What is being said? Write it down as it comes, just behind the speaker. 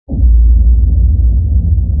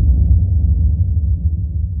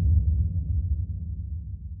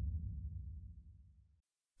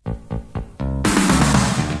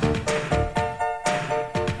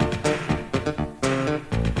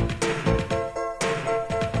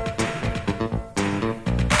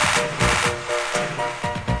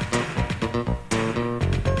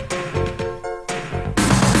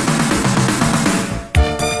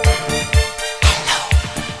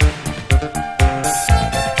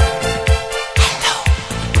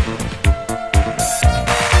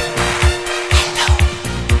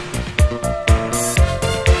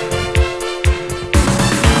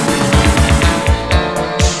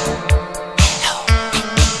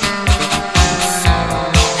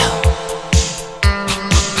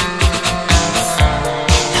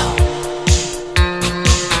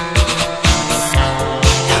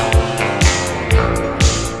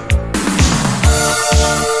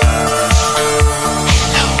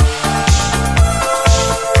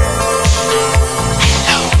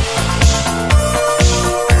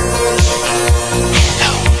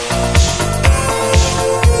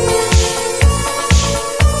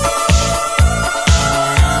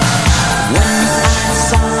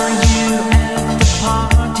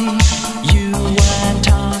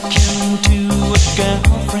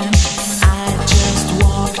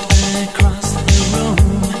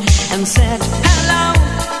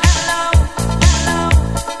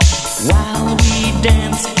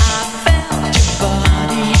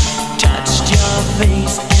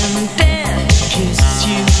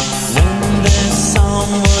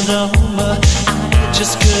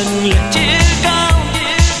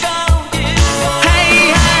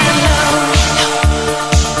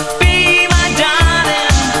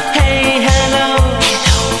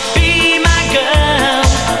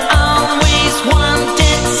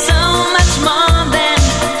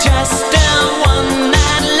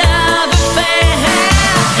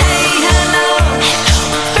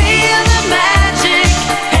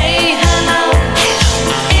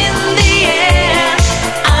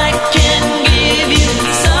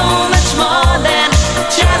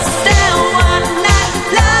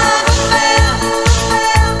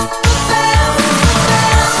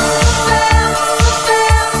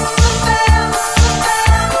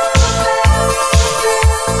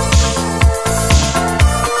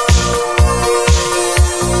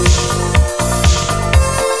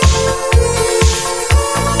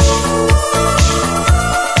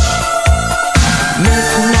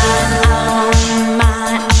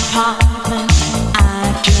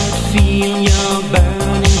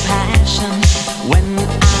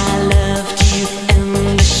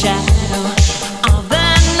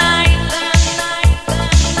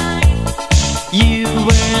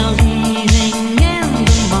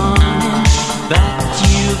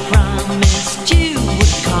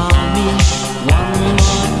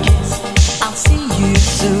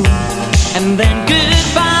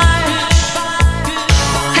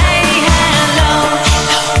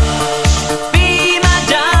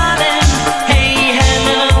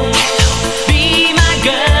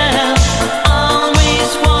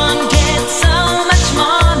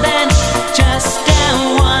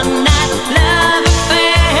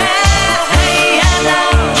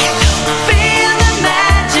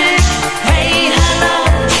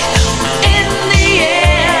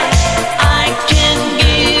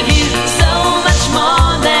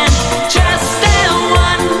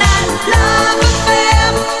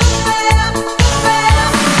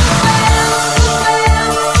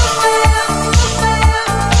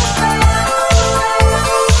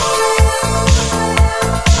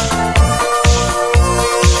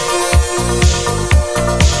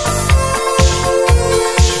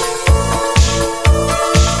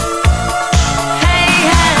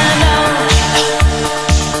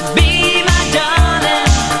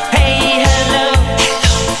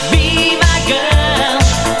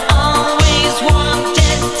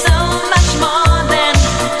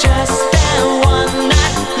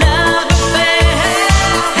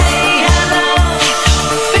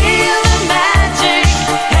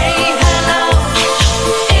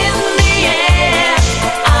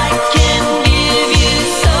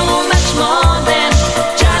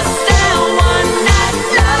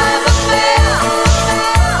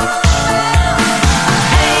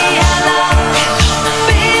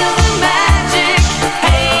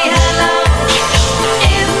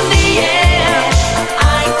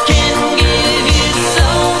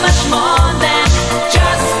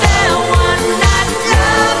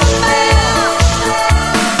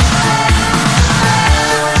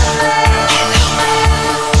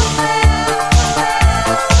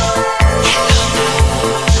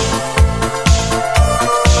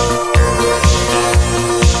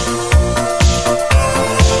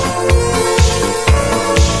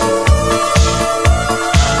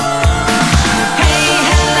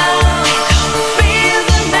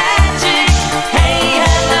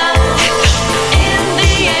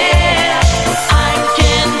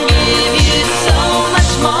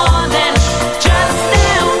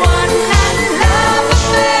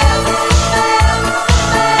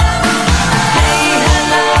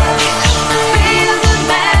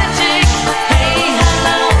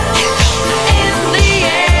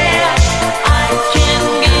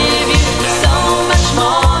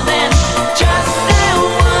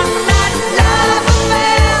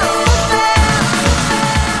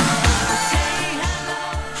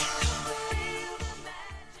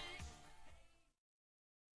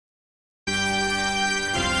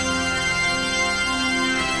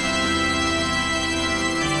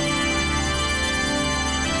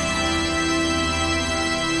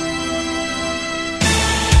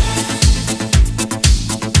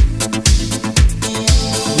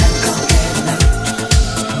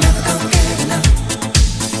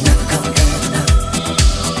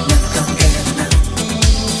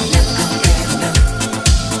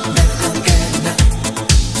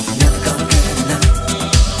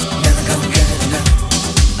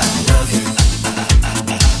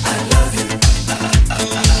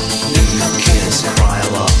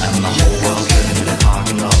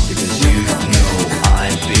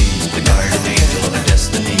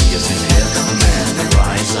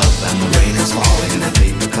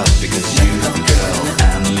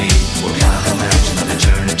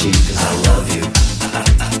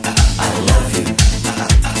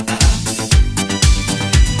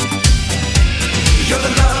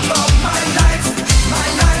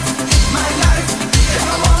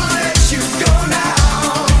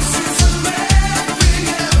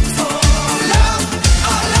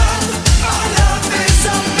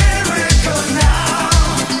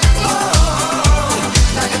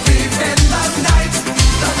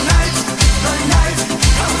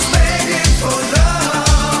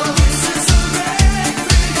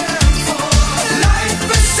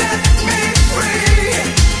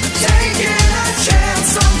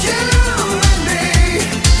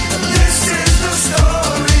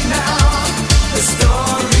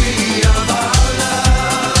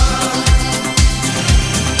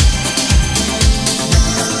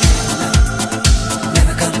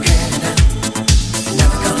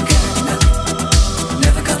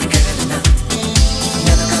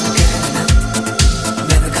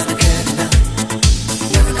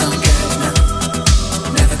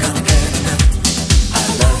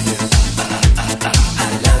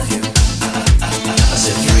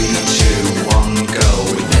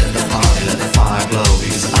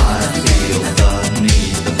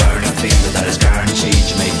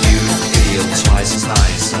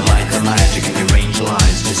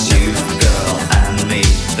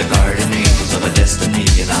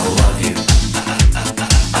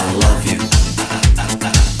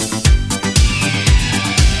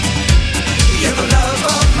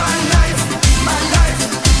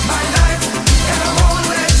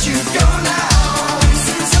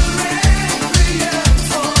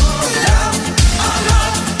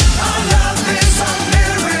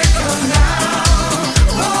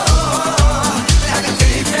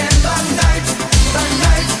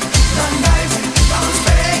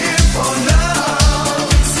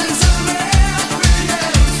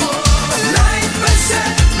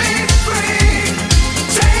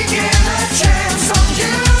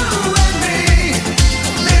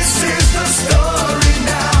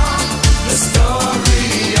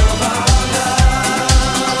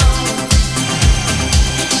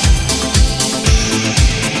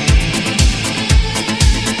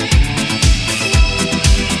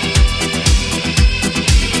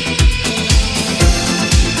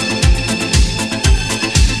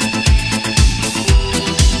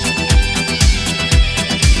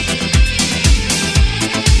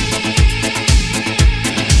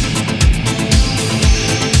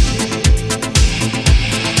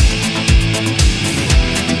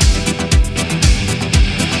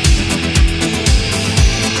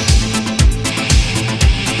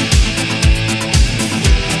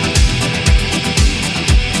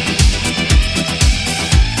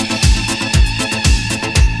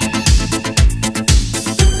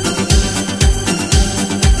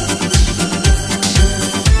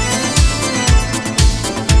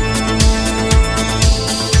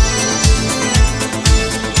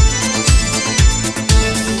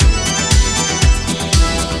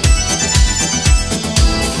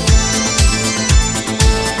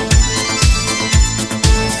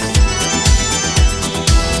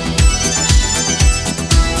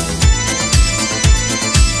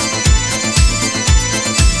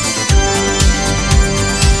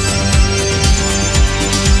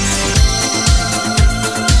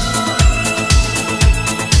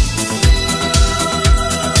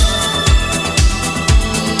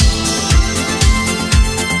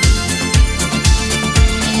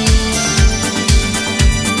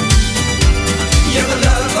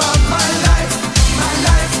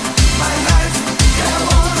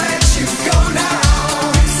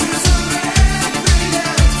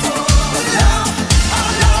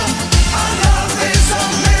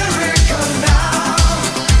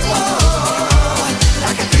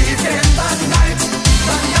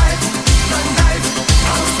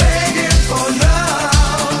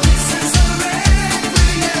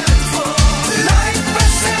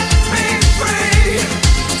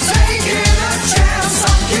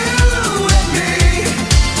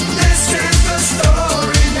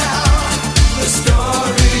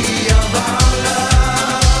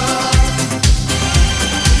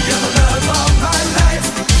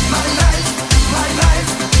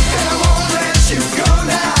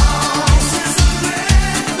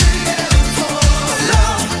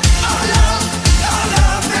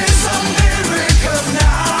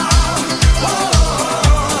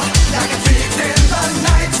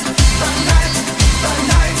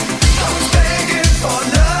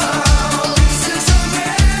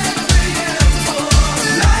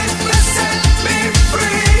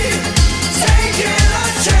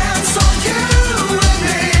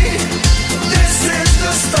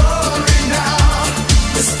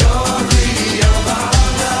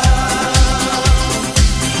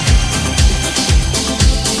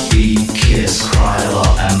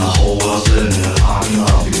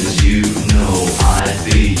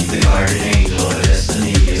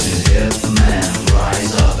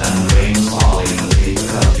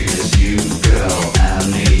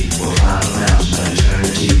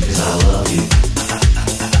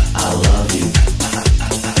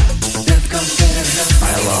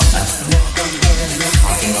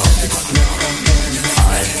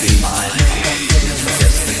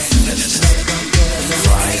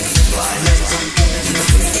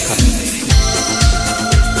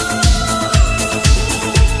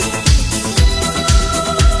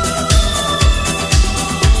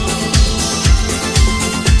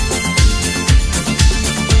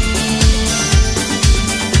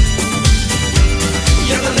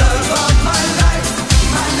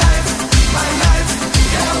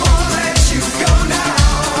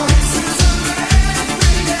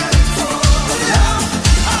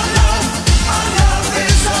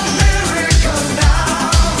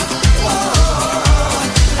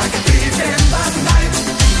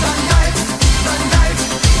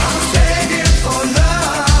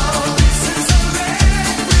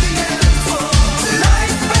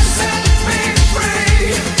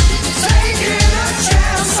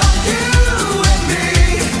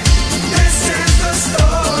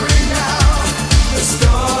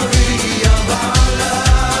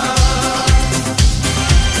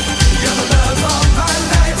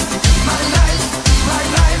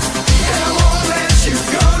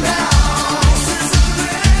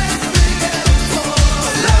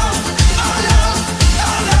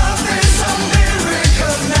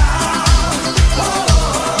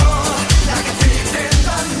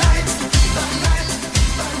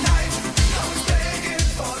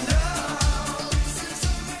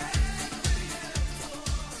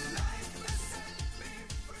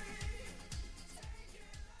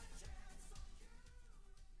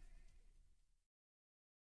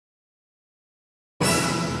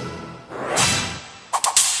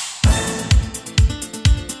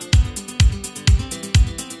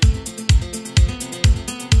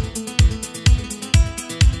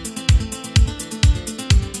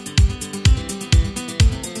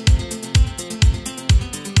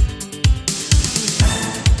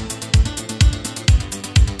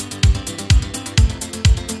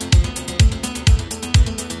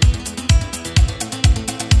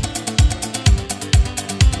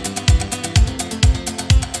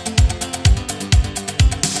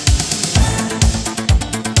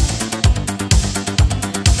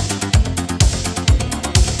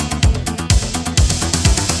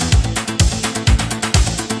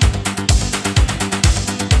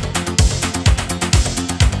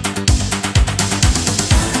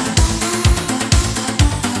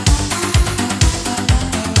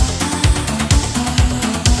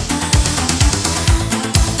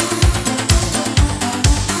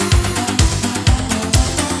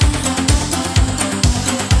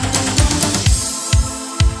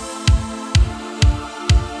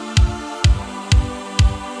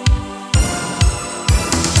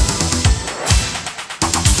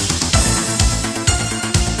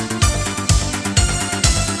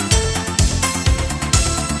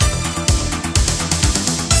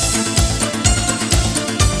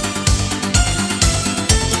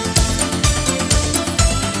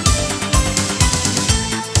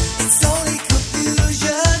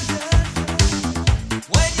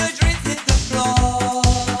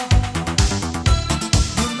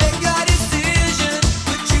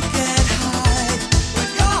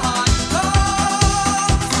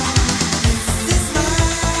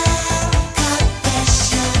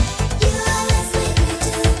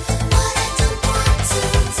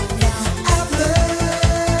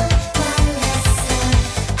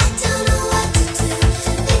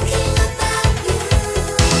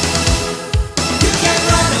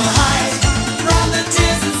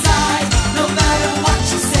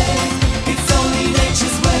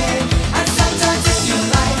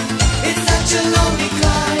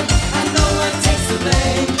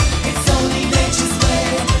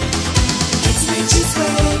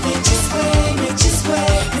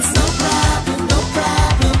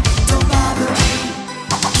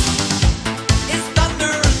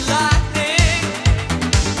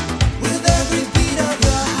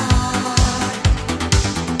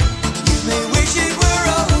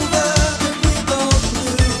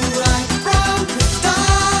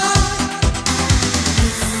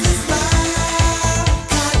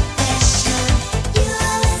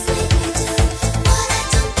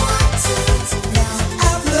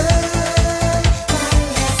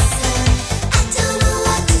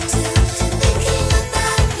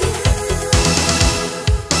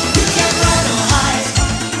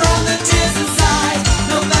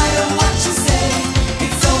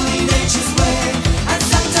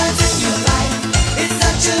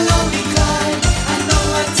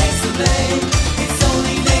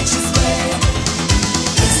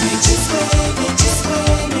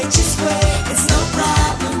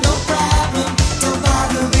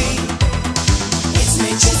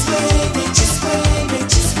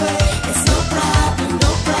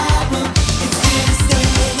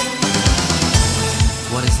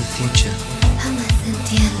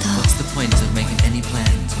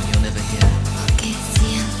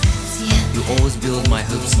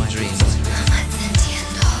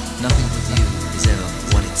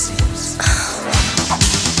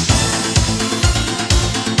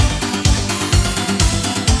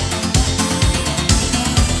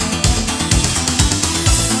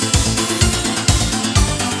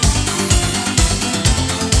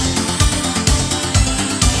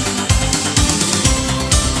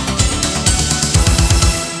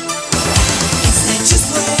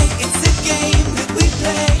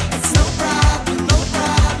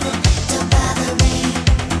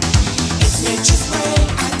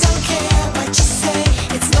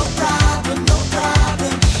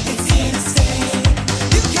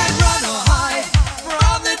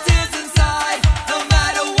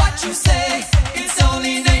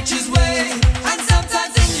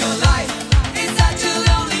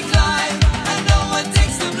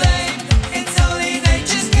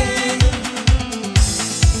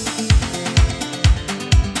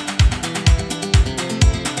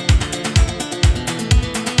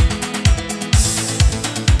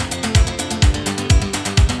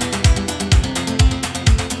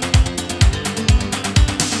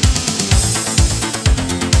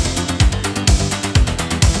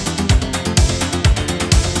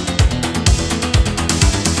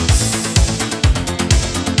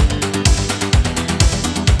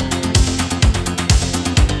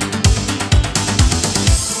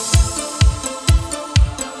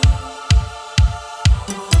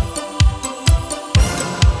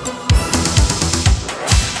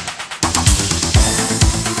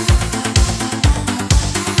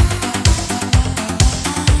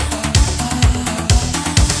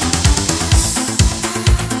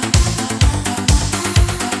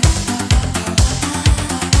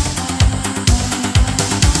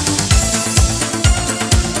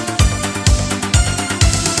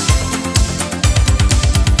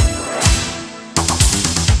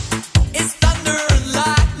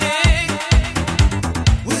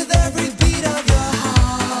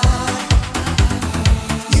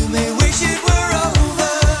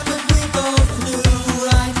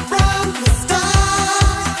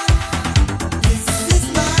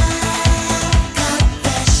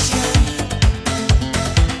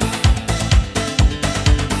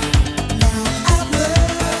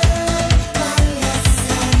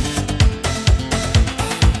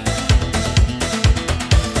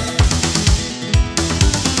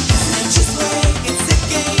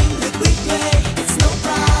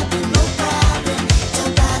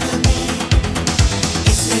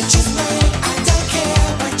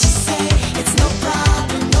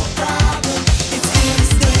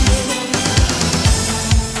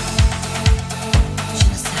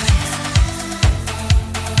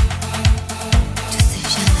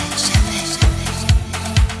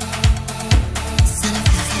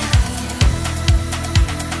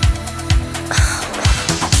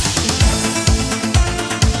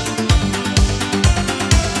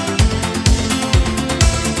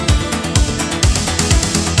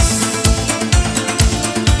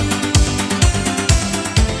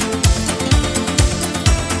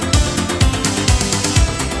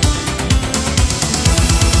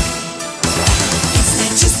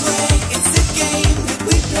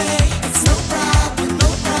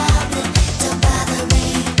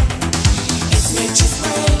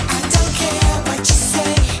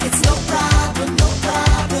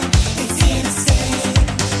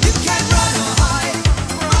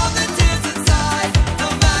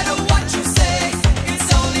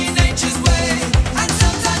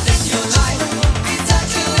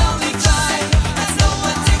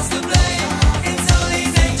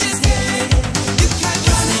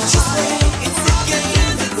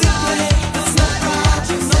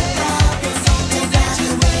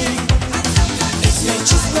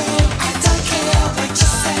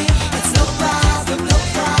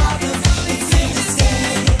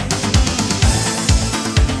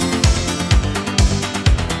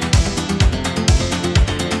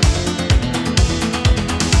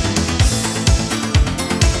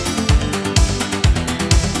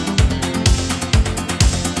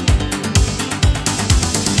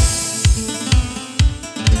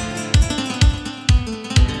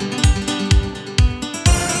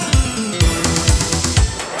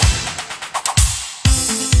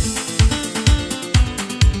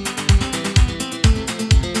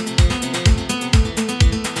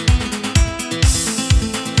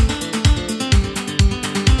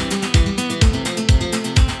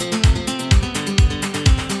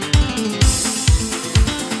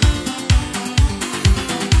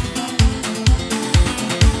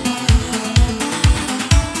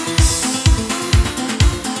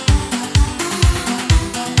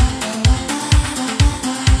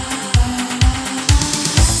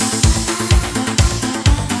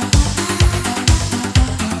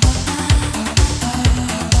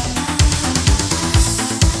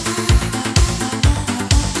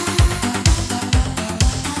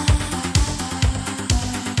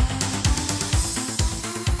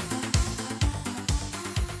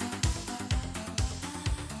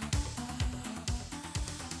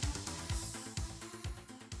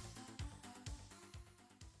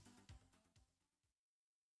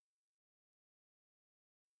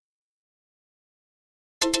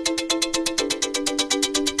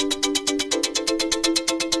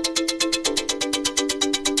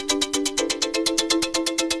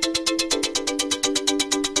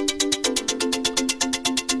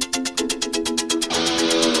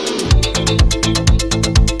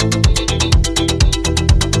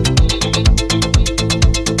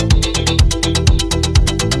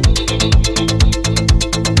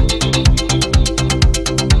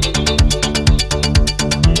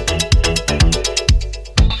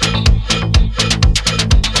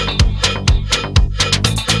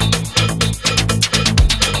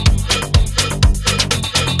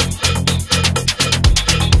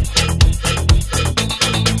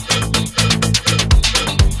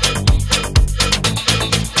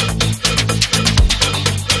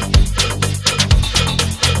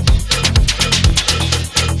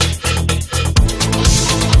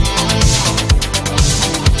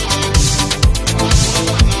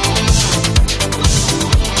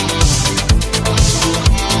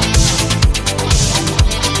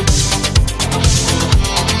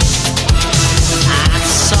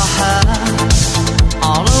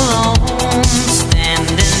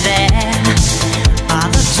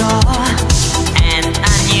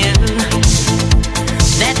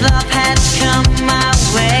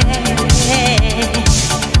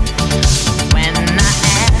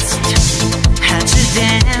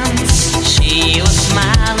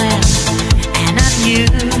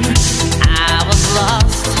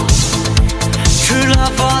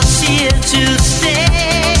of us here to stay.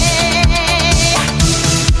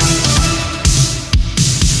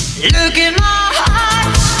 Look at my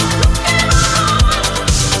heart.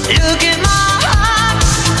 Look at my heart.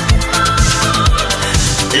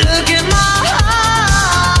 Look at my heart.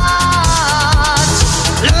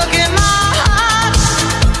 Look at my heart.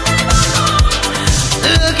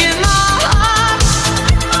 Look at my heart.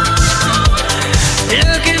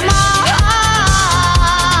 Look at my heart.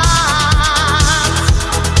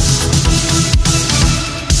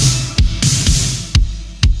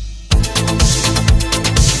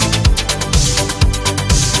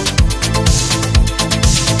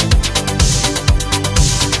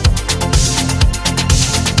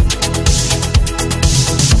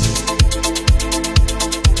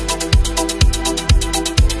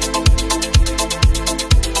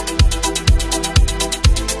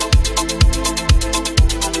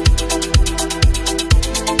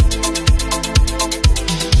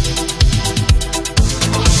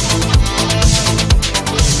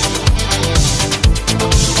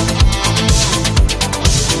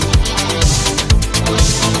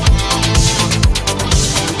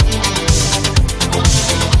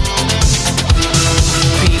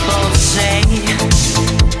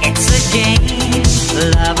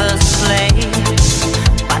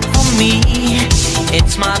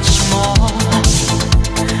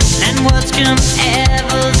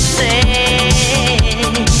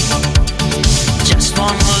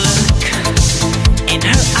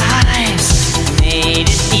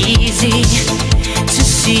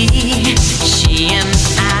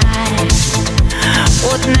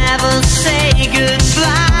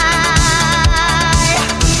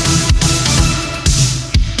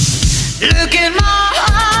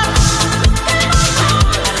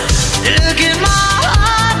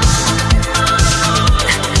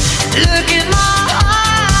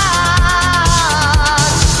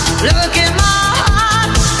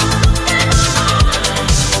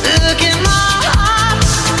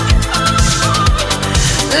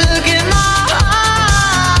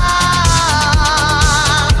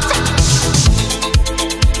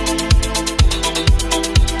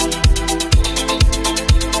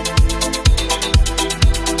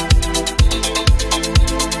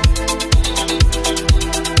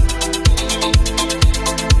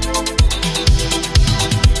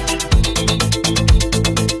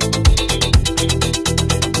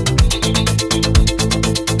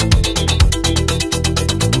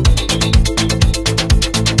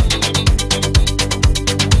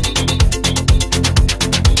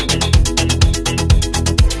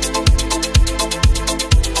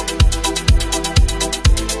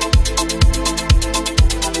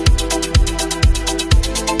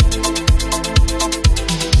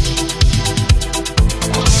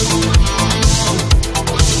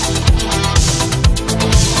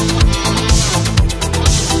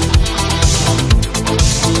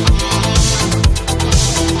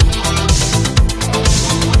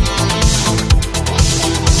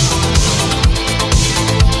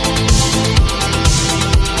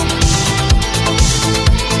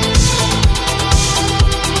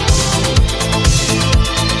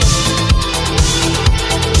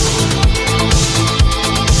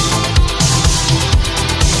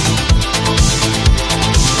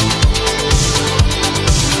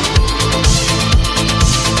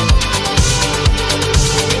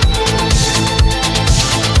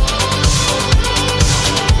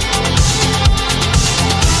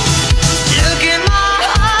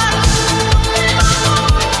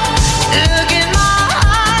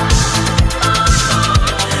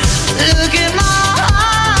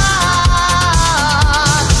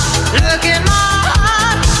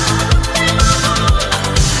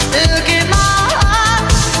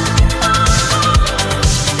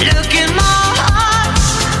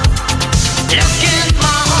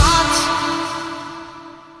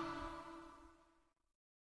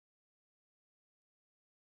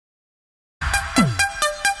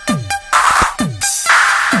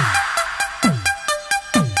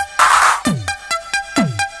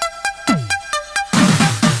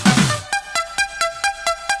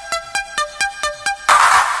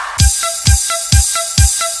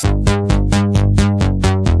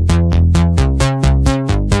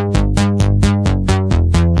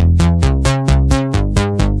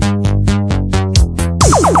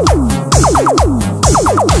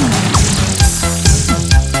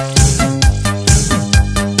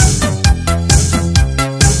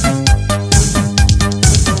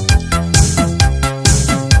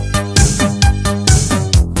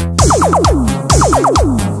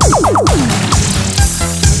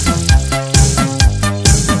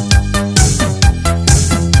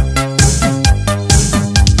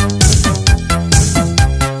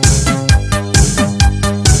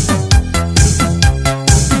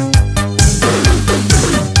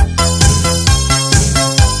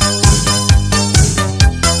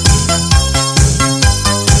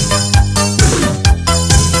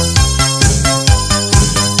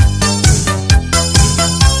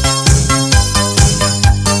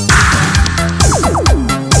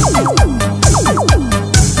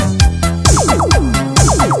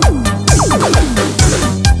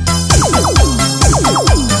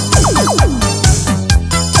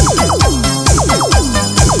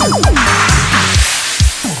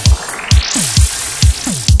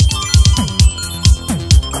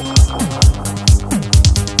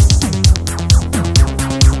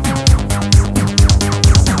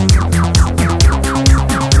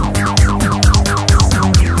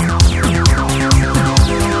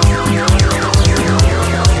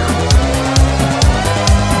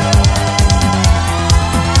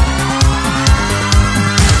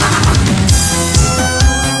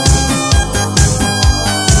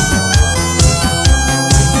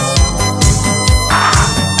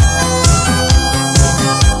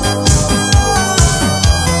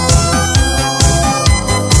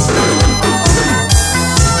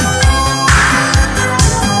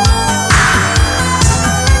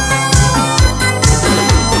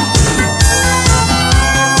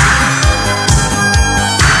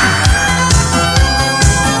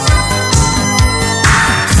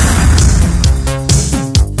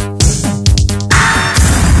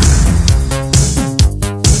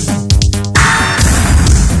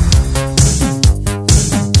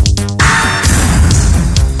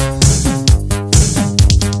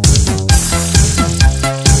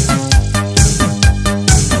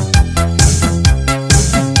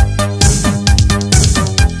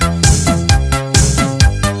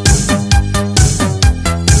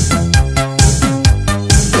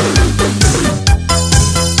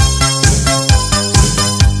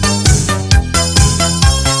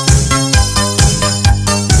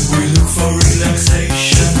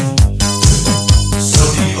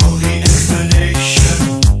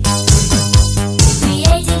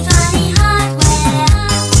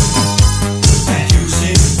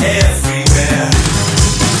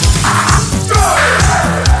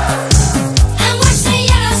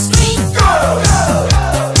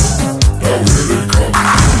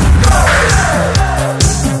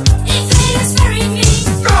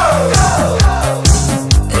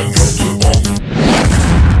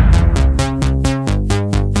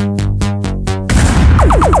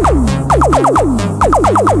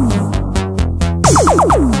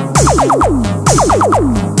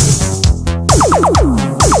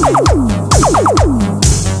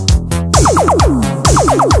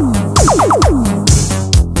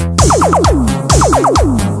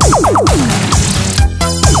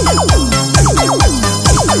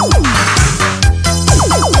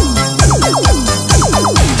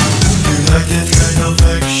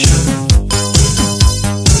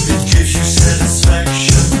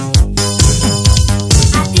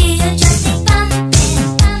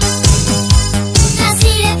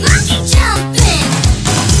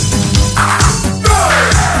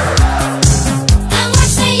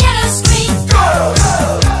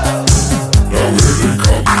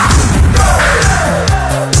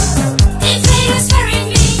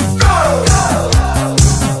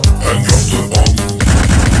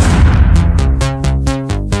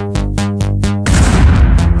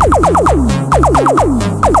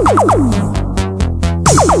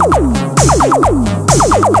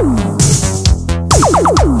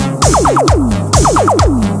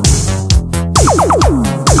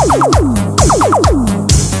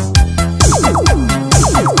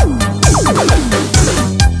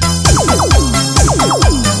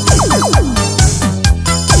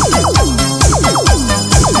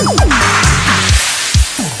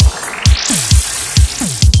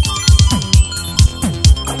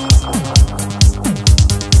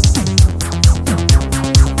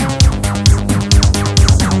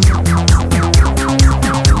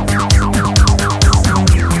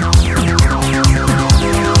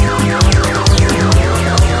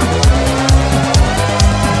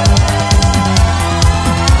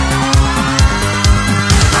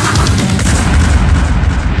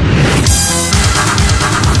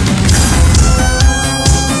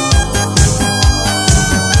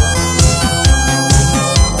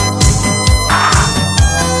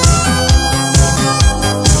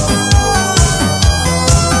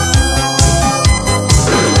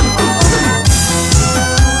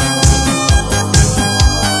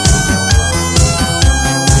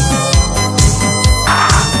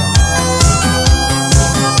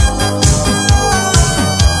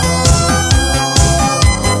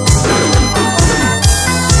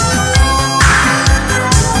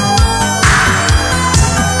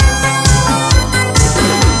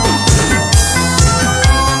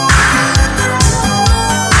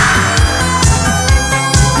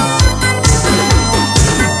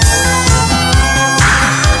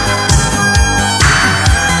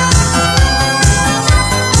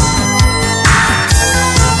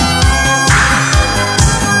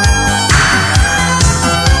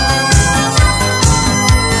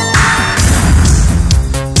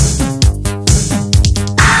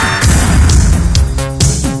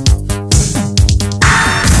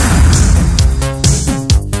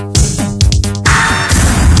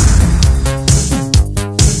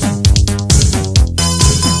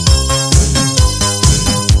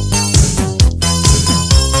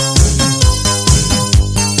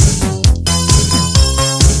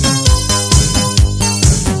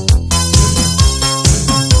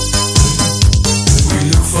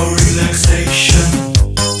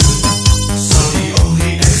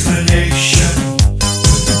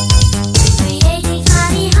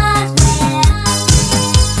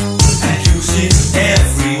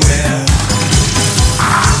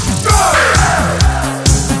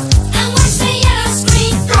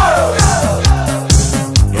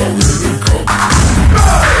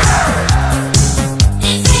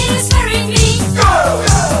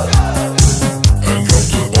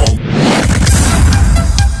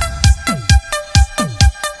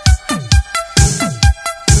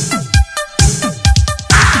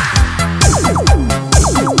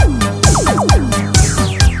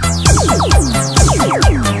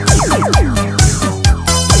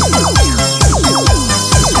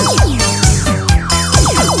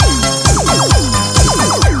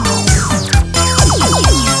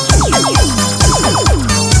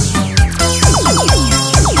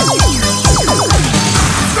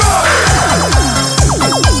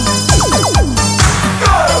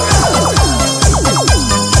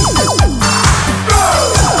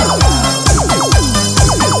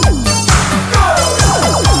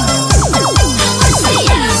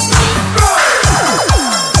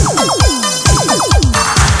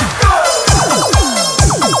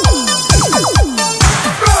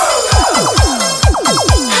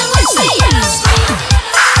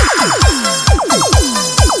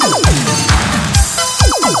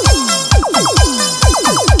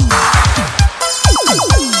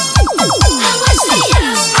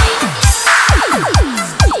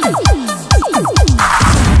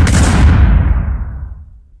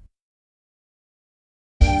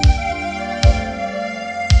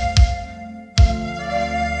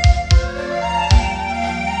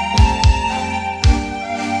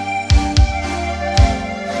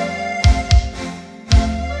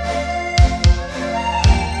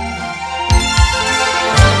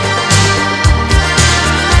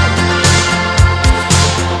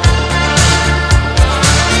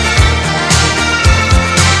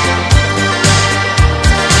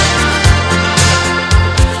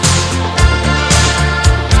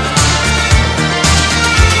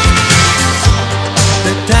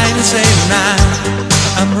 tonight.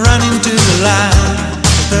 I'm running to the line,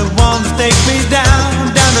 the one that takes me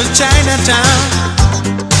down to Chinatown.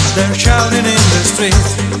 They're shouting in the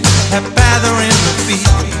streets, a patter in the feet,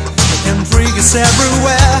 and freaks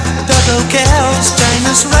everywhere. Total chaos,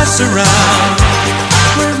 China's restaurant.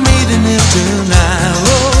 We're meeting here tonight.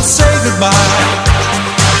 Oh, say goodbye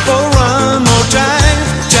for one more time.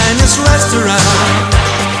 China's restaurant.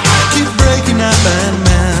 Keep breaking up and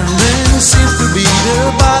mending. Seems to be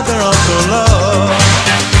the bother of the love.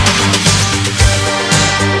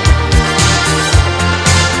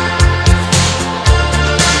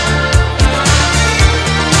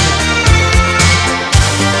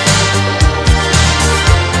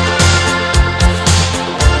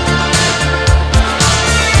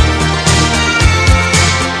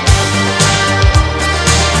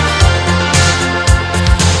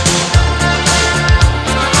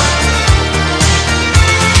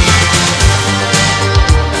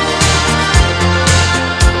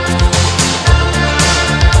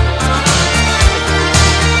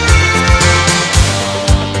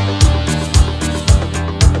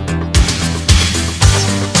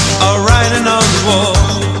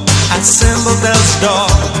 Assembled Del's door.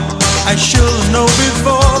 I should've known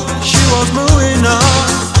before she was moving on.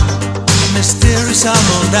 Mysterious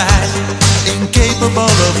died, incapable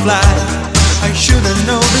of flight. I should've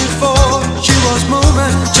known before she was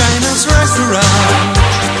moving. China's restaurant.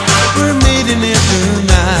 We're meeting here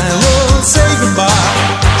tonight. We'll say goodbye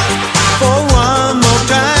for one more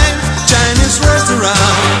time. Chinese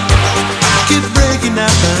restaurant. Keep breaking up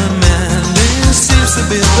and mending. Seems to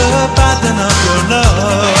be the pattern of your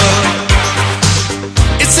love.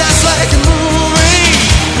 It sounds like a movie.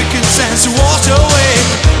 We can sense you walk away.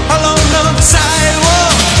 Alone on the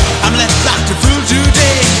sidewalk, I'm left like a fool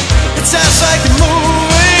today. It sounds like a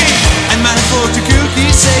movie. And my fortune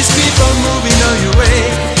cookie says keep on moving on your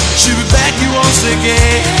way. She'll be back you once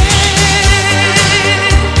again.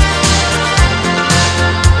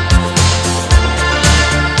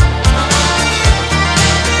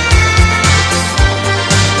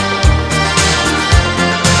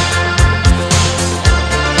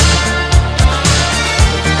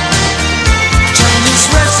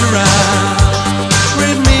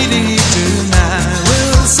 We're meeting here tonight.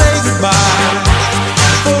 We'll say goodbye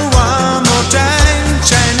for one more time.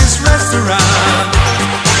 Chinese restaurant.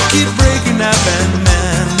 Keep breaking up and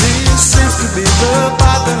mending. Seems to be the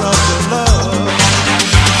pattern of the love.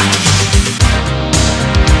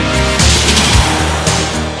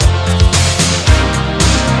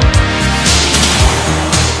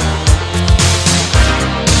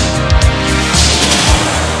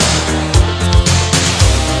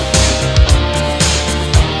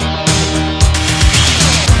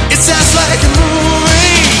 Like a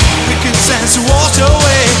movie, we can sense you walk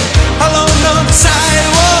away. Alone on the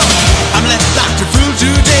sidewalk, I'm left like a fool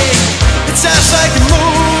today. It sounds like a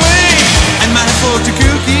movie, and my fortune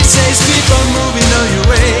cookie says keep on moving on your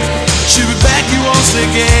way. She'll be back you once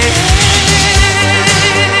again.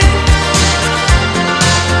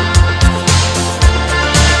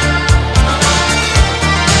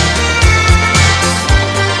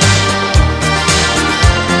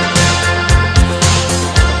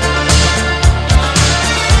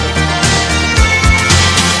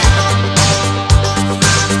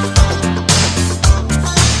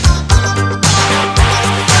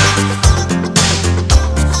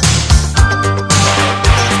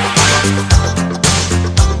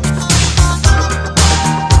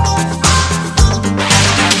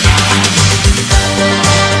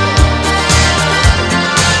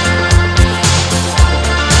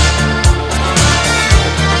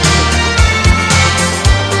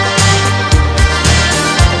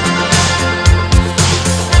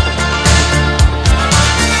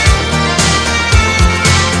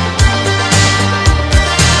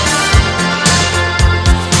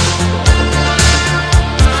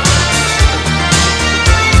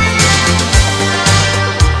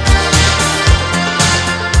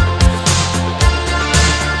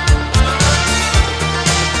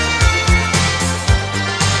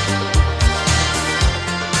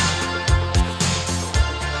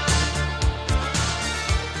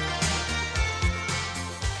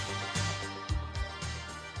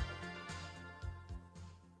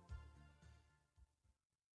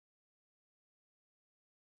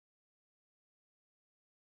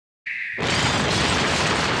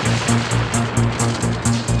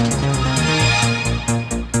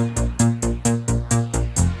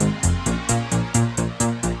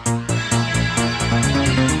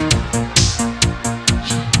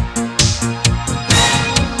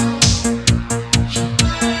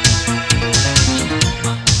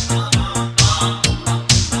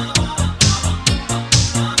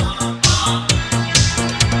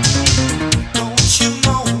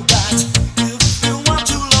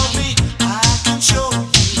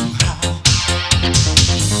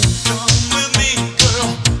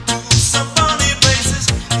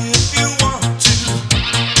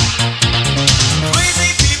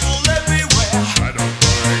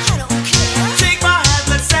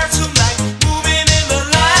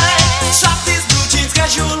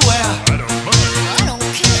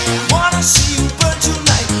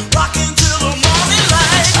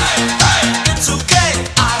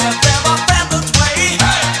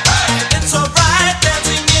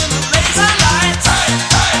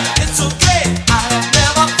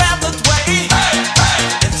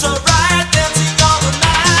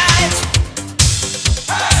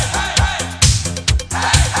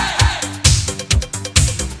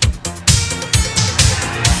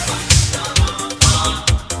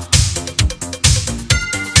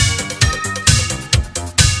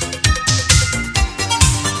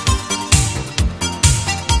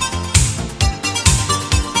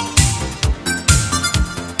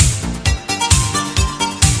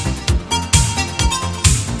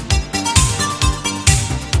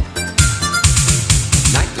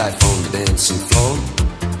 dancing floor.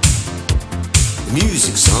 The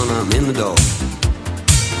music's on, I'm in the door.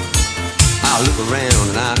 I look around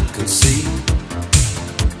and I can see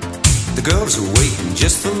the girls are waiting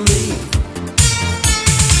just for me.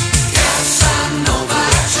 Casanova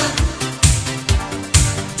action,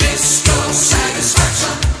 disco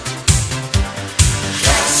satisfaction.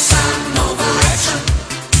 Casanova action,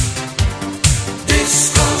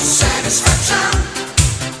 disco satisfaction.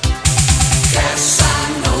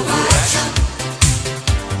 Casanova action,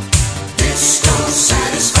 disco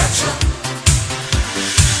satisfaction.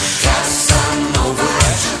 Casanova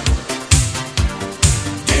action,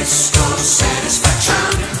 disco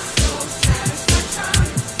satisfaction.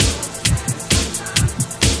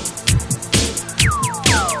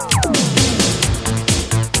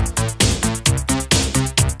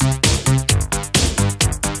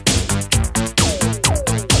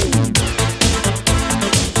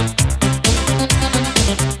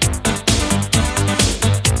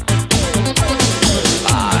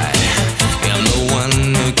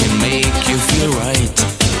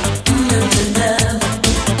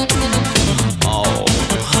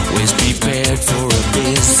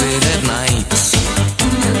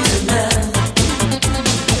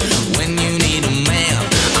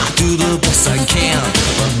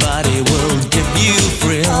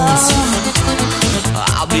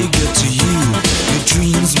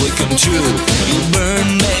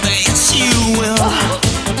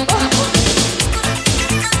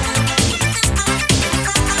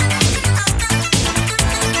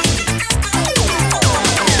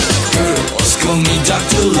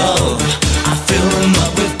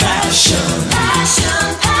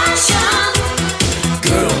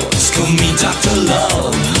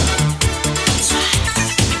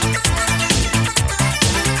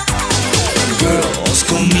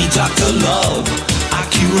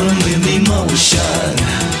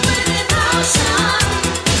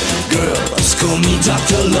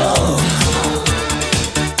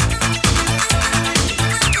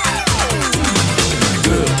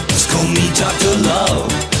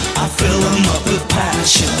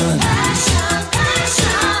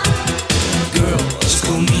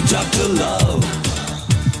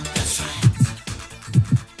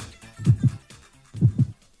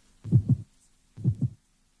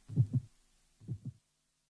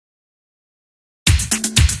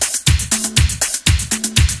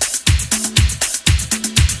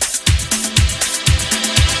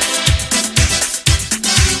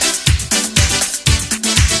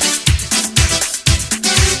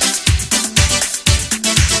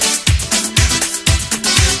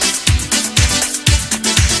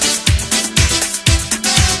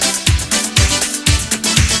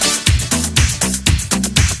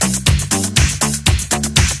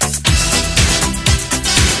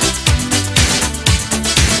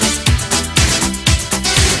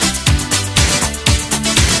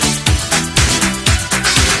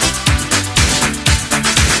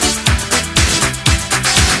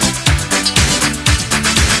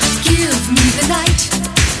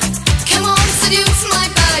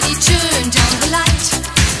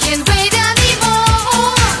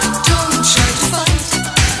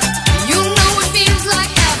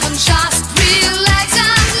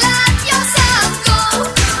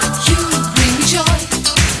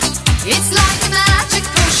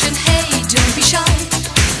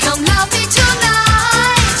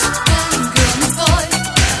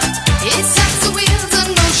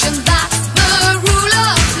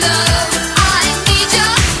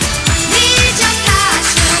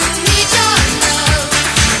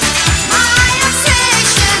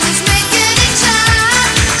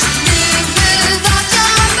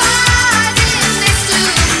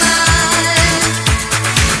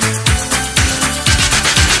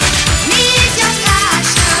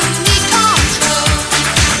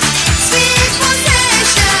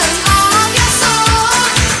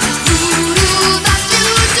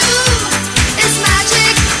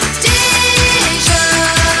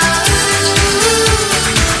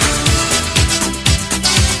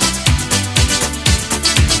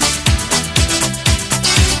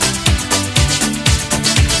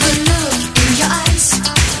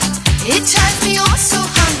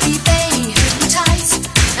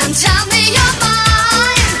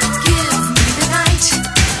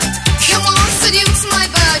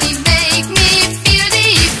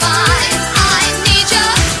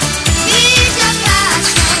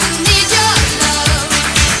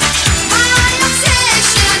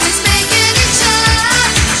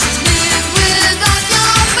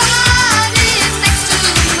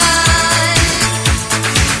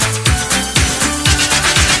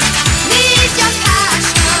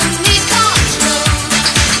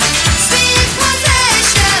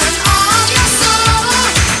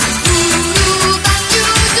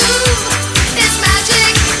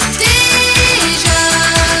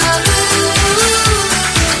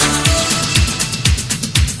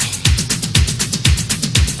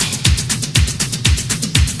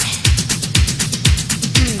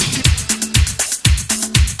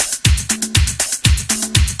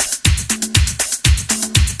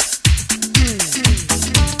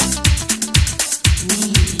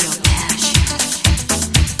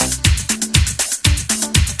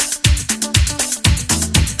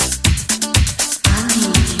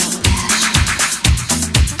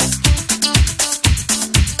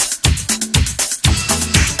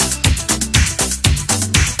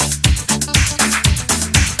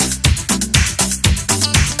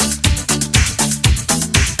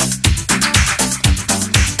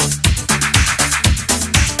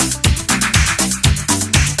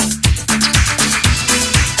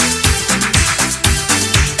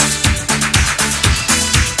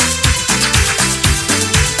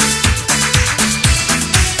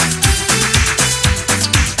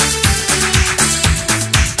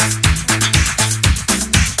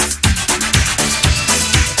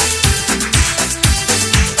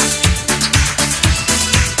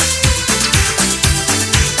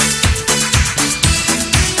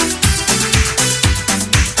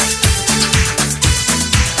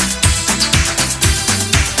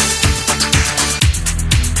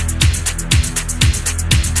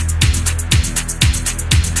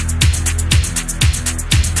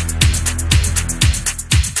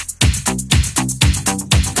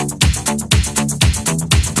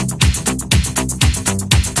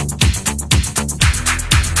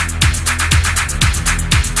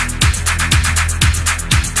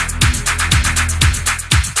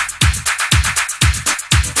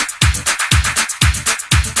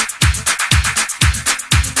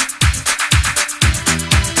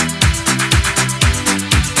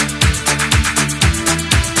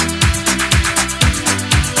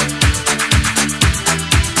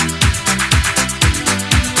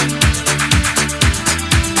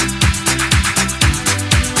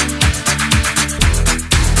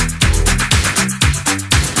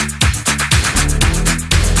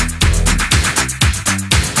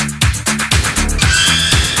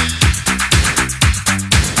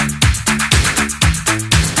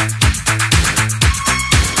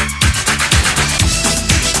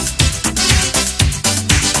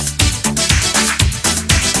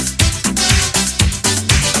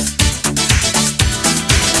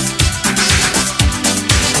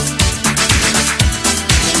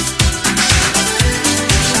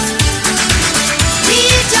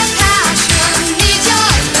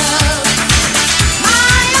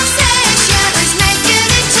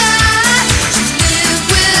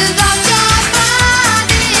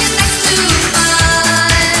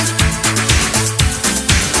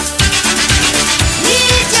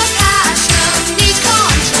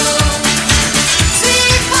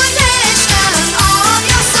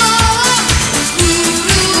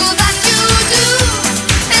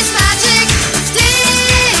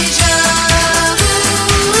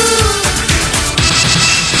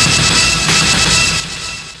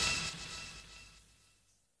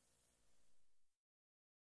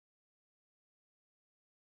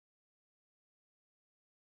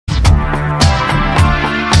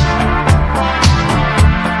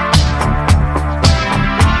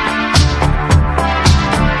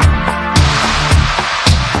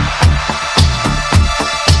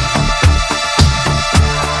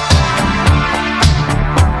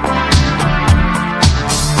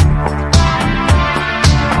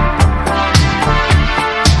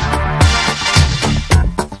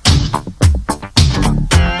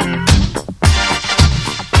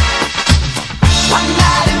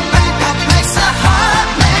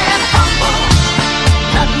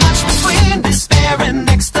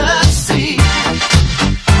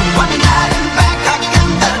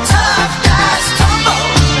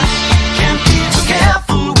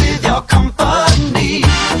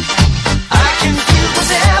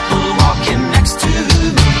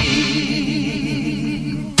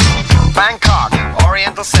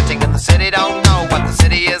 little sitting in the city don't know what the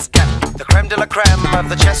city is getting. The creme de la creme of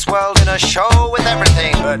the chess world in a show with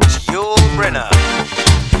everything but Yul Brynner.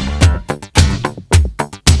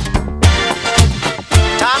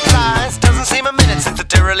 Time flies, doesn't seem a minute since the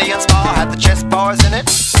Tyrolean spa had the chess bars in it.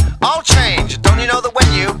 All change, don't you know that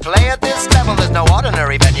when you play at this level there's no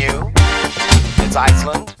ordinary venue? It's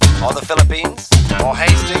Iceland, or the Philippines, or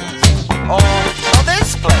Hastings, or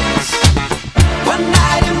this place. One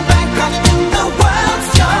night in Bangkok in the world's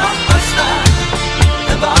your oyster.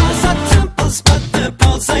 The bars are temples but the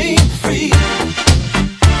pulse ain't free.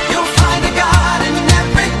 You'll find a god in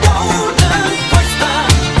every golden oyster,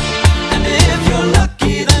 and if you're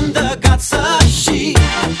lucky then the god's a she.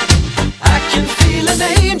 I can feel an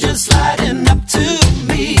angel sliding up to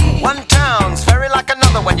me. One town's very like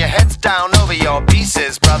another when your head's down over your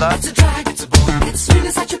pieces, brother. It's a drag, it's a bore, it's sweet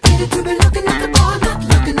as such a pity to be looking at the bar, not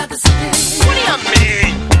looking at the city. What do you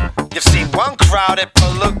mean? You've seen one crowded,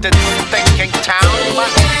 polluted, thinking town, but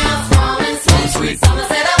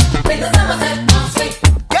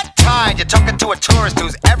get tired, you're talking to a tourist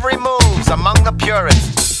whose every move's among the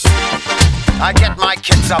purists. I get my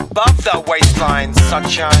kids above the waistline,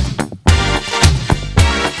 sunshine.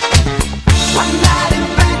 One night in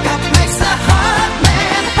Bangkok makes a hard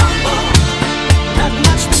man humble. Not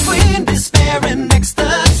much between despair and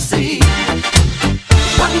ecstasy.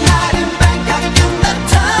 One night in Bangkok and the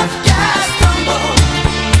tough guys crumble.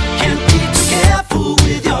 Can't be too careful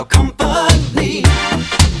with your company.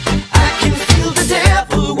 I can feel the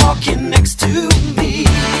devil walking next to me.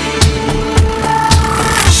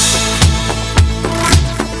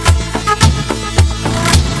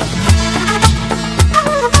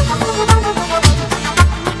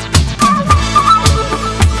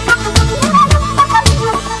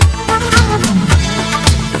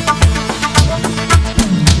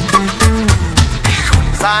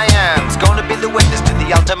 Siam's gonna be the witness to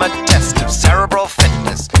the ultimate test of cerebral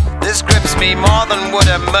fitness. This grips me more than would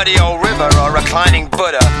a muddy old river or reclining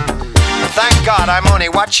Buddha. Thank God I'm only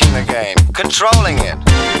watching the game, controlling it.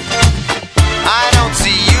 I don't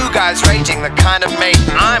see you guys rating the kind of mate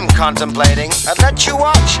I'm contemplating. I'd let you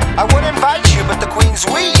watch, I would invite you, but the queens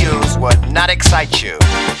we use would not excite you.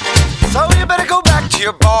 So you better go back to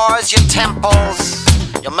your bars, your temples,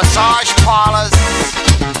 your massage parlors.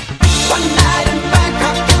 One night in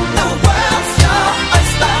Bangkok and the world's your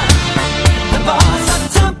oyster. The bars are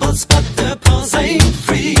temples but the pulse ain't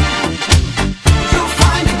free. You'll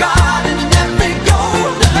find a god in every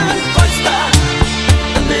golden oyster.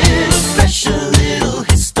 A little special little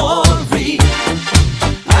history.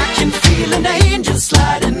 I can feel an angel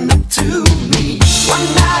sliding up to me. One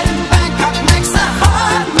night in Bangkok makes a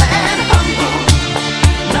hard man humble.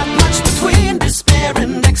 Not much between despair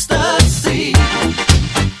and ecstasy.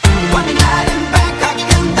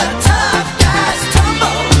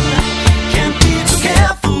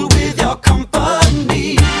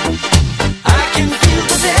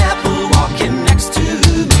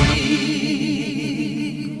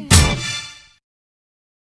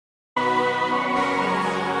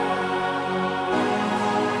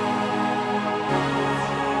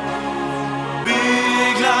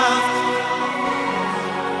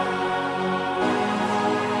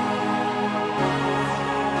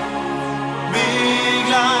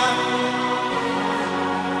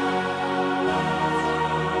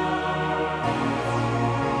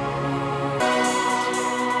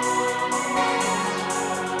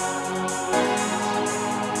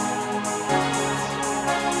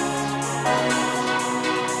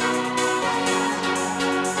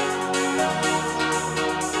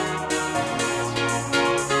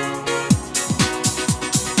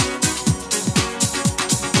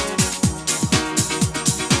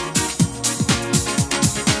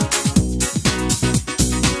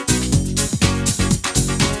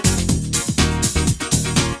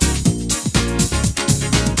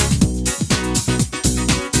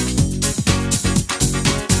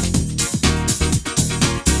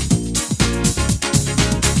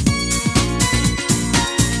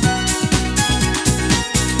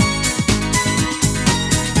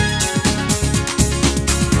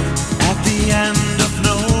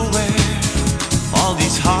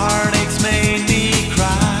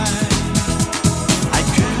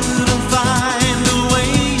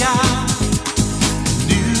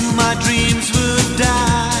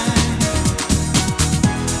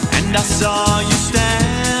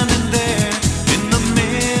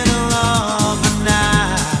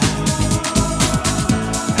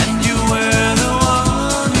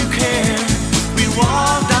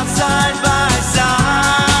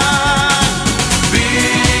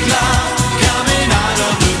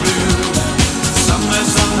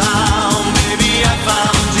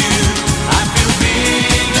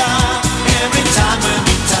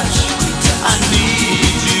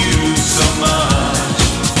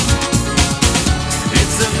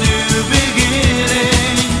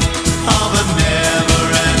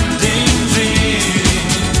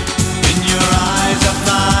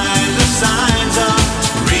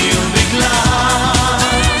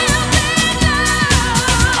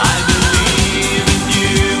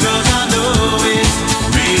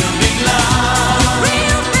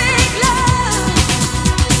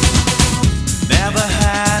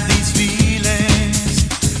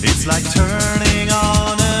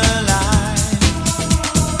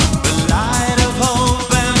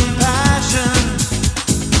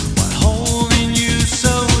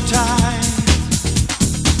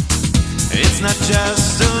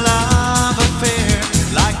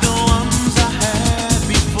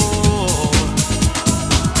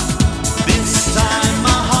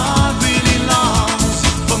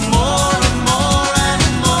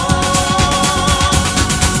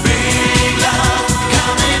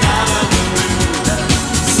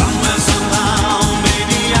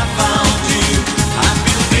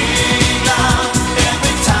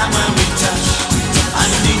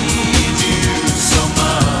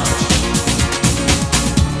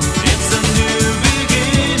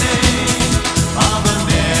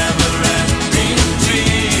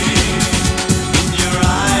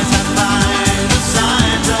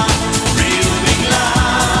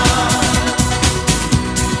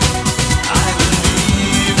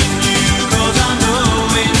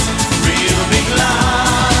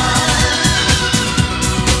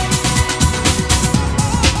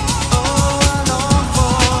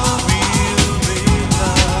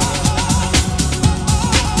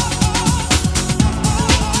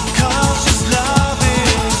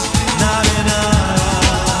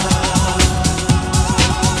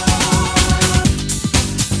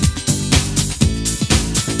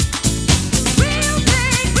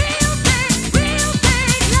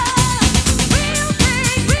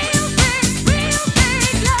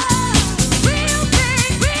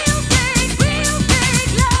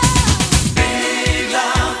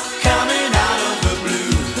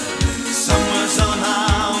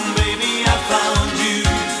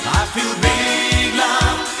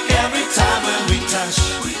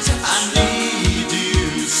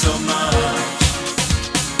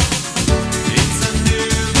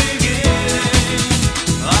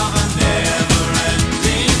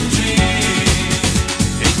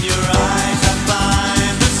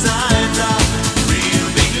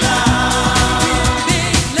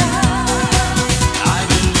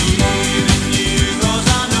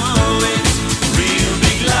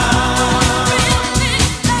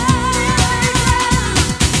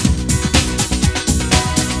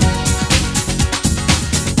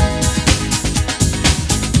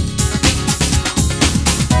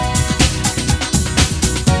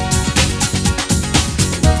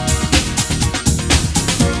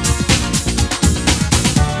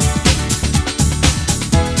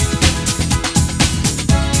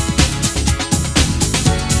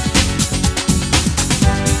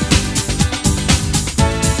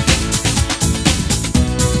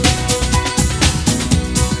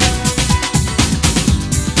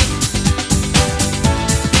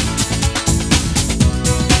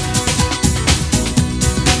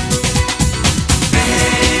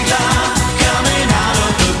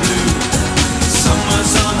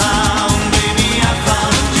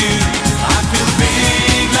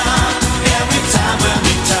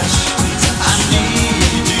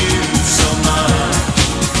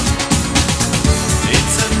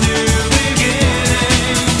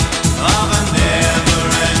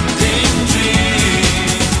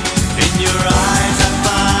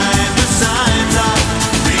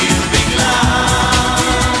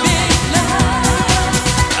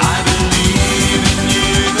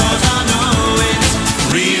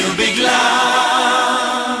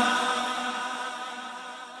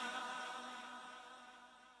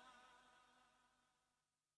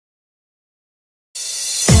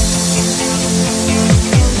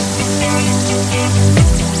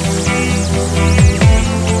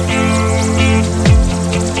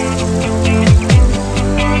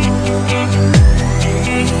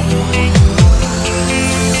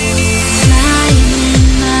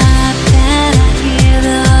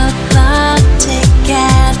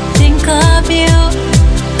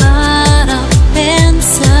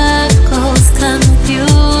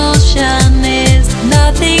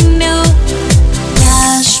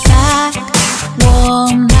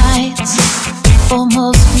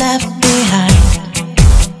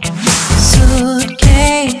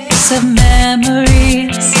 of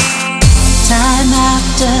memories. Time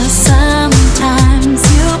after, sometimes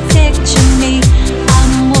you picture me.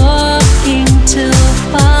 I'm walking too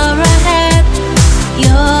far ahead.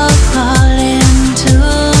 You're calling to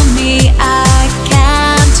me. I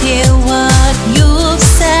can't hear what you've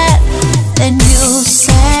said. Then you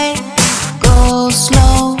say, go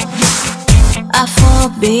slow, I fall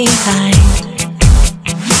behind.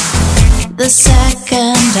 The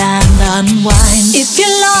second and unwind. If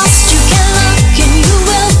you're lost, you can look and you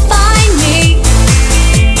will find me.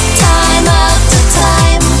 Time after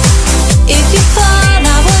time. If you fall,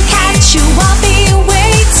 I will catch you. I'll be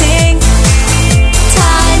waiting.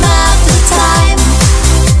 Time after time.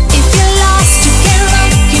 If you're lost, you can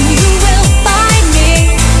look and you will find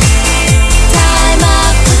me. Time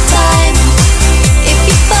after time. If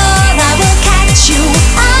you fall, I will catch you.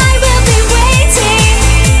 I will be waiting.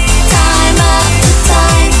 Time after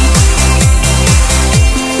time.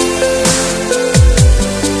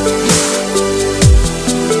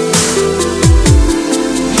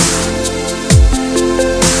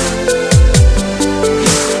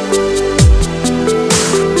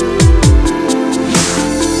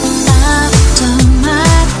 After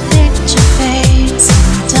my picture fades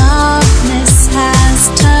and darkness has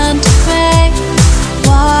turned to gray,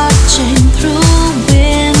 watching through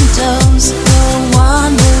windows, you're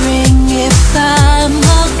wondering if I'm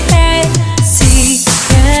okay.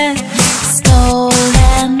 Secrets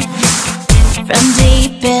stolen from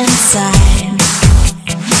deep inside.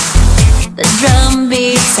 The drum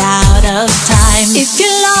beats out of time. If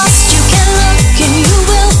you're lost, you can look and you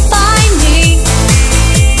will find me.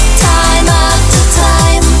 Time after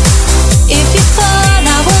time. If you fall,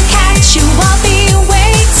 I will catch you. I'll be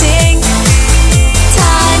waiting.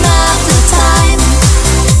 Time after time.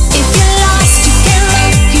 If you're lost, you can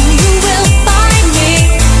look and you will find me.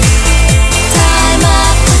 Time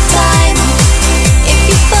after time. If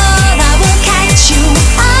you fall, I will catch you.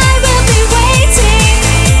 I will be waiting.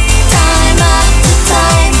 Time after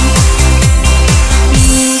time.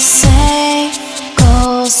 You say,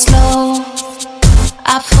 go slow,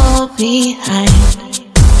 I fall behind.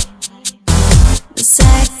 The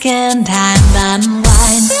second hand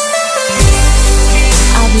unwind.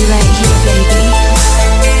 I'll be right here, baby.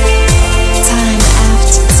 Time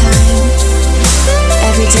after time.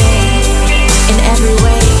 Every day, in every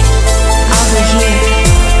way, I'll be here.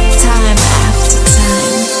 Time after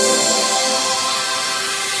time.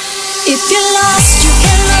 If you're lost, you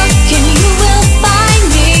can look and you will find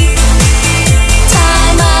me.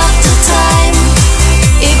 Time after time.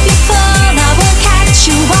 If you fall, I will catch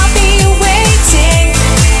you. I'll be waiting.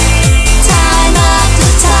 Time after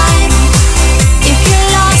time. If you're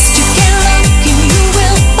lost, you can look and you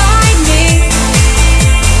will find me.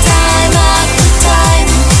 Time after time.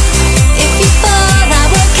 If you fall, I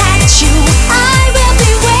will catch you. I will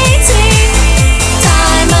be waiting.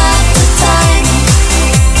 Time after time.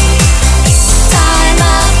 Time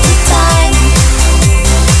after time.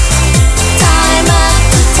 Time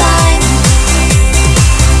after time. Time after time.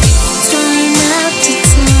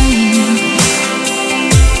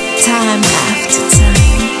 Time after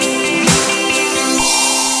time.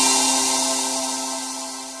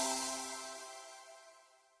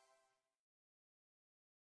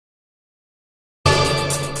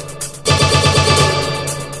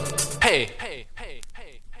 Hey,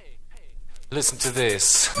 listen to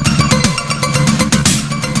this.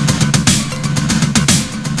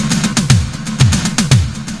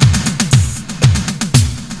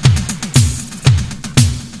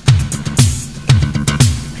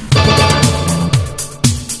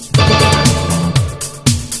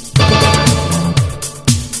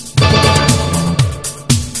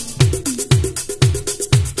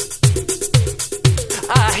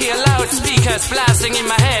 I hear loudspeakers blasting in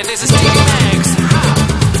my head. This is Stevie Max.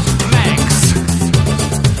 Max.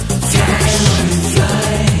 Fly, Robin,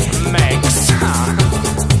 fly. Max.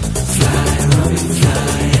 Fly, Robin,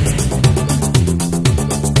 fly.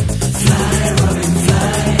 Fly, Robin,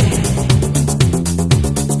 fly.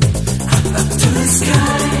 Up to the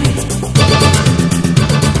sky.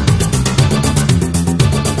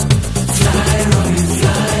 Fly, Robin,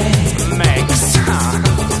 fly. Max. Fly,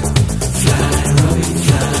 Robin,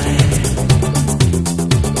 fly.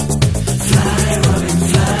 Fly, Robin,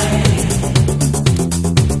 fly.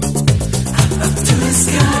 Up to the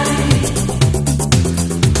sky.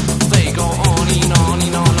 They go on and on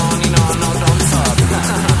and on and on, no, don't stop.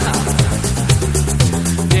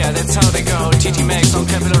 Yeah, that's how they go. TT Max on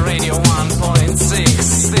Capital Radio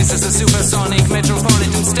 1.6. This is a supersonic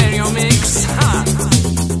metropolitan stereo mix. Ha!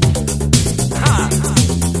 Ha!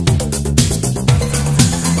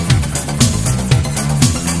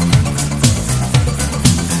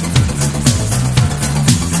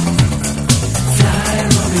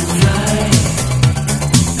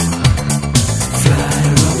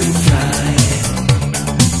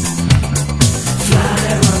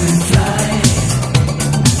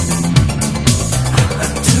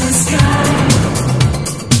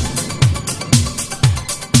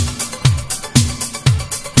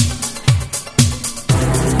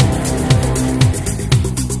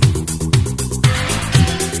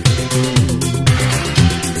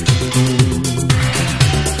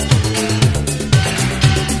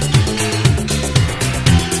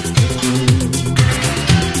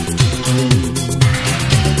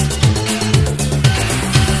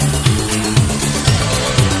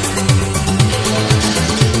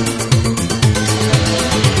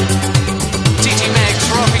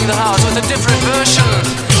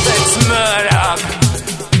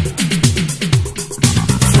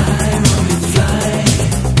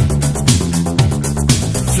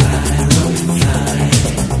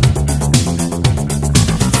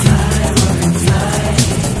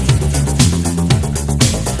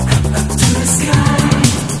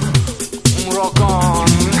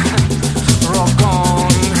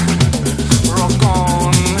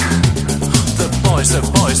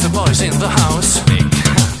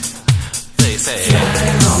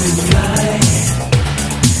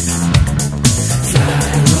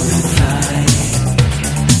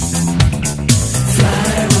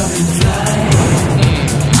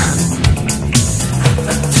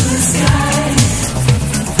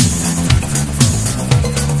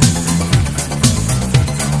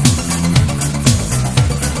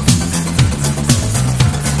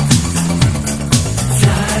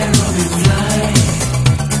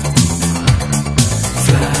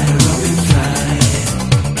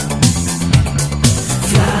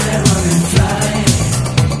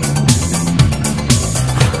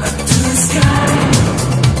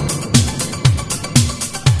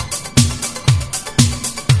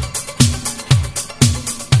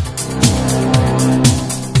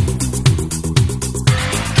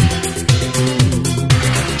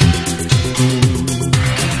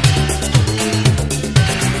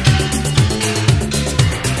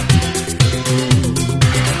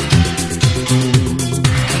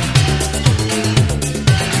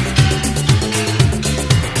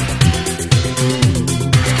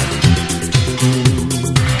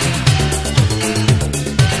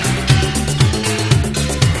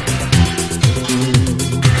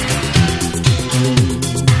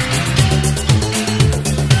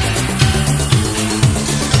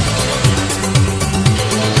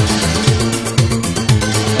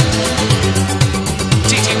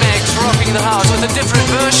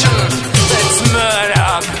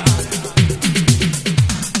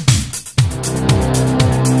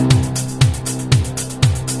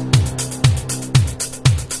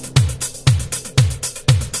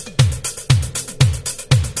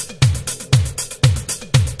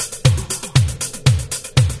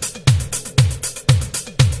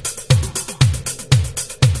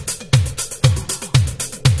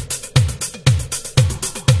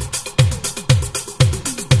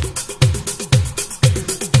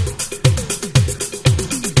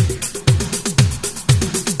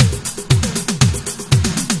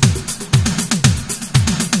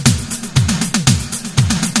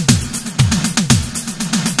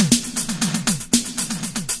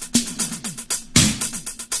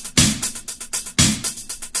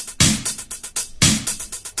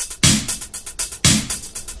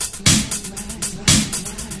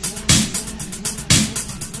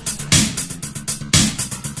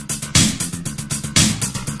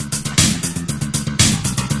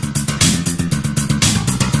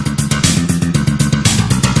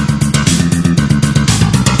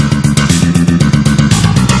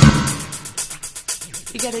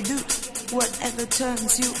 gotta do whatever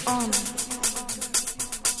turns you on.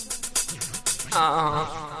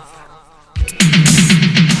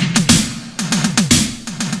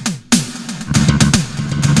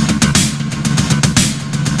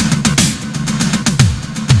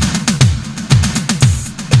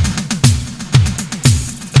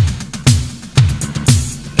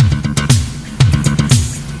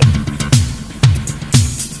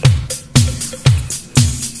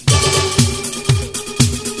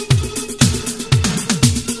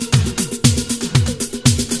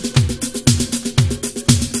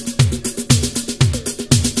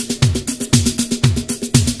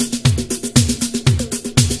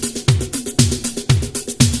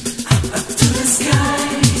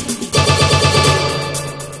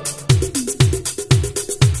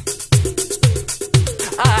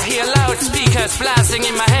 Blasting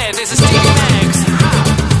in my head, this is Stevie Max.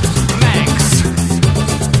 Max.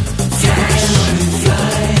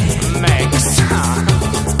 Fly, Max. Fly,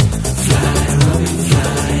 Robin,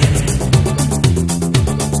 fly.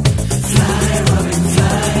 Fly, Robin,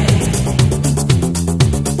 fly.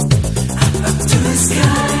 Up to the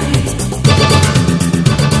sky.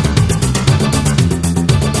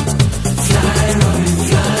 Fly, Robin,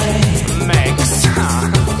 fly. Max. Fly,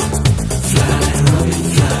 Robin,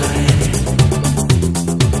 fly.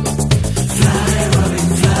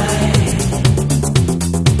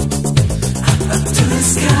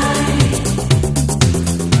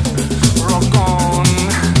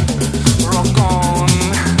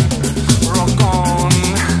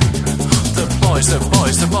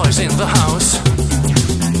 The boys in the house.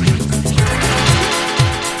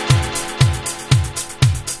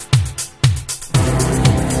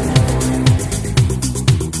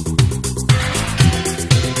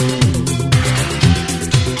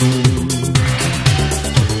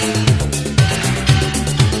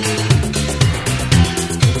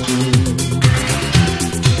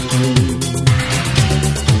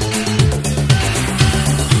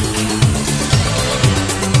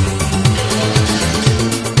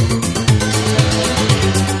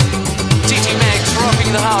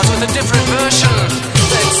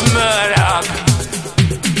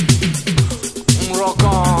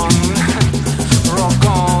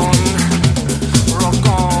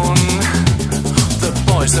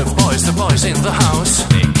 The boys in the house.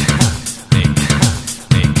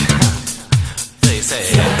 They say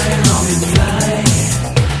fly, Robin, fly.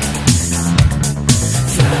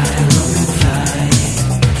 Fly, Robin, fly.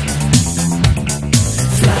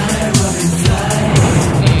 Fly, Robin, fly.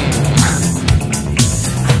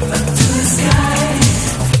 Up to the sky.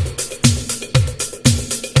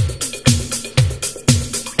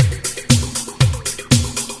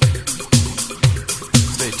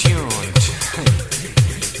 Stay tuned.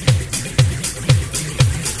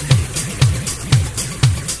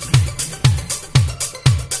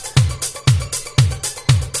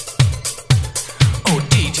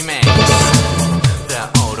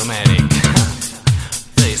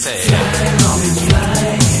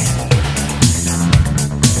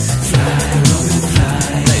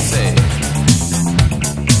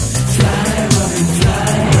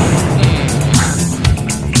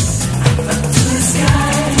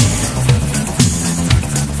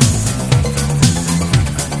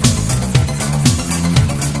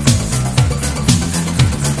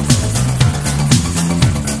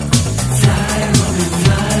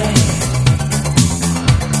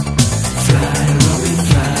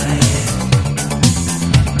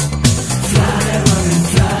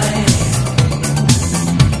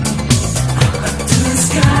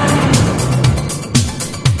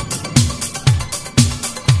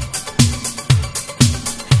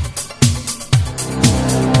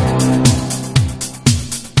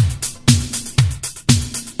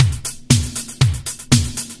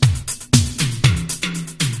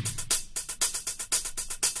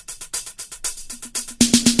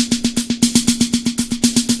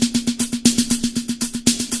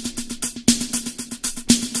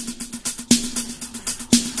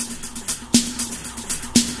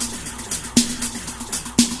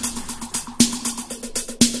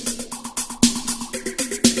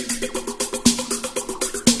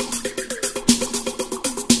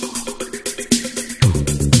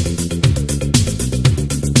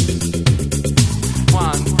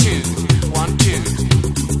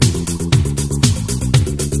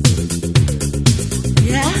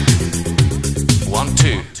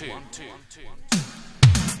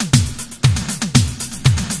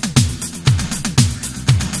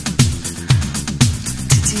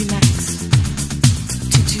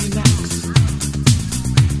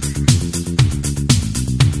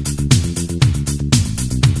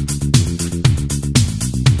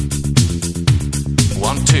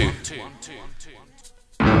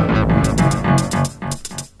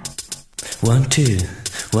 1, 2,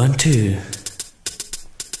 1, 2,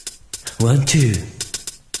 1, 2,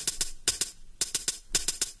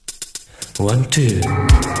 1, 2,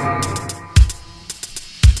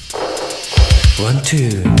 1,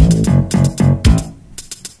 2.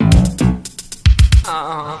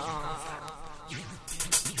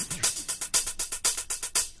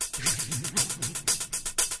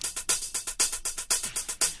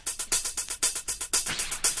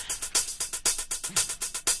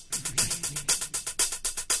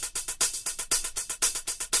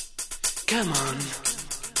 Come on,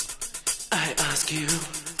 I ask you,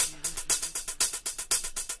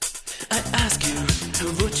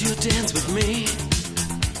 would you dance with me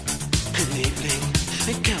an evening?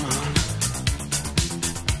 Come on,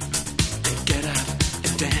 get up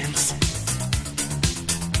and dance,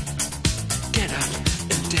 get up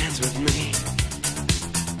and dance with me.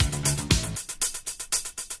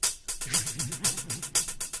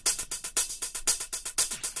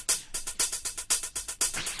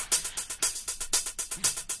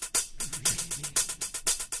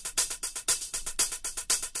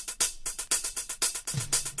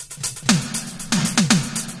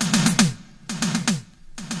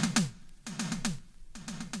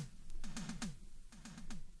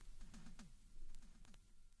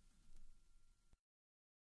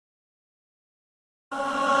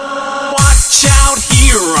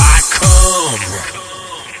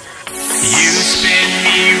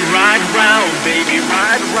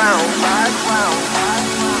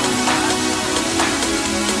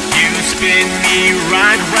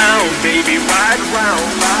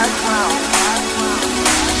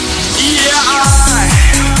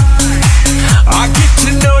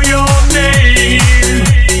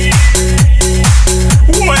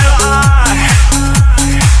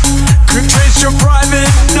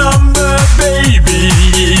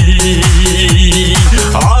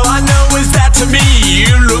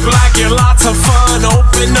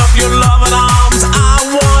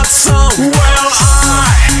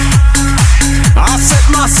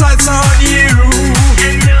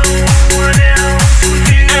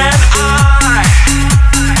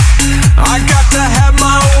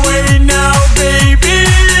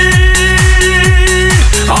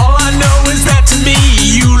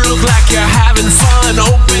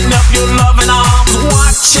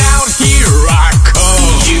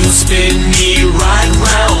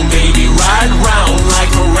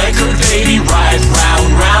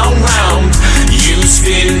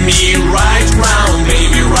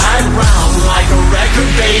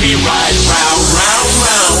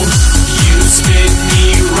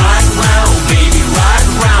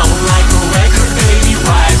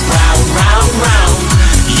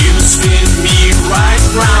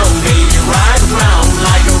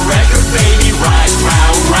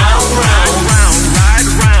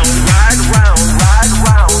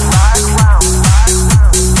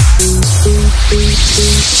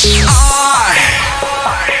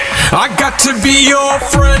 To be your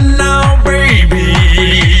friend now, baby,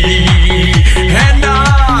 and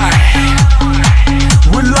I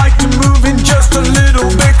would like to move in just a little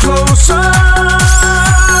bit closer. All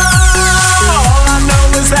I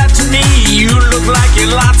know is that to me you look like you're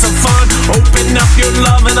lots of fun. Open up your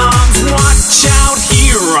loving arms. Watch out,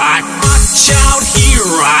 here I, watch out, here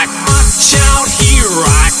I, watch out, here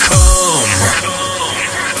I come.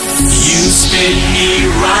 You spin me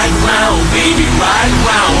right round, baby, right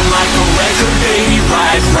round, like a record, baby,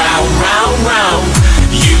 right round, round, round.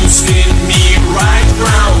 You spin me right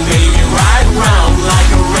round, baby, right round,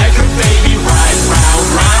 like a record, baby, right round,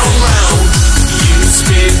 round, round. You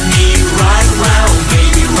spin me right round,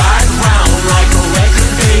 baby, right round, like a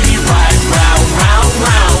record, baby, right round, round,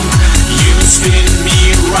 round. You spin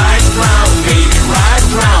me right round, baby, right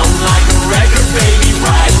round, like a record, baby,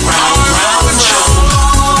 right round, round, round.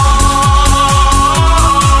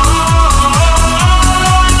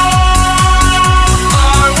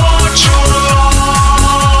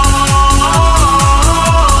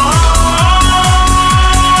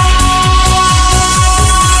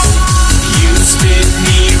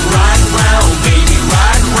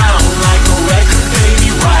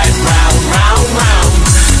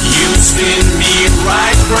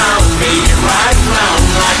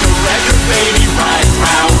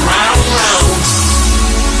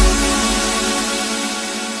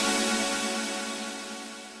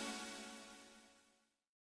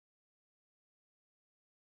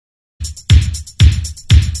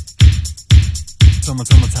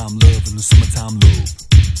 Summertime love in the summertime love.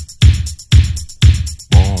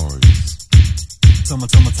 Boys.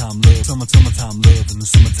 Summertime love, summertime love in the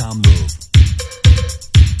summertime love.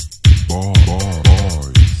 Boys.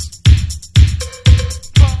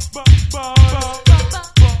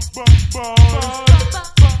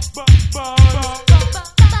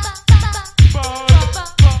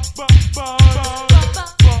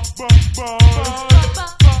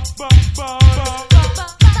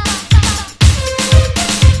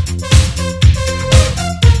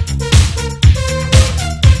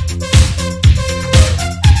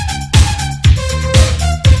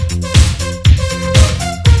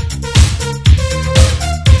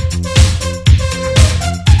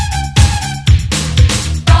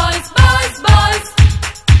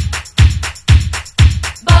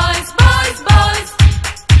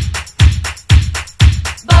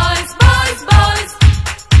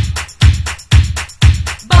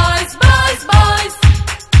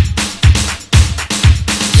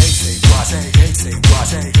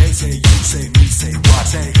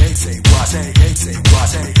 say hey, say what,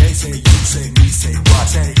 say hey, say you, say me, say what,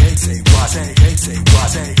 say hey, say what, say hey, say what,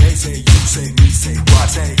 say hey, say you, say me, say what,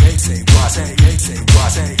 say hey, say what, say hey, say what,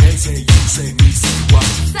 say hey, say you, say me, say what.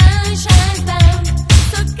 Sun shines down,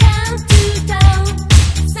 so count to down,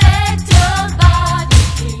 set your body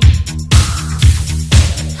free.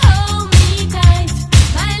 Hold me tight,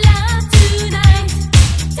 my love tonight,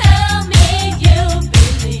 tell me you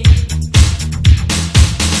believe.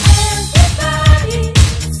 Everybody,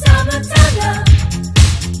 summertime love,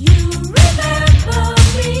 you remember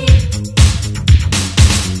me.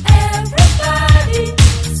 Everybody,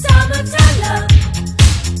 summertime love,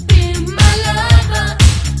 be my lover,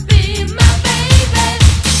 be my baby.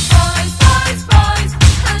 Boys, boys, boys,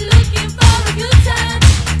 I'm looking for a good time.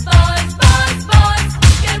 Boys, boys, boys,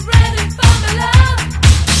 get ready for my love.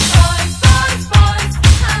 Boys, boys, boys,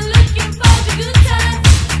 I'm looking for the good time.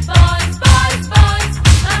 Boys, boys, boys,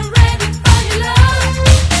 I'm ready for your love.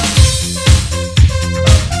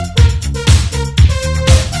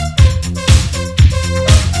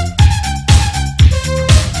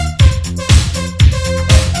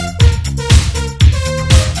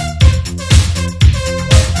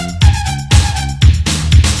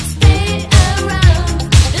 Stay around,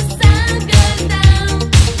 the sun goes down,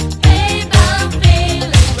 babe, I'm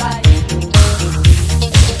feeling right.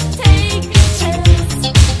 Take a chance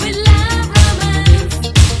with love, romance,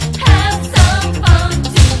 have some fun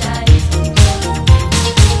tonight.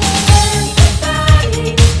 Everybody,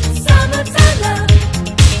 summertime love,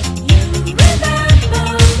 you remember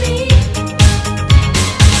me.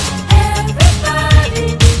 Everybody,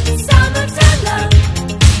 summertime love,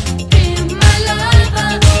 be my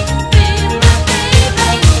lover, be my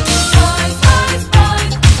baby. Boys, boys,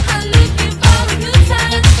 boys, I'm looking for a good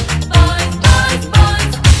time. Boys, boys,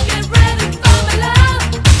 boys, get ready for my love.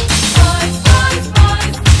 Boys, boys,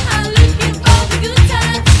 boys, I'm looking for the good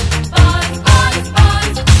time. Boys, boys,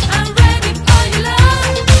 boys, I'm ready for your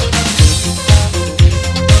love.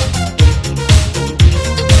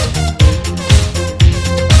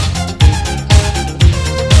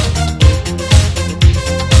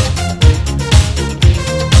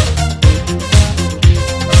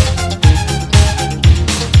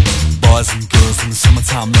 Boys and girls in the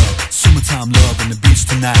summertime love on the beach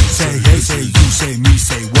tonight. Say hey, say you, say me,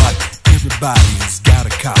 say what. Everybody's got a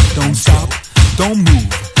cop. Don't stop, don't move.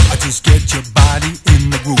 I just get your body in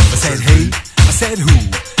the groove. I said hey, I said who,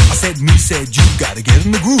 I said me, said you. Gotta get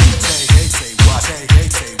in the groove. Say hey, say what, say hey,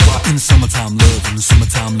 say what. In the summertime love, in the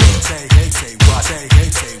summertime love. Say hey, say what, say hey,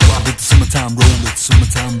 say what. Let the summertime roll, let the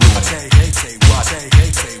summertime roll. Say hey, say what, say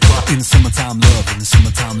hey, say what. In the summertime love, in the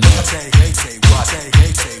summertime love. Say hey, say what, say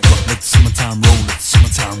hey, say what. Let the summertime roll, let the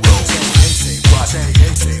summertime roll. Say hey, say what, say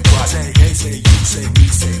hey, say what. Say hey, say you, say me,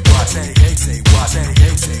 say what. Say hey, say what, say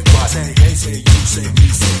hey, say what. Say hey, say you, say me,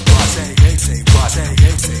 say what. Say hey, say what, say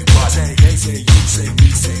hey, say what. Say hey, say you, say me,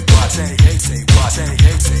 say what. Say hey, say what, say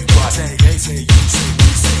hey, say what. Say hey, say you, say me,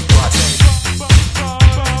 say what.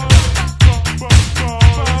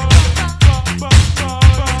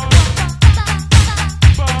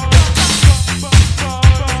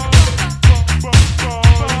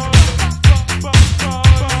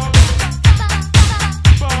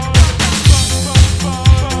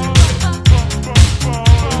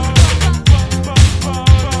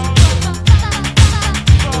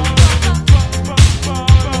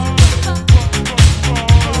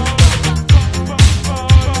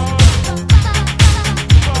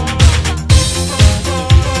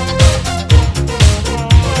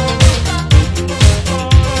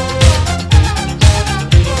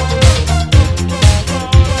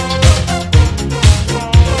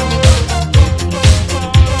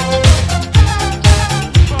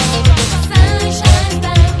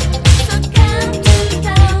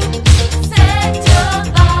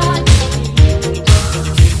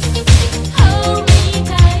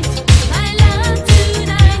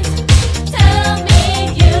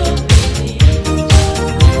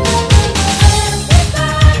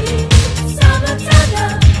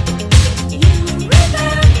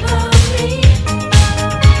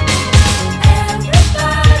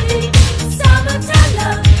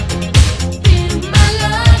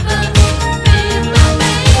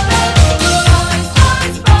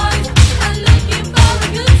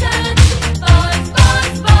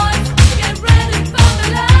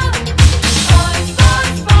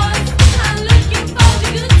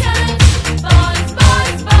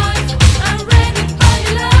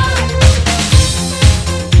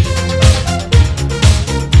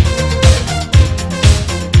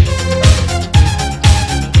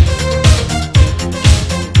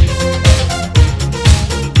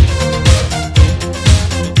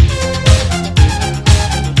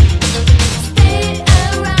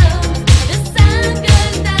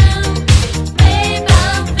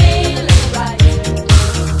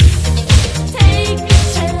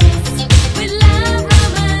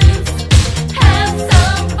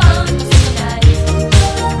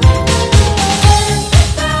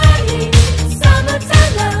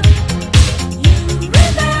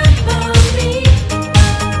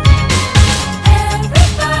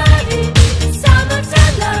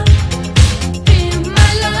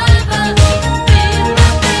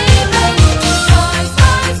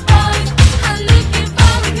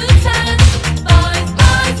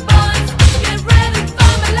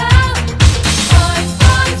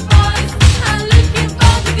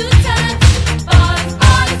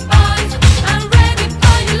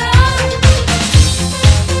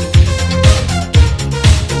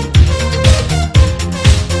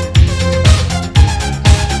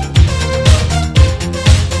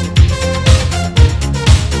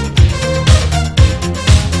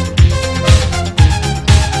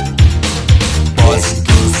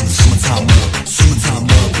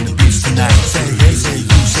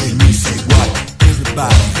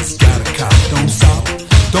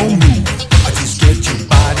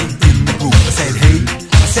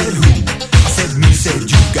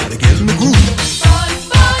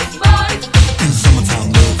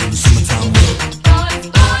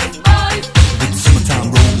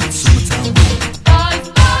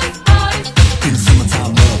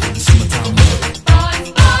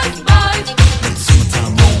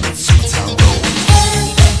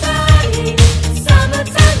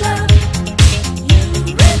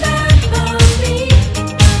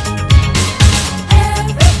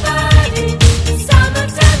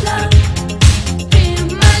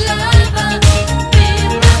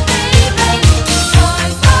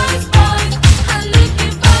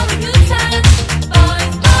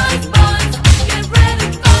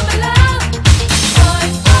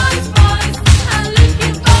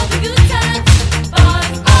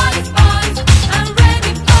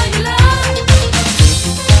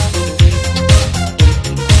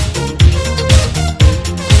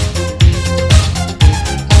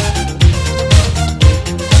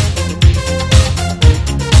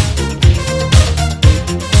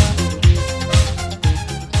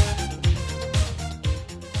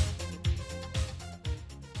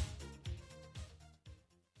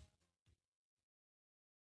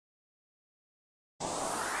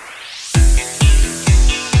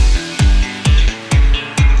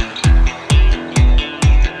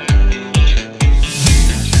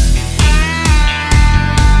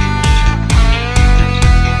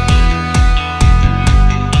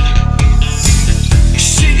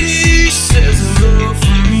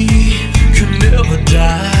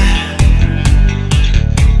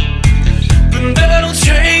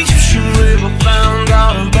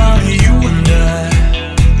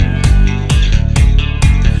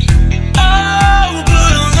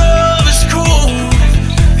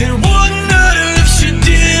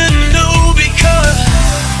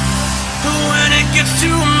 it gets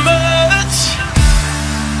too much,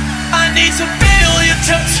 I need to feel your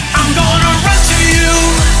touch. I'm gonna run to you,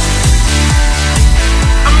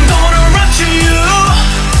 I'm gonna run to you.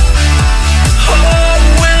 Oh,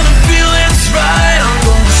 when the feeling's right, I'm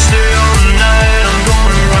gonna stay all night, I'm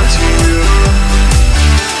gonna run to you.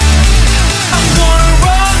 I'm gonna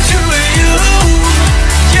run to you,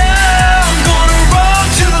 yeah, I'm gonna run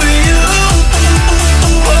to you.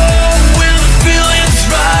 Oh, when the feeling's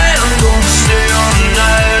right, I'm gonna stay all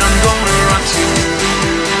night, I'm gonna run to you.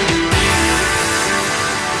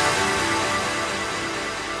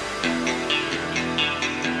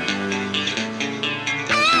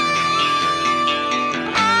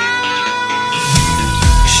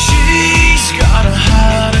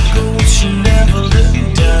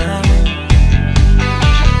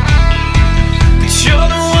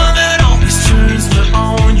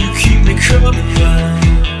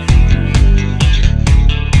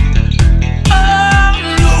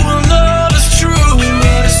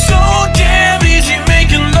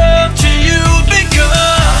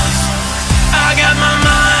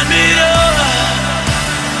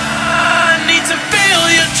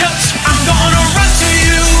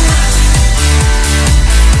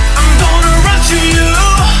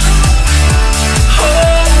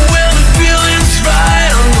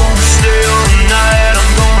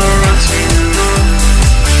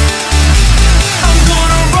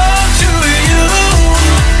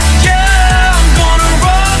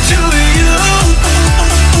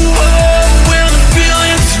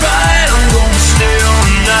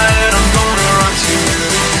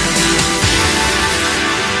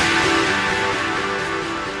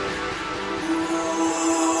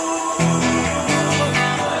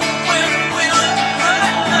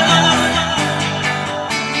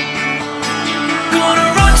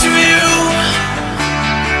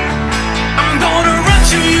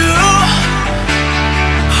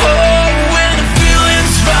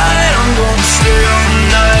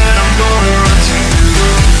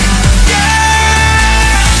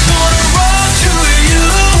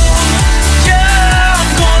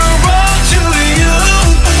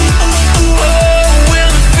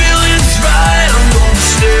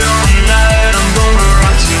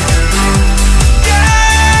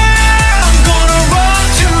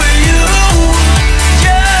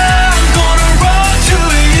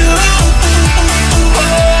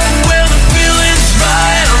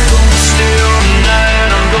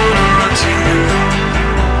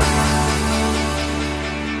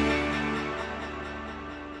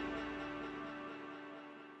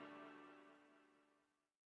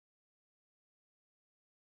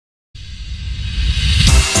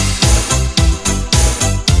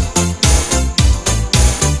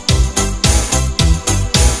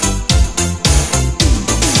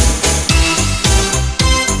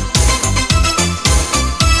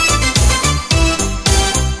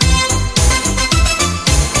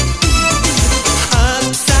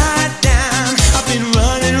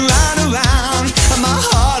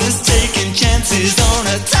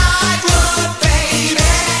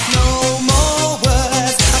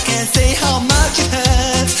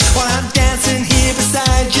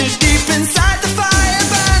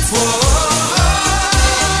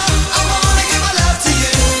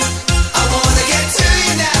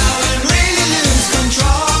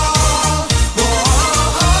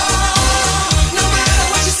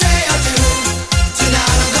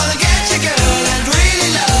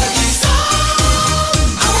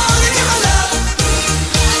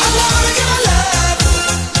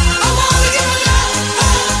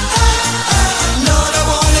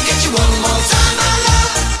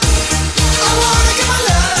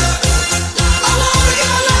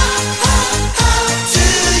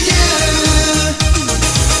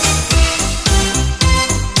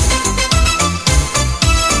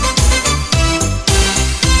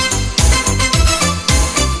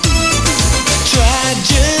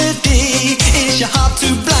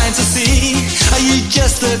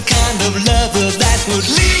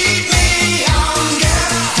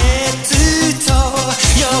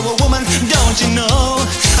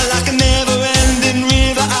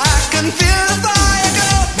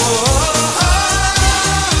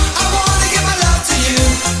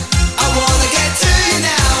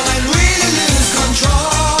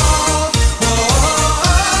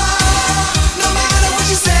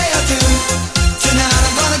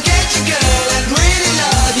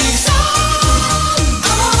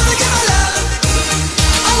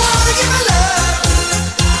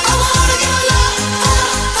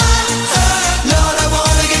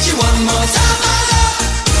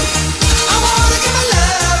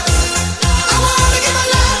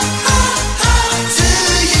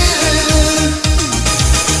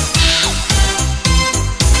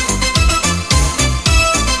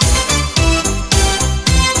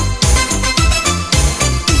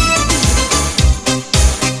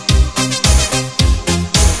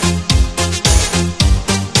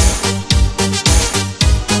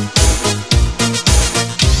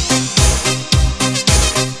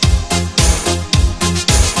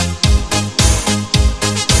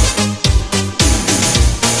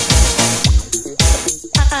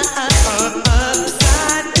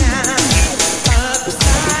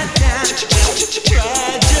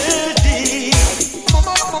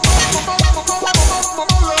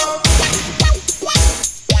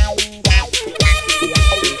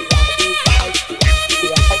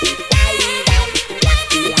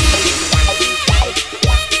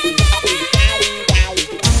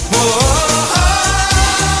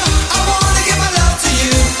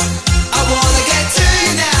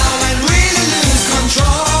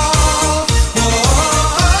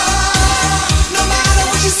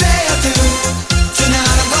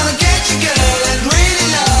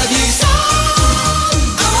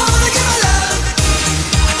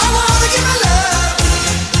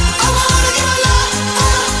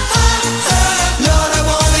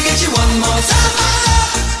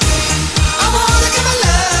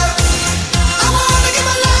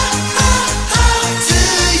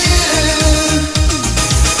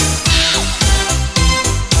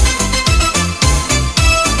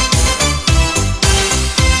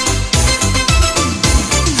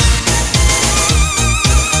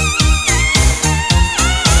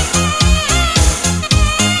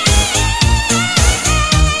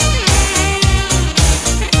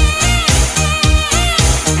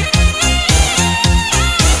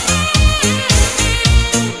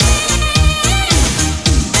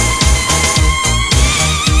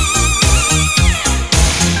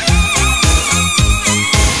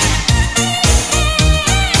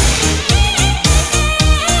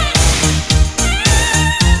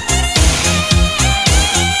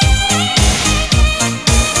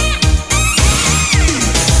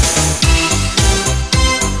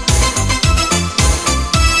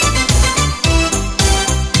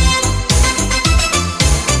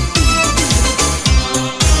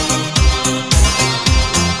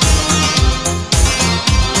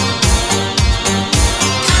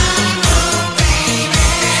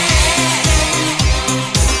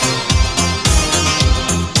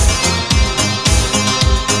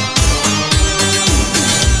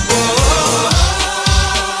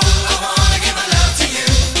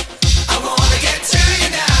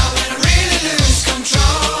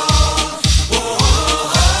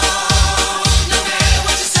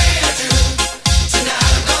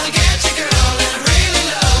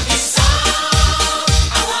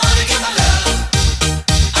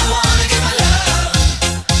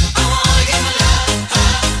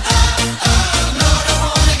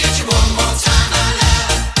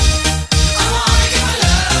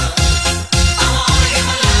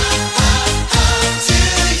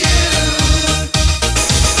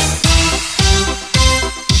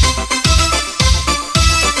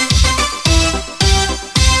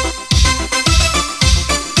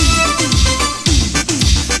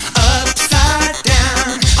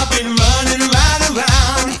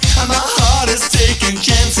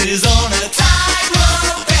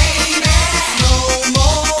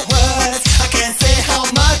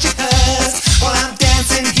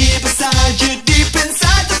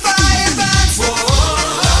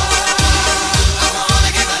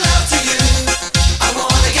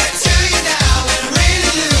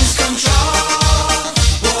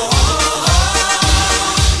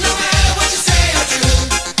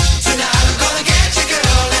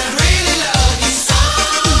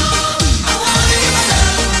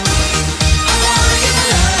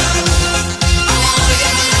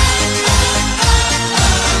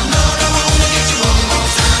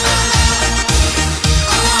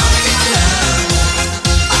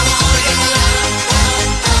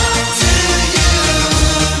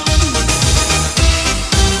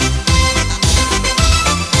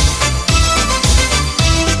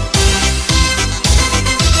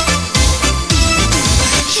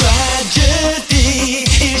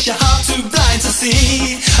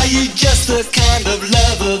 the kind of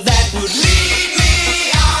lover that would lead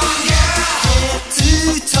me on, girl. Head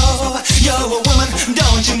to toe, you're a woman,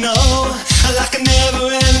 don't you know? Like a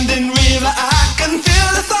never-ending river, I can feel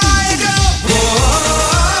the fire go. Whoa,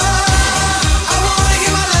 I wanna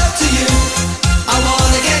give my love to you. I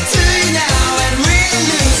wanna get to you now and really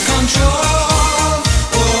lose control.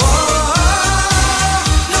 Whoa,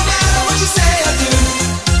 no matter what you say or do,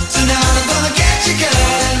 tonight I'm gonna get you,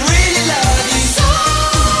 girl, and really love you. So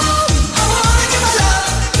I wanna give my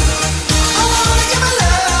love.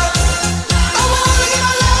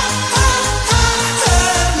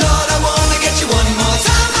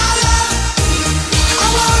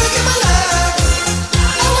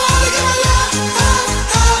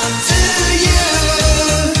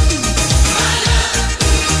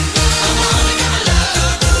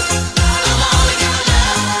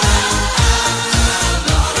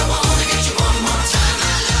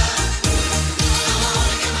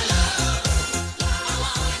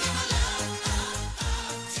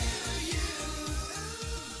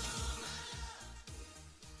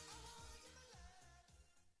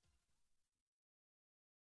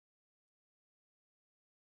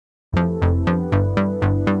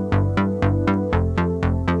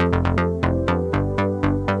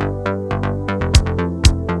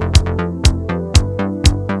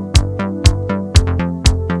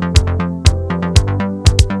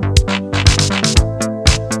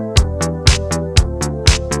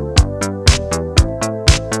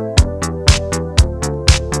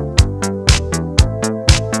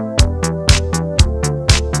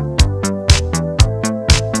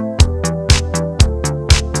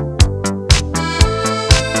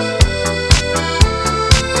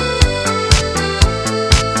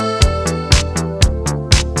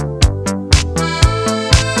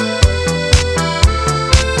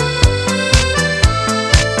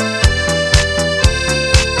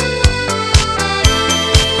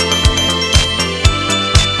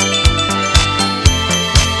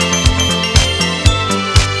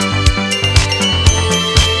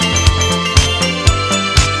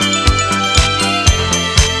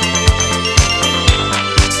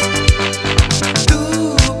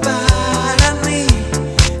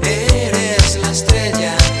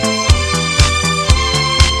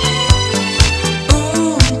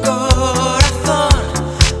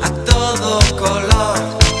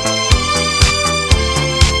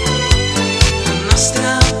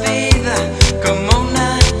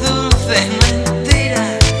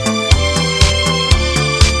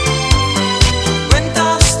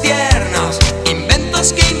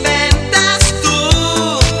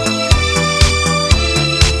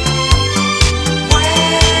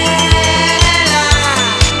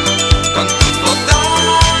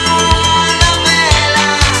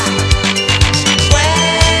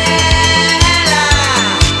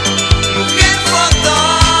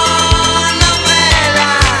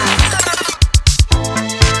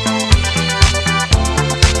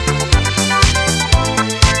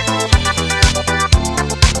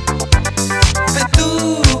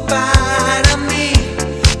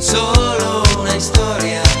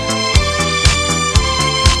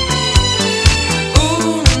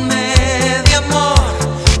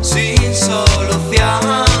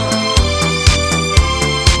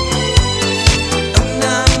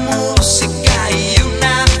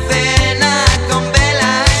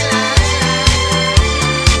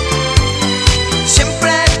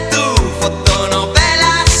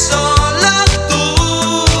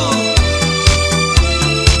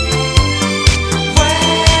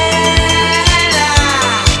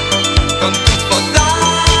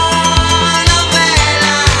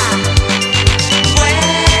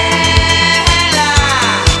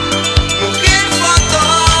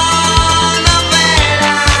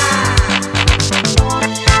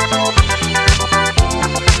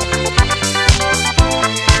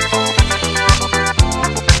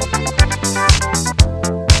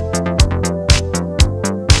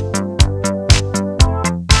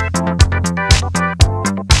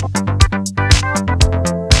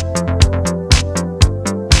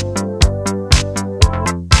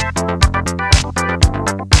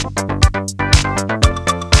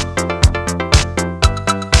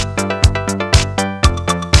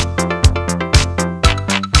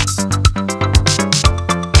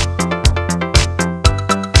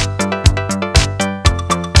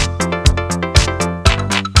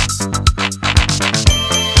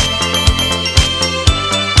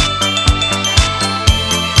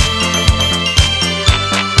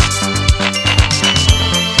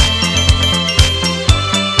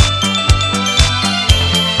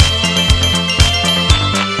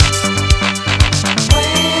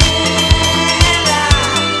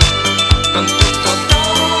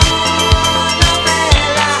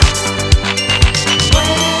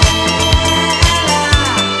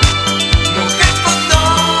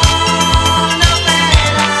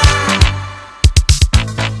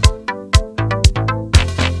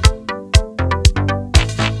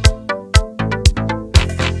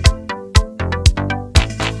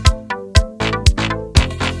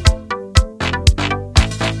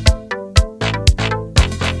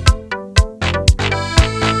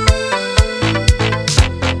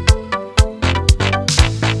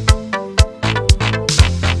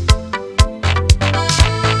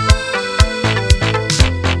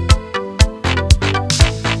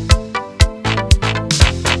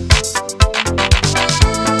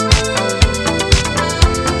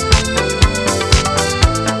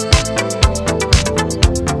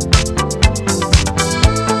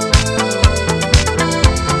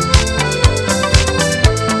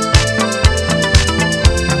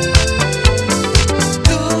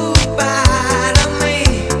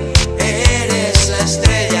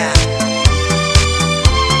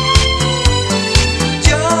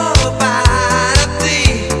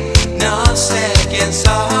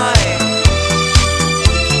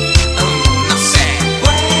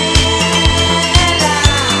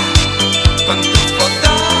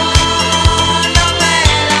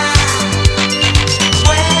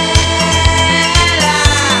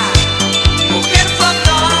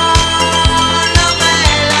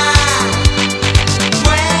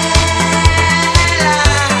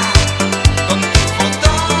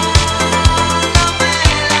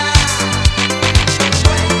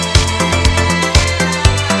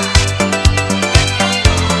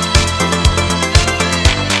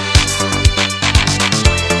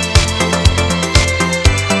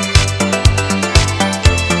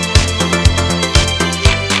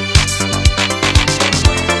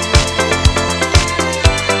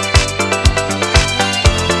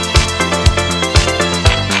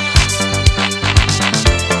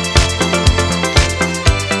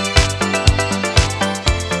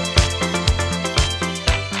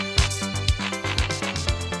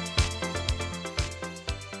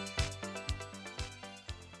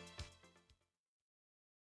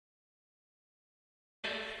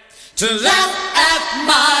 to laugh at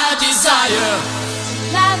my desire,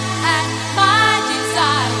 laugh at my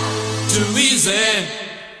desire. too easy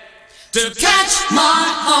to catch my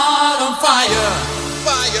heart on fire,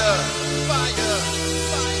 fire, fire, fire,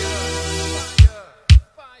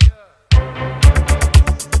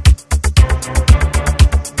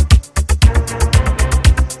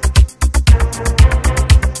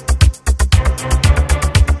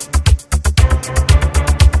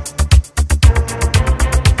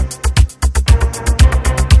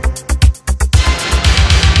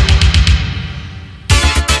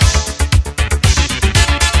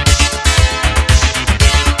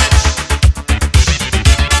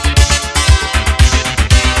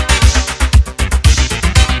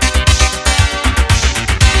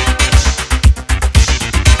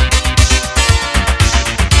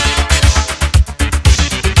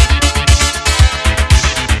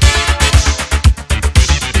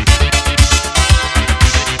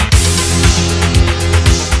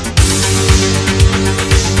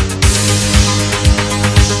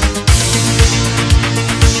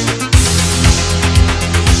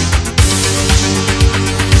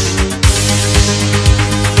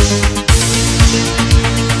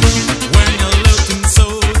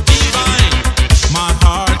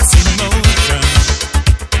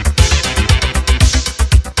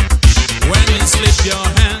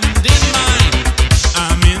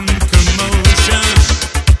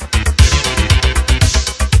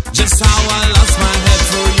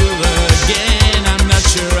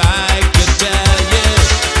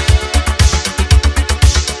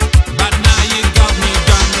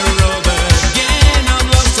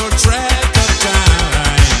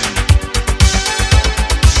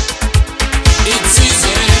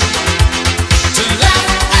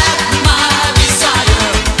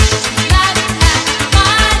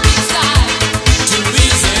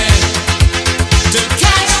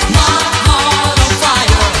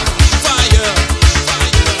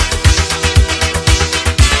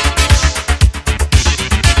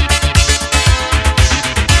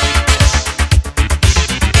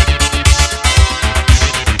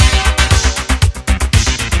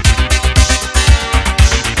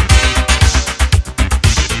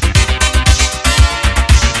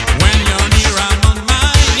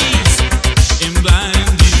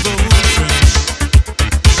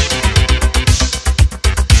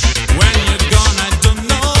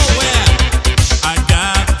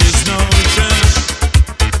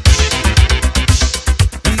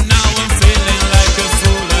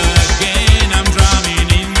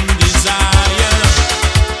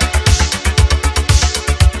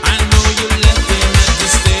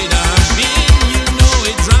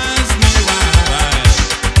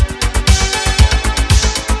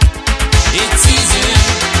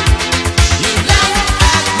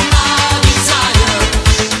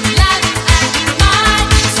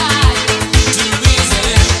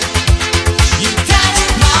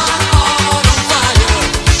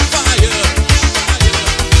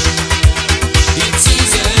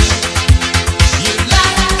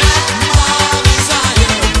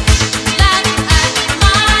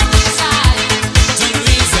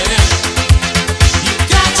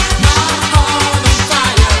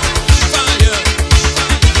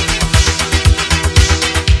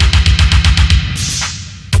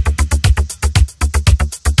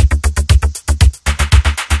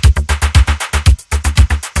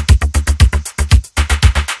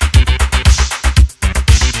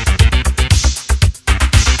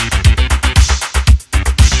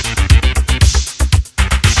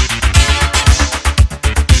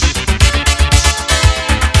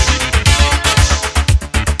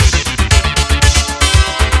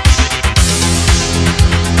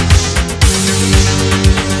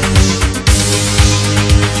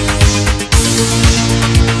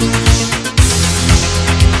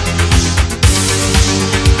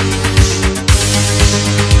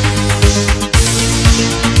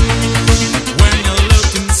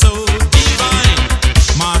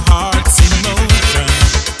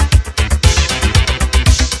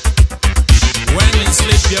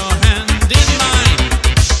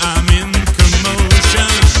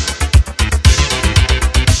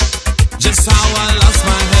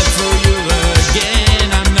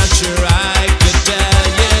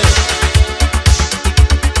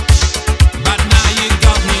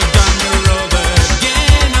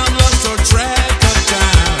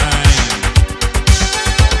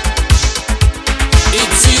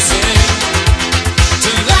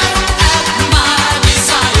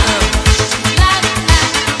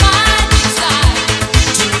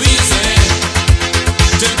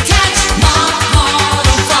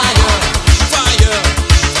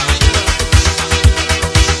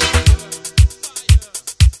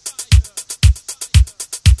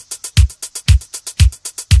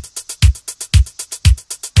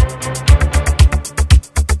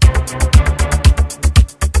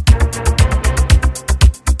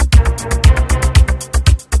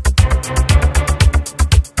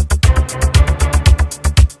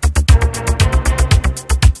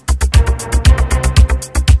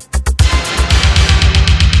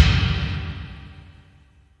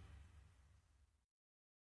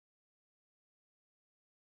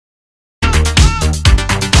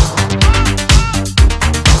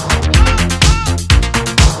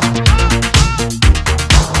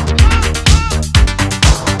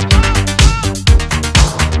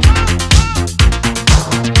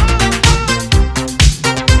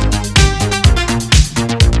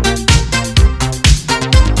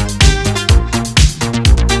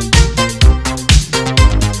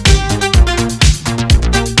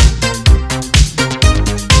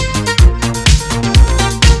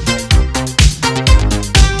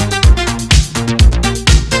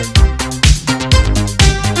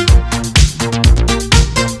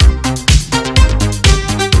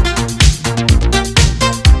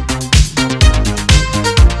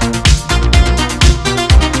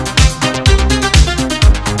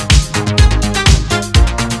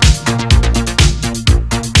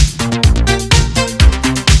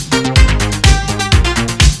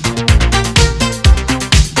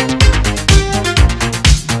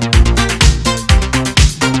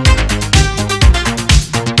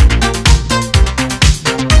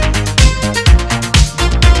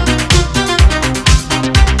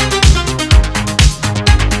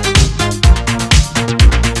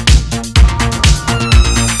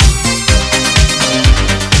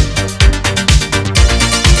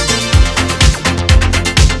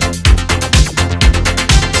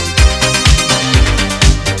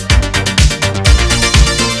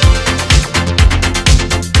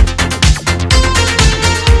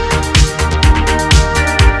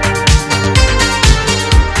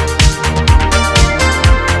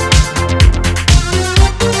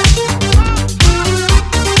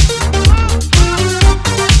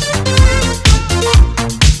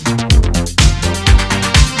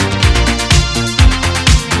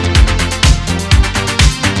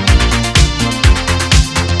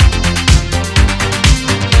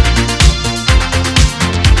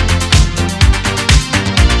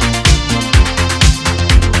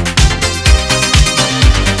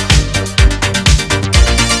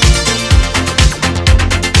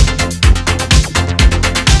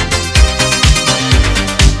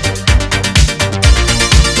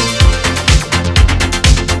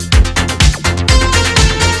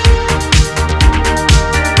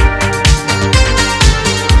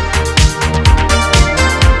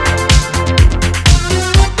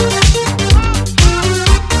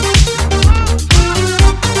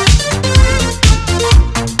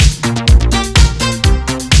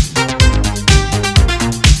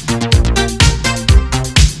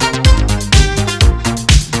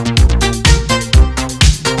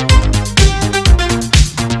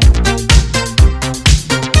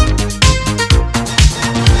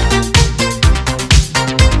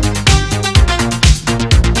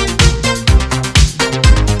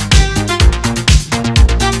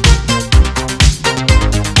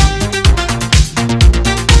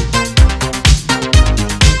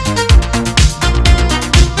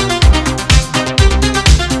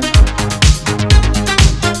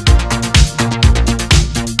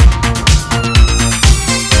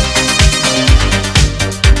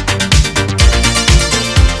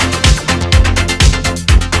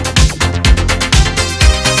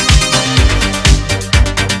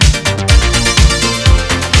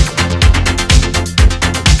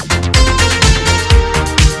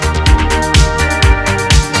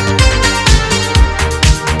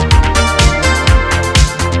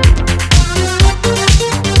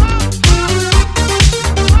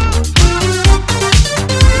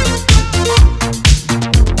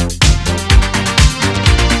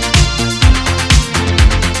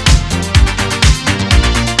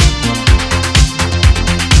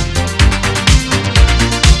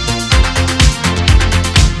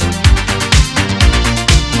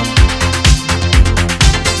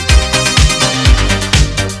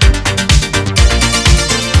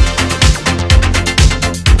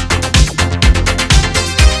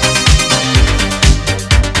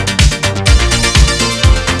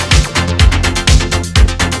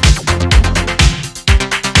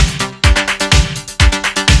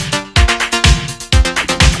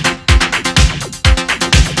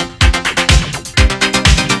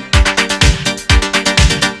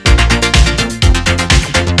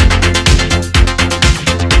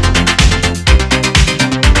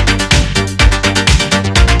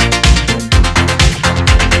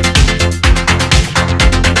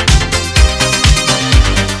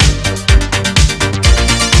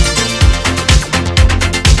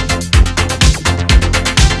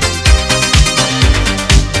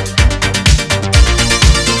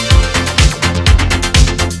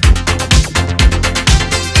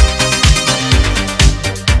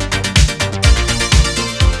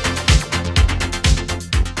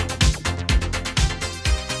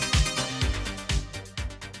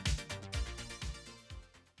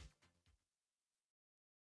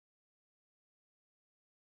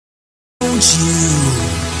 Don't you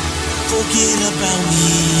forget about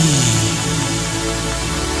me.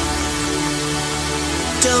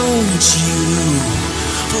 Don't you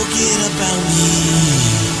forget about me.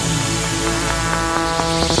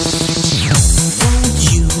 Won't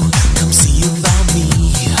you come see about me?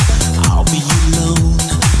 I'll be alone,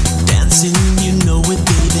 dancing, you know it,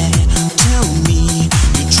 baby. Tell me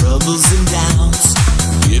your troubles and doubts,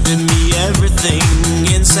 giving me everything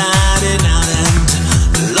inside and out.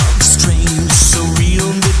 And love strange, so real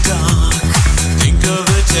in the dark. Think of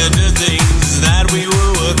the tender things that we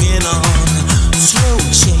were working on. Slow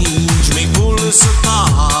change may pull us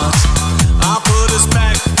apart. I'll put us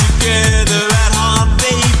back together at heart,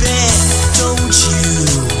 baby. Don't you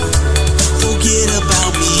forget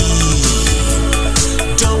about me.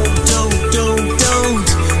 Don't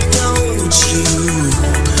you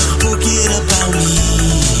forget about me.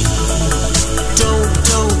 Don't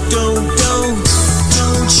you forget about me.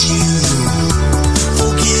 Don't you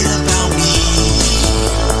forget about me.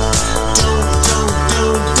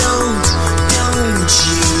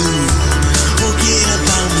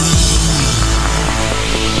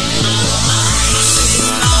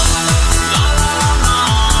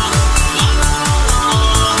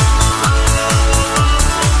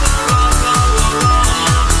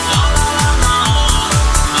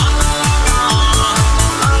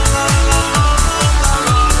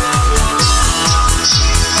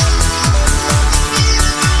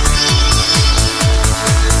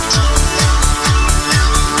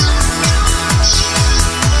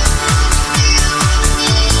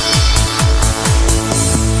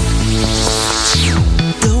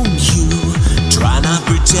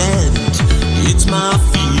 It's my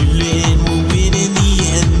feeling we'll win in the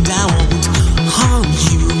end. I won't harm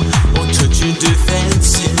you or touch your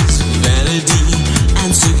defenses, vanity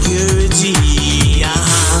and security.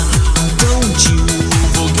 Don't you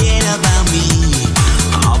forget about me.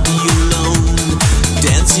 I'll be alone,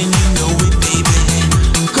 dancing, you know it, baby.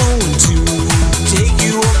 Going to take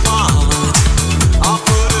you apart. I'll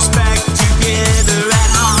put us back together at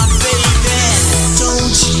heart, baby.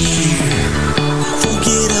 Don't you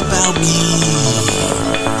forget about me.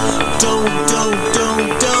 Don't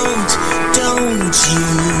you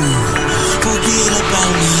forget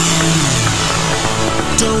about me.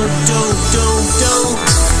 Don't you forget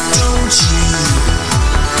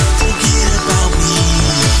about me.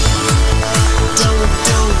 Don't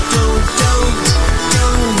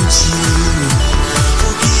you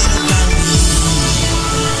forget about me.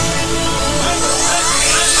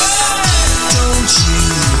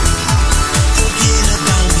 Don't you forget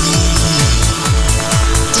about me.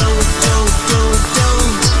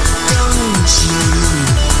 Don't you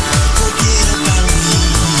forget about me.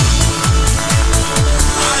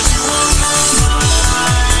 As you walk on by,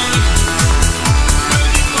 will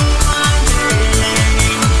you call my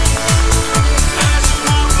name? As you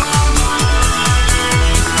walk on by,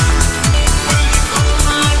 will you call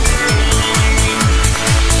my name?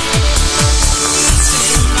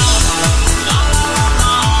 Say la la la la la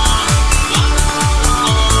la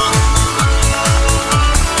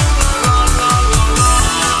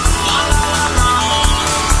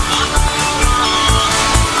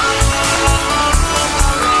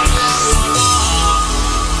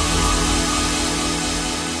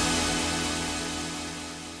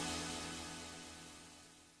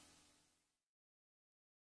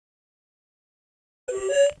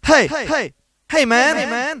Hey,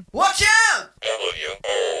 man. Watch out! WOOEECKER.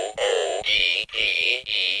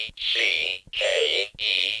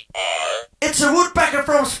 It's a woodpecker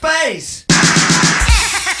from space!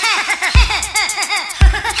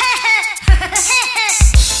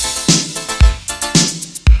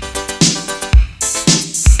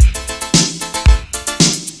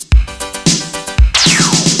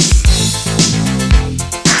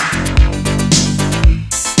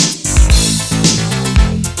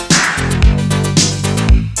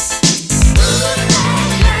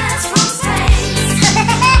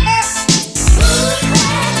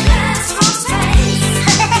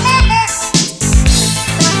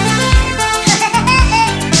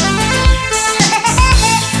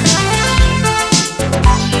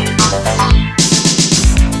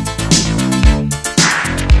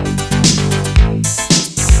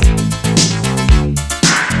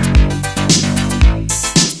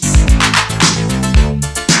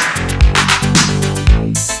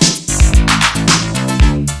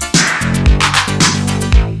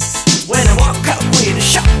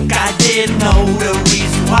 didn't know the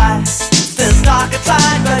reason why. Still dark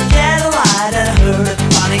inside, but get a light, and I heard a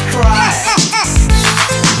funny cry.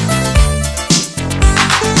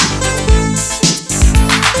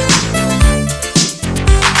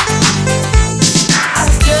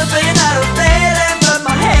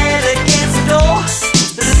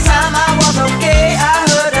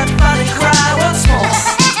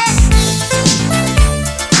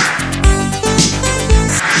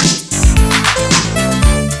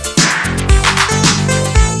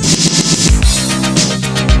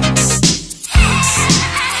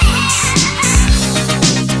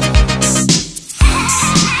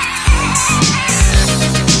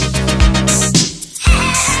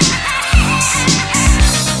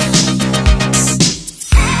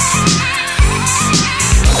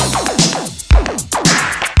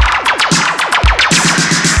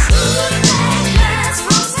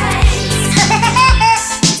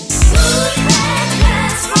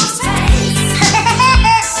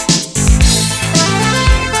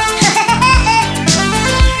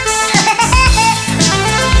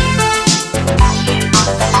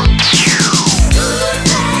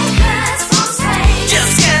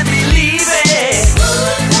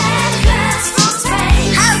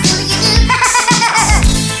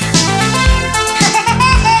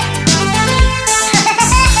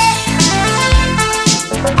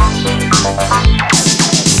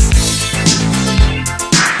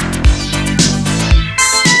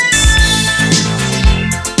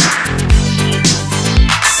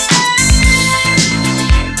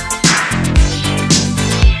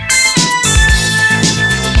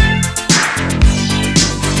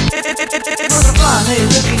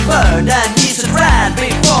 funny-looking bird that used to ride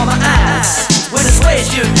before my eyes. With his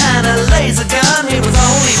waistcoat and a laser gun, he was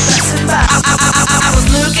only passing by. I was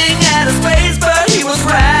looking at his face, but he was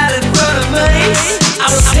right in front of me. I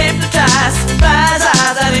was hypnotized by his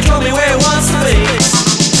eyes, and he told me where he wants to be.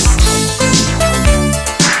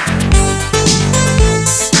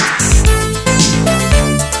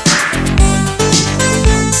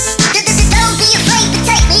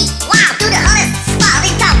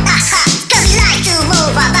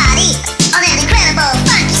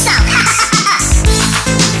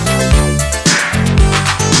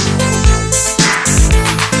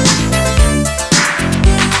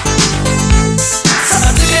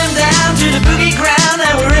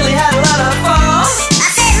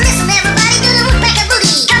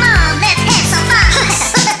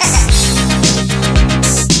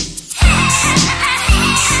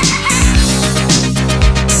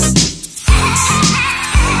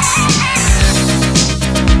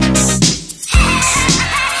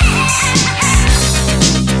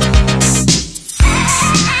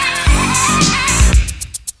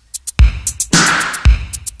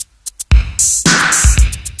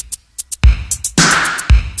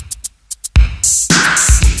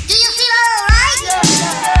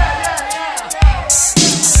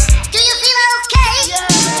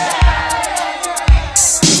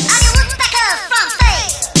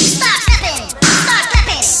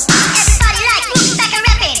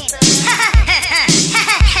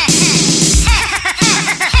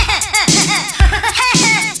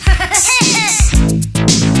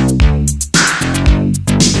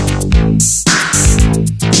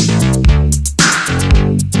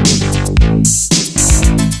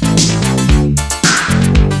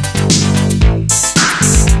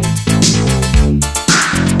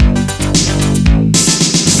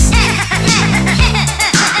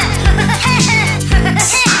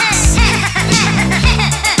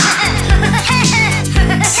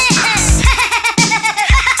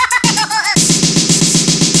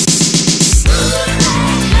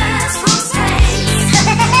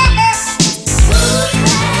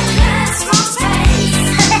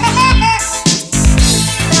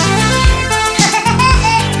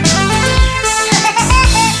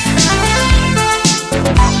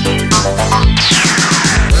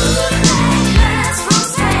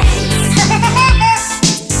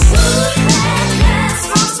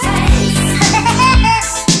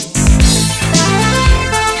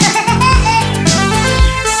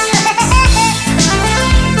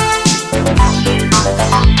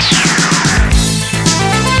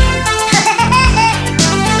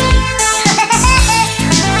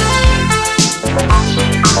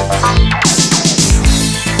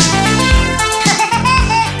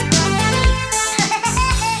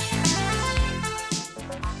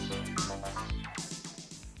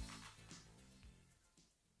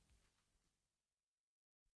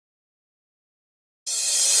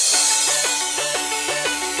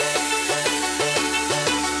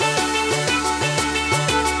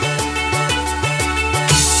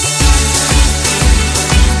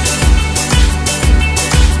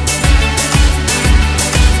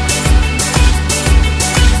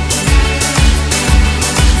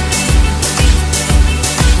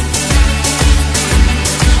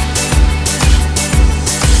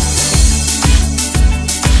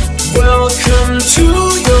 To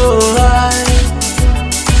your life,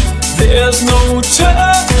 there's no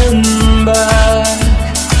turning back.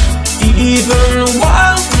 Even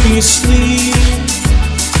while we sleep,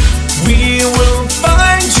 we will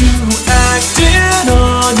find you acting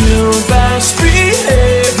on your best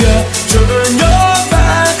behavior. Turn your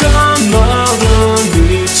back on Mother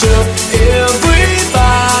Nature.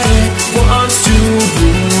 Everybody wants to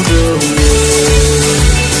rule the world.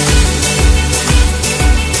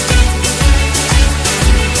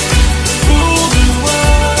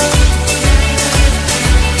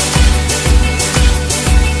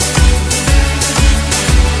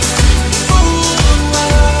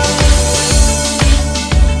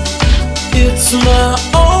 It's my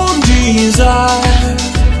own desire,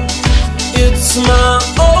 it's my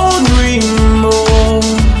own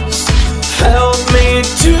remorse. Help me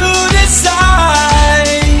to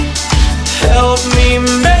decide, help me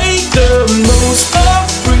make the most of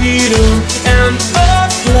freedom and of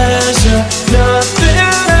pleasure. Nothing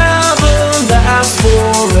ever lasts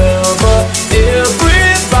forever.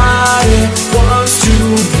 Everybody wants to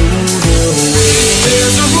rule the world.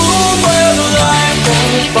 There's a room where the light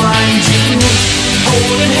won't find you,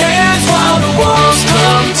 holding hands while the walls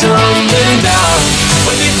come tumbling down.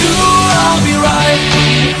 When they do, I'll be right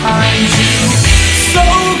behind you. So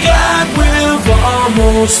glad we've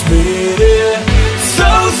almost made it. So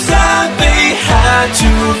sad they had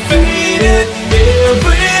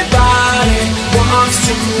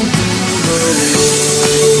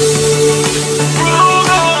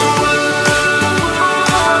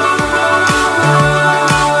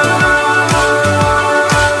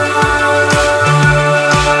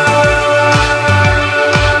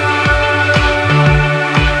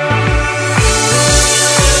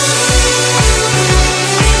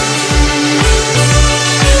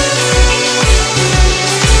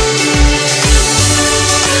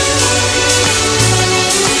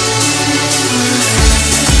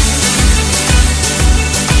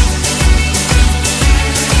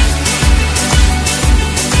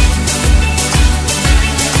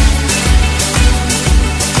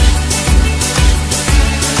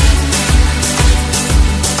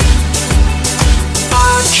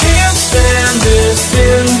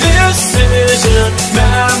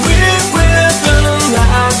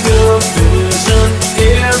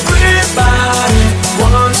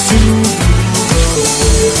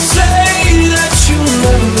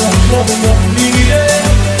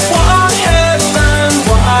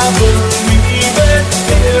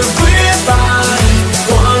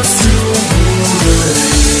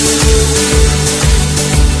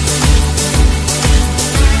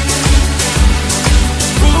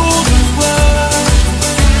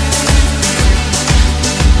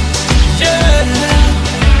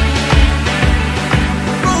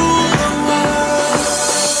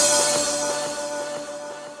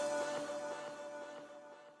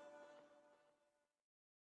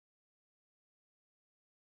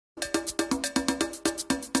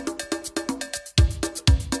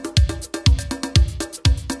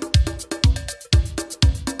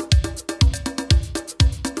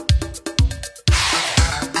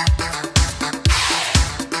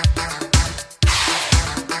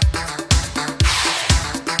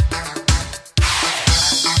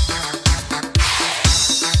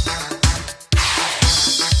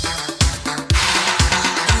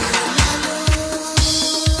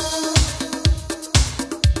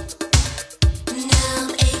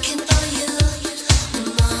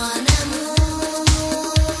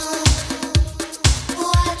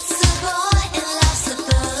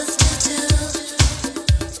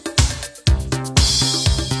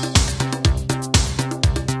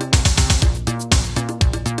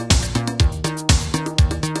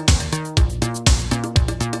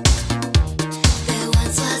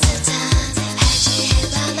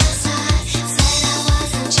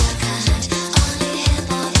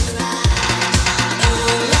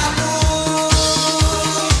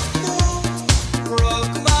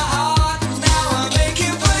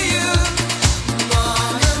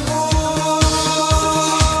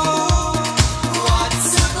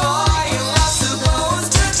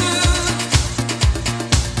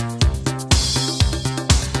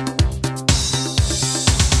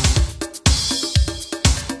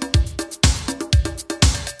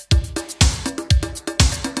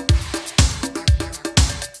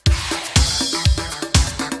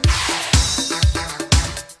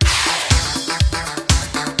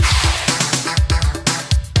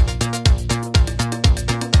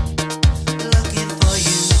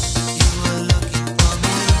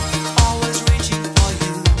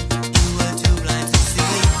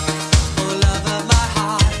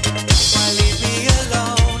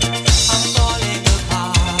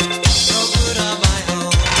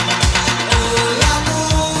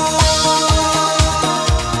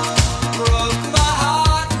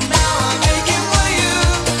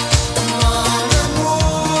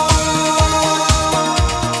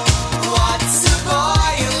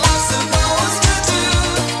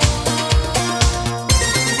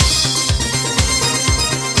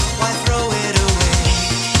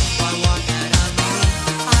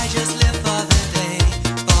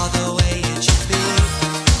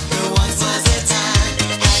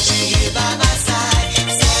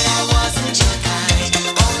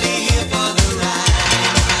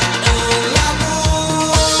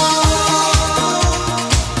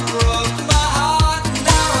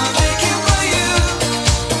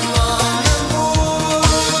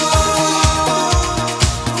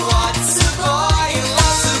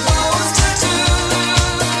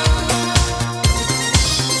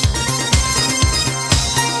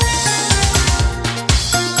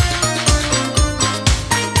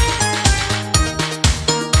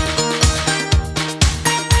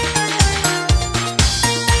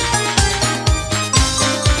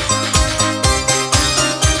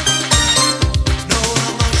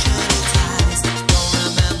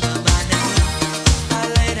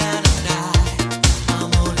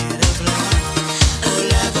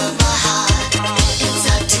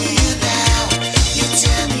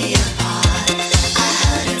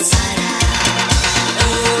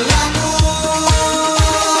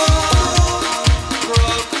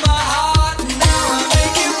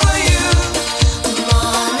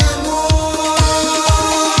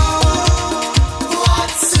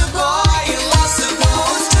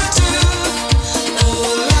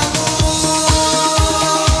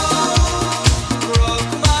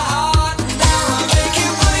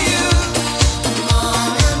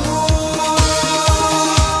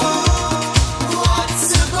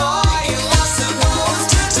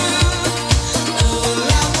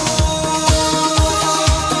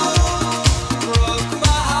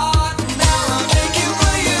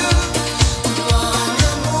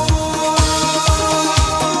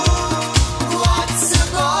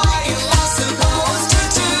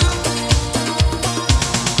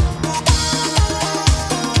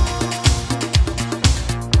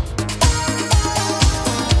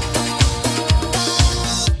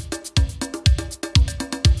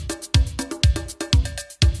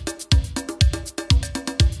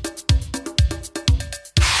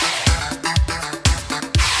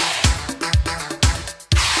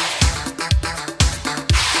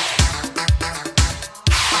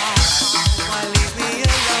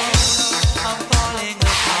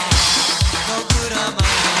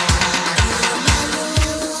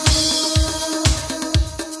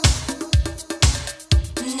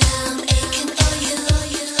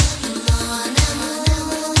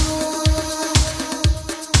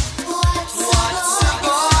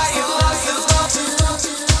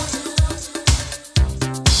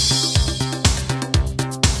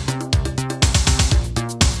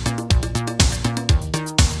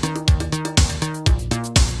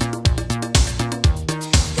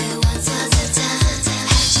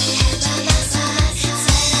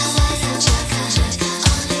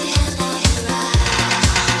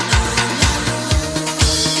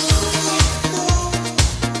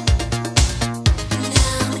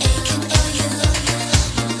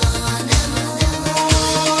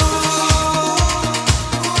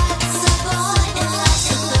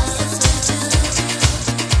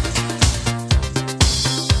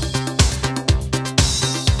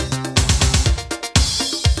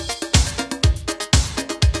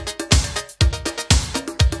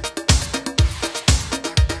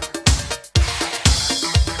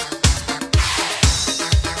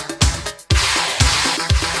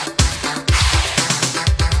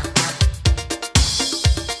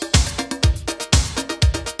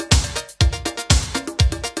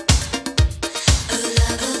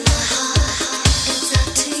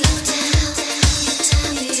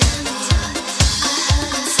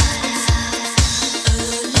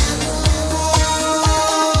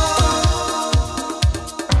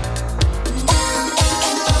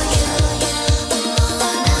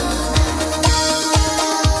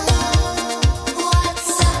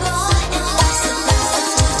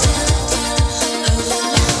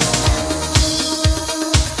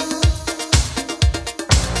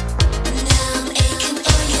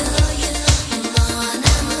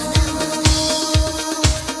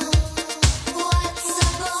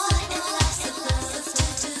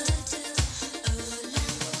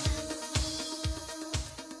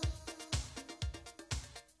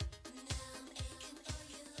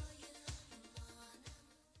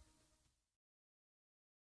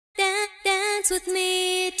with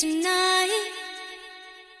me tonight.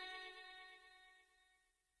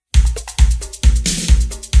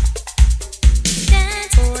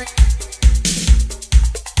 Dance, boy.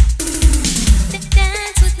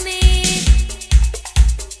 Dance with me.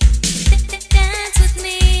 Dance with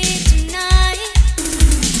me tonight.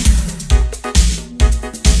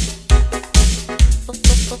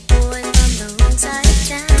 Boy from the wrong side of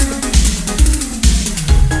town.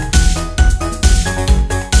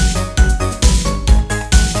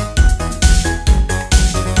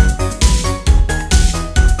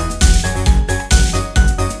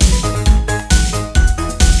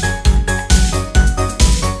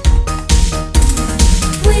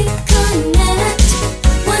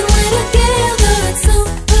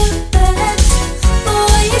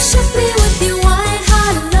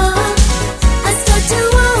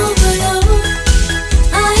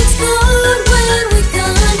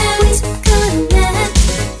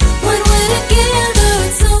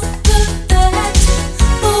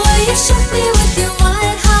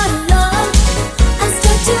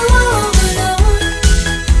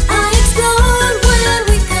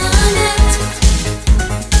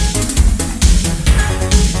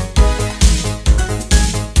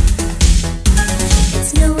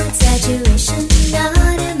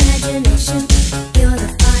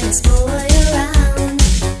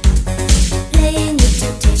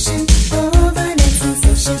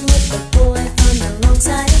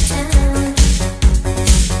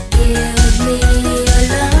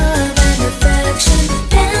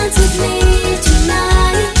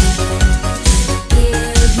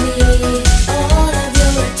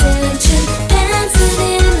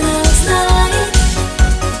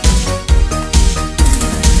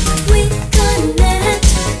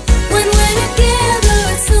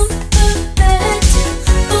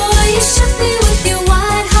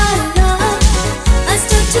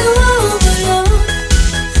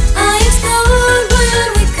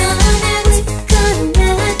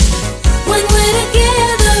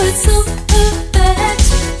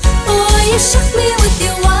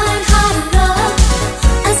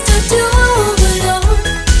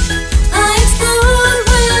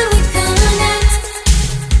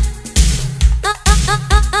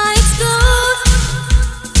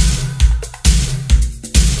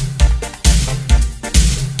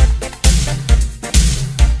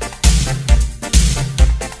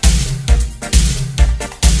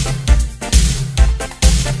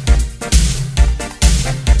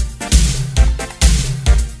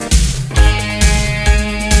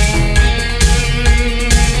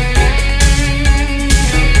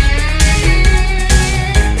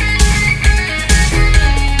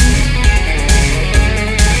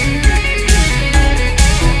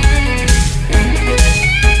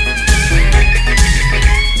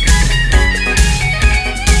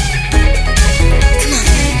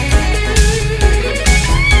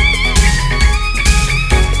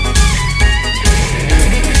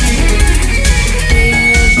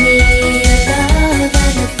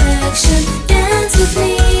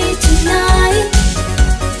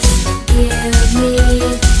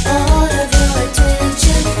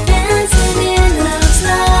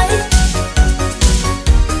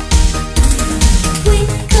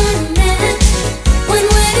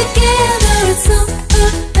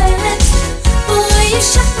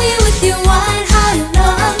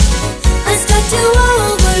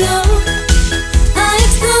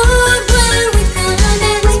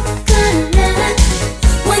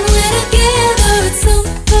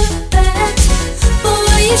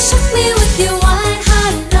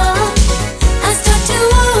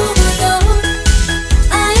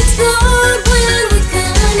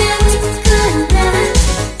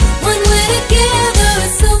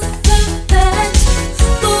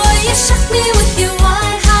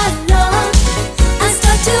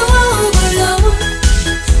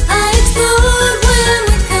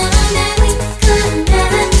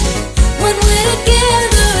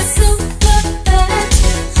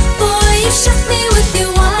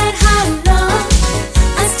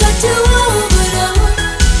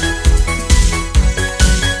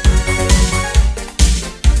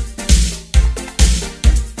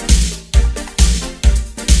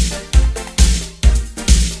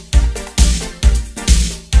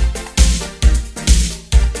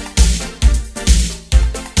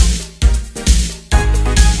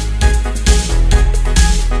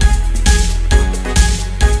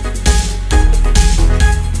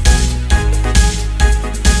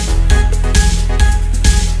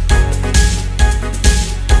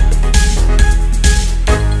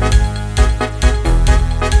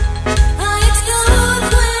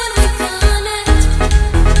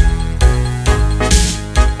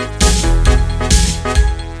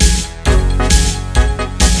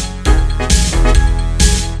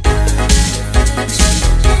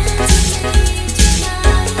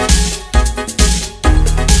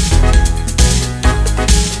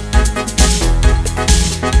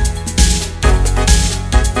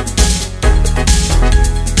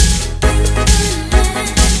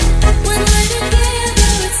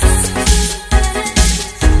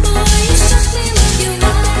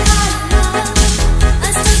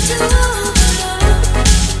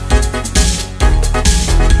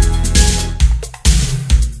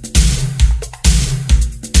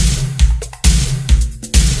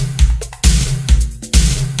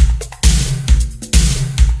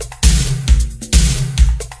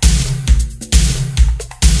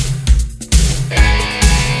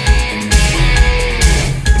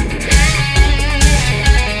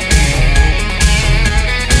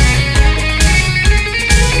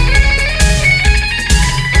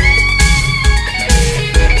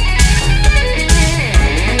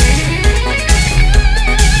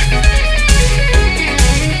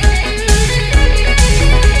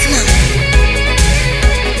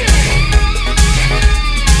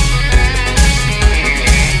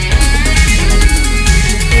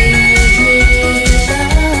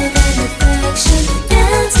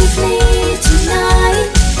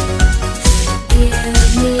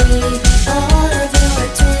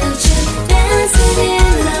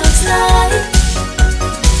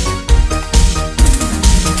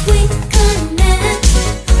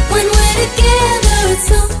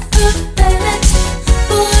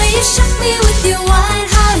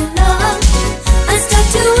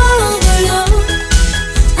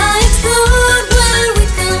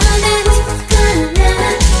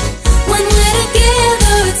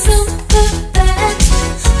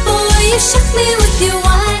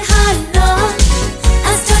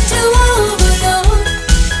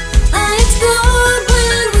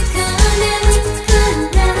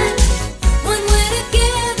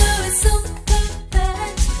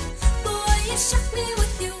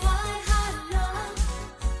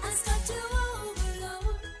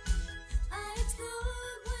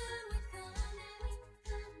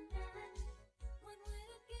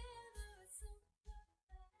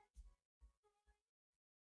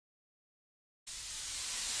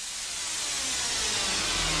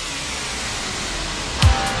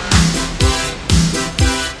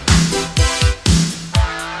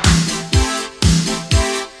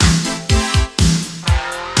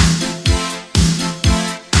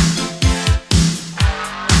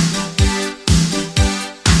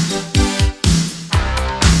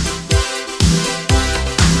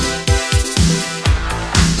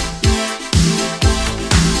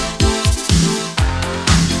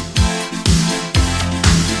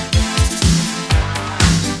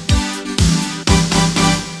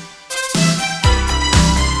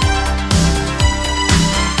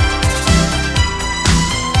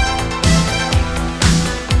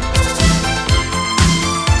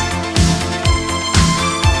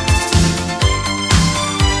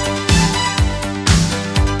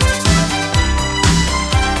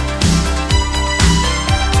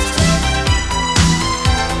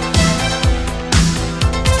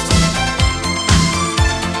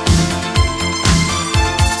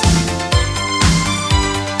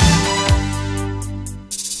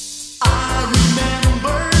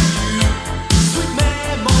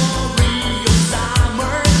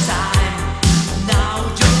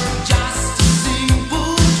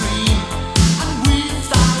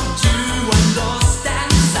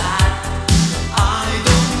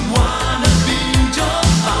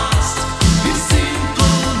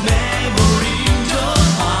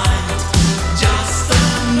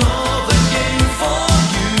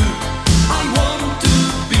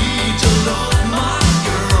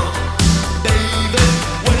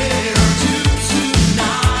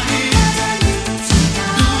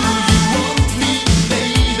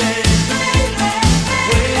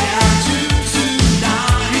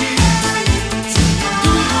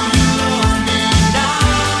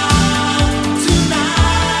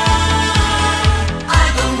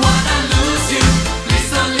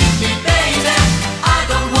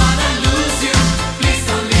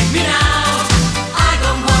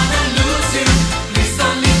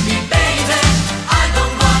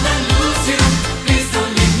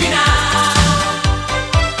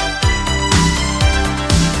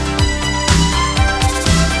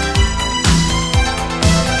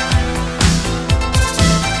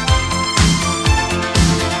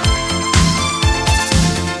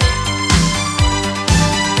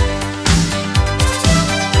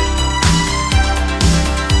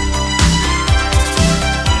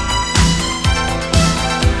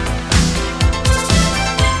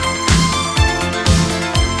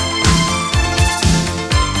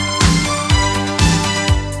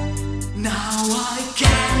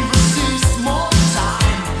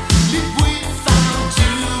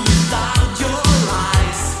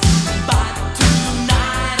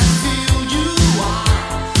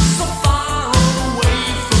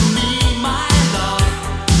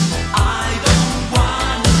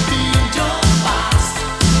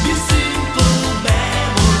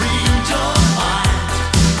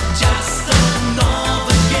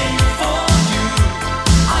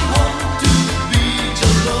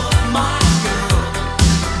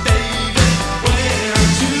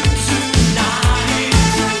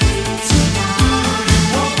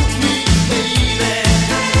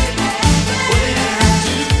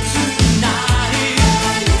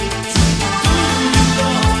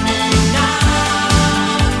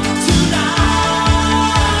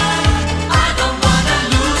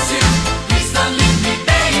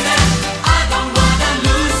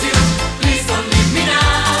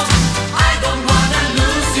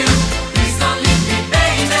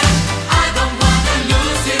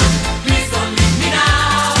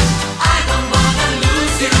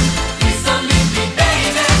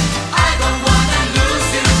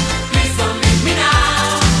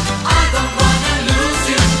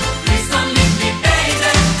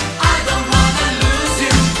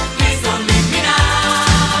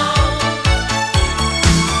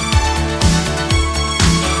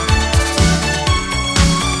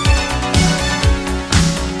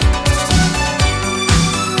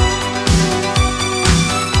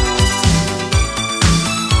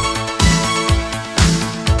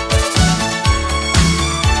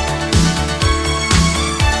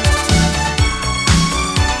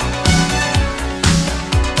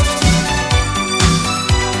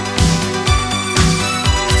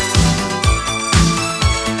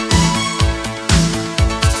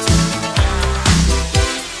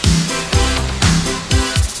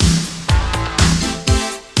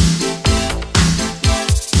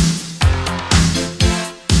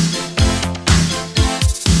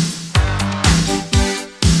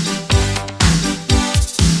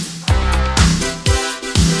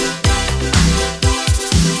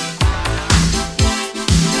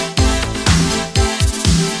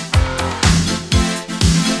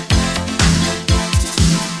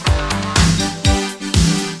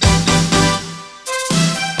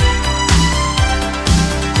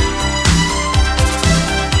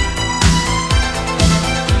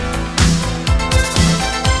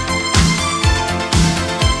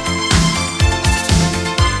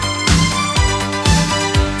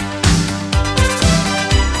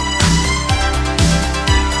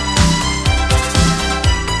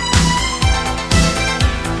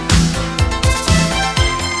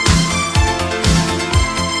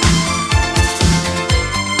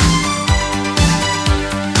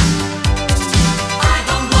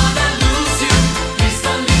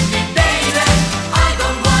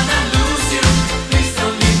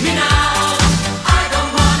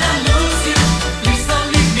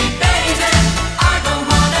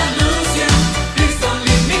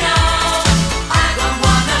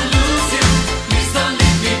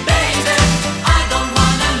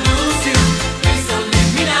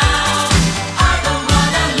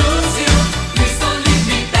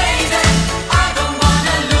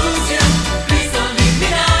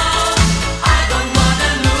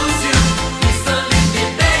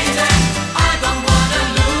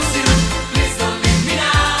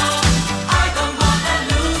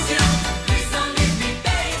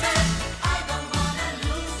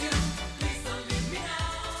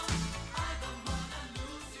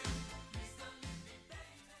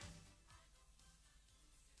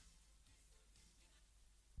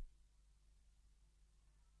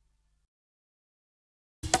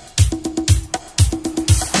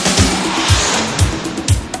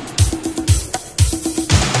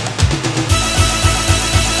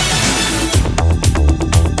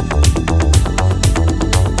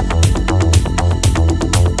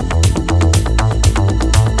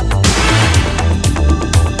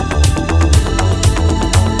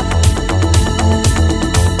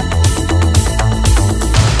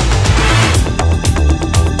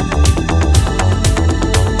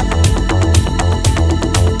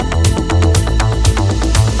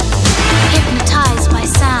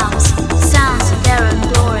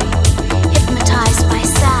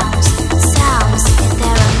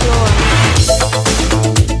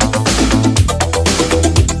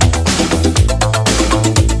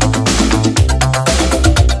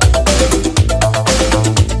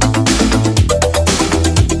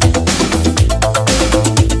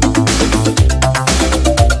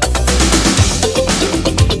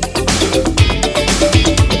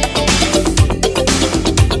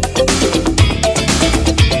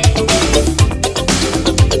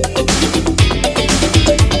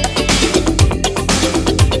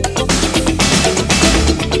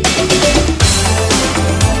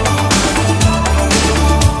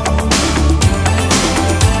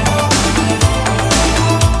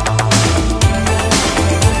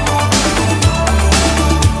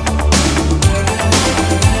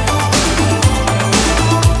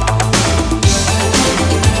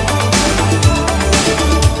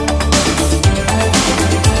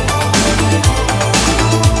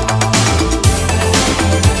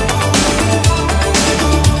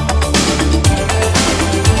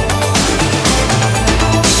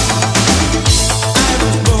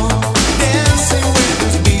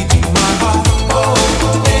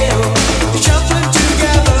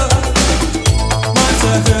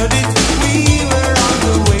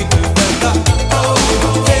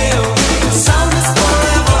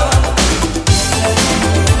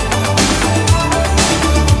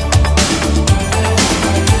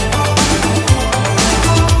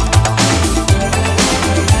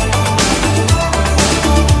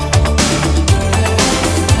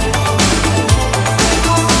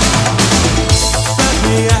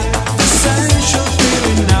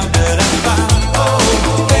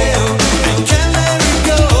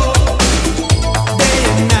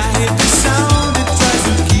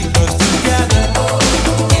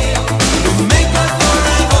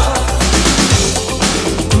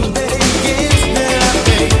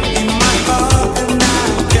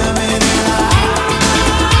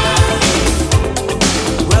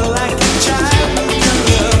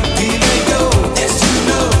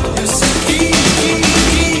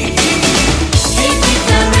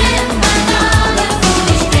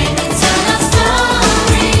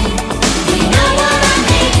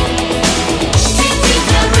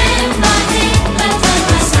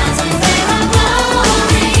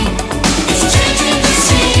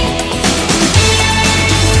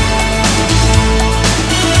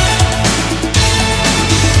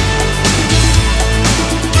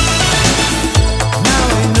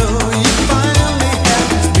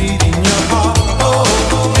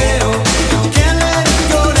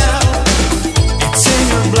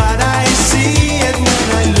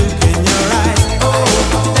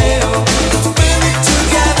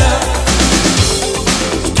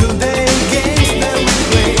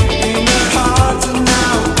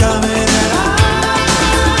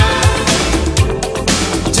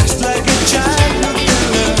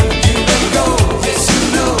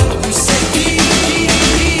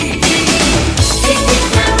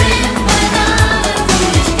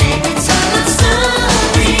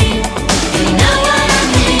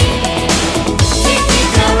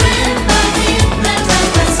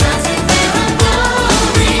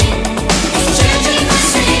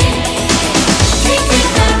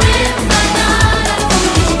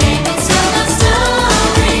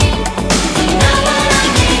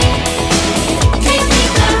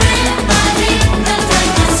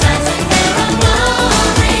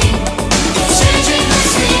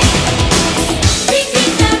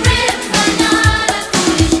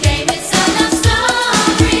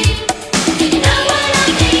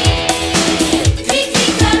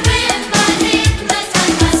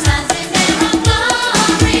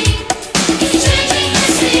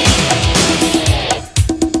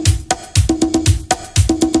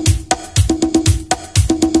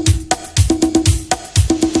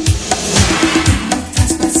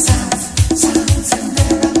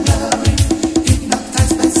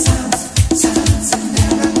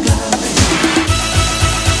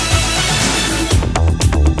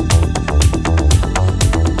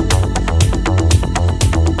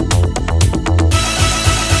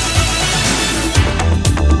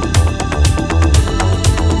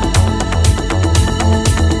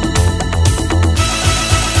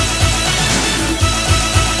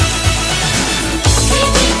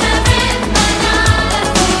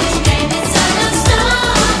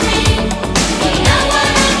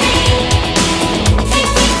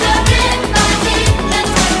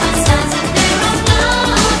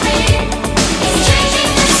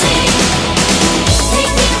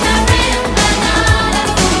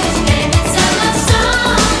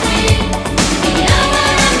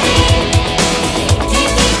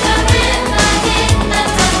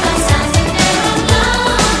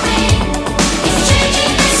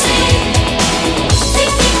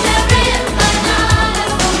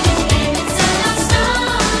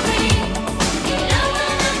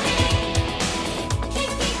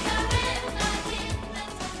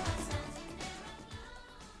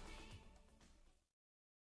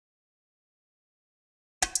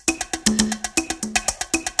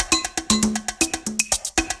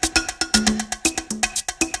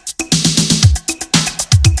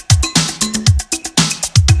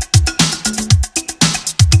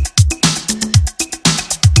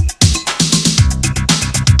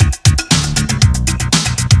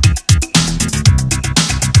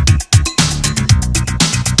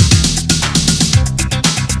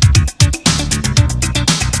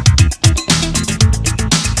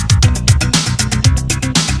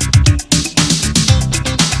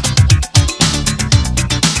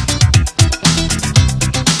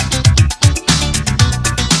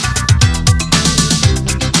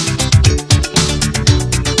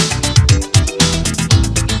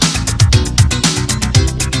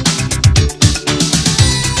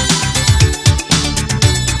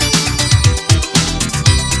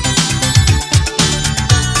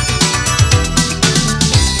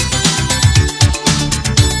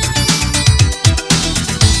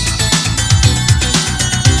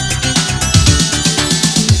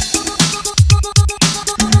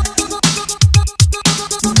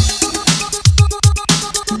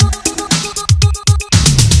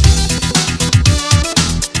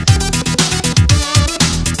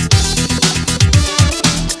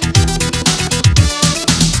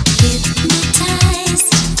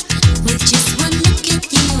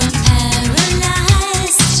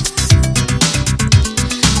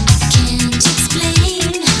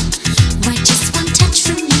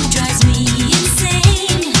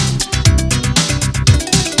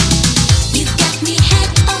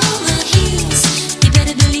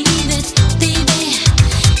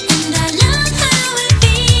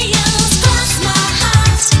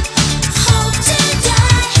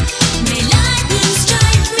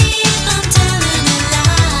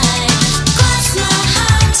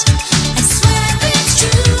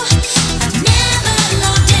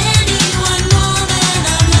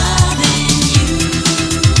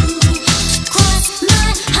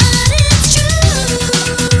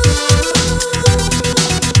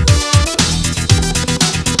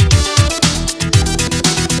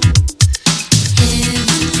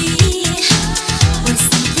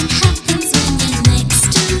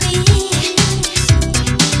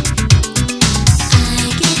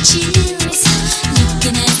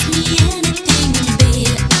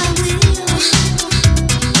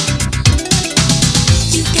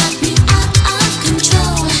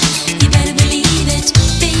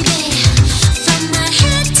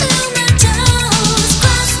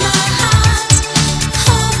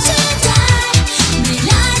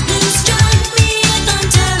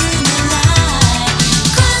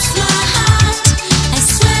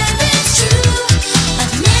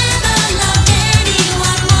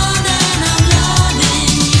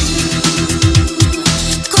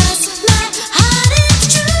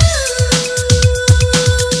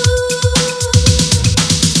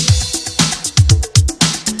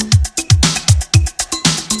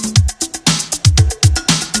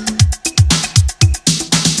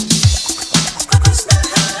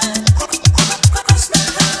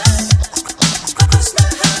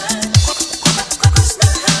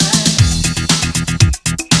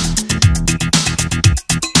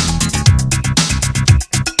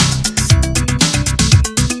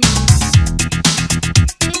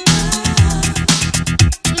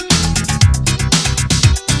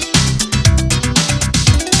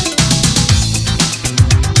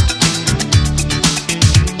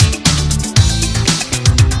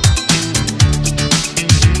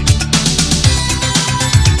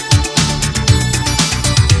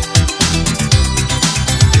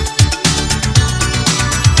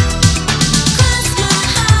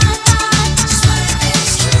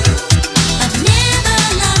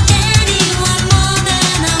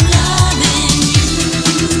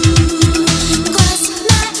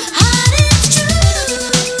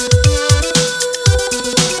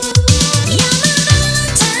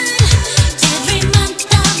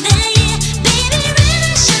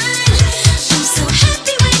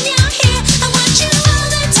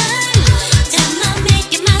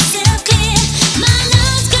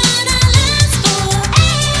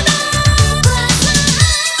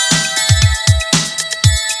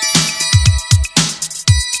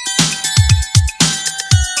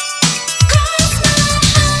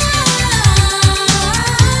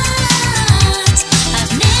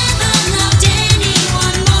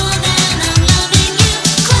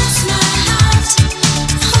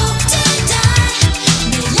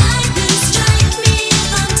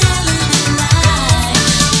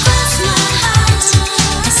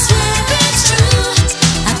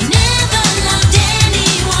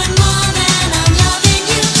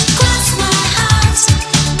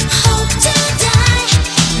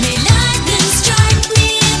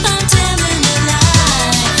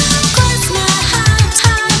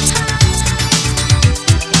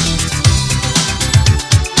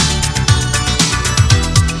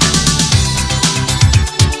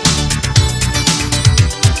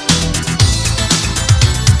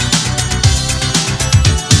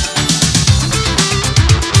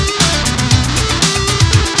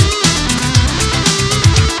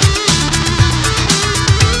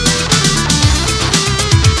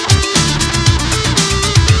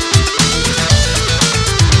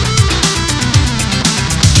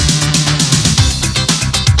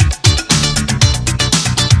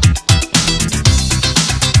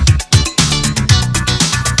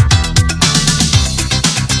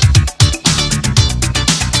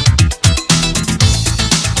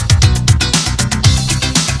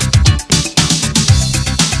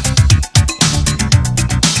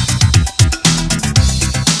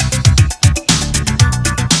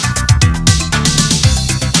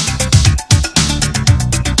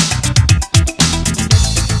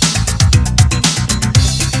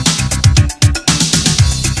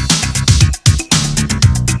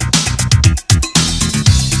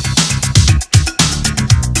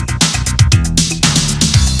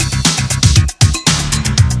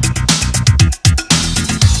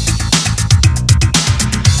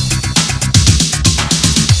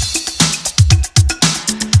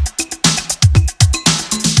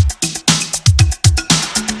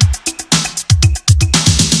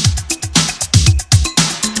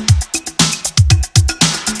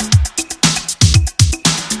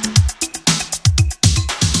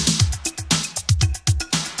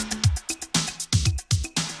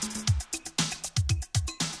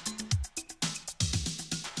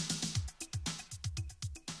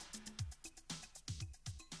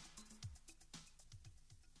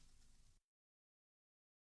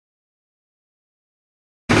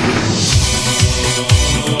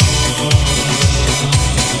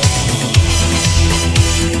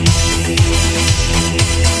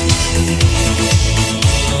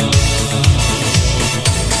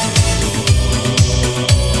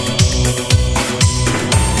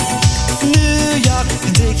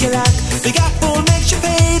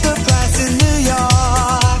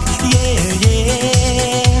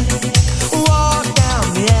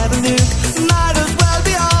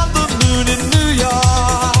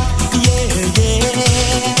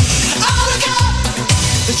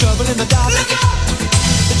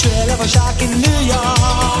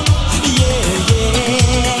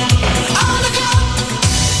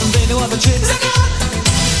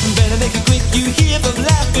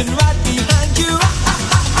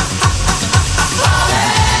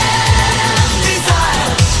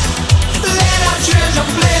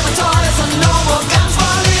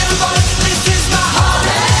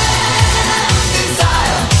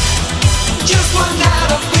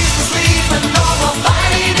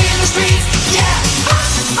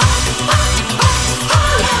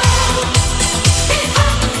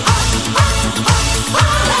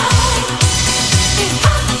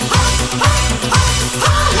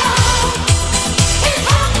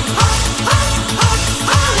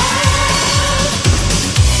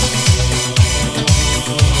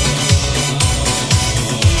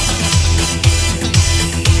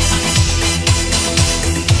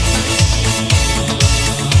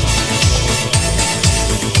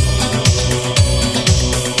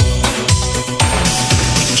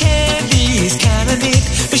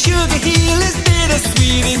 Sugar Hill is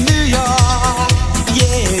bittersweet in New York.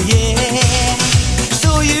 Yeah, yeah. So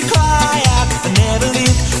you cry out and never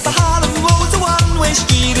leave. The Harlem Road's a one-way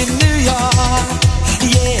street in New York.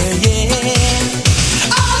 Yeah,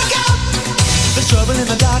 yeah. Oh, look out! There's trouble in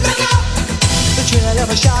the dark. Look out! The trail of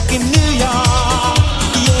a shark in New York.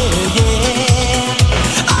 Yeah,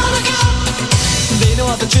 yeah. Oh, look out! They know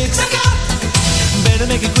all the tricks. Look out! Better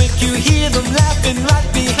make it quick. You hear them laughing right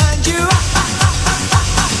behind you.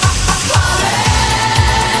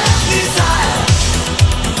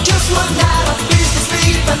 One night of peace to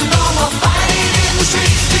sleep and no more fighting in the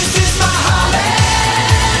streets. This is my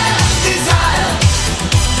Harlem desire.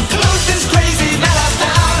 Close this crazy madhouse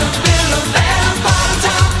down and build a better part of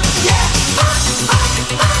town. Yeah,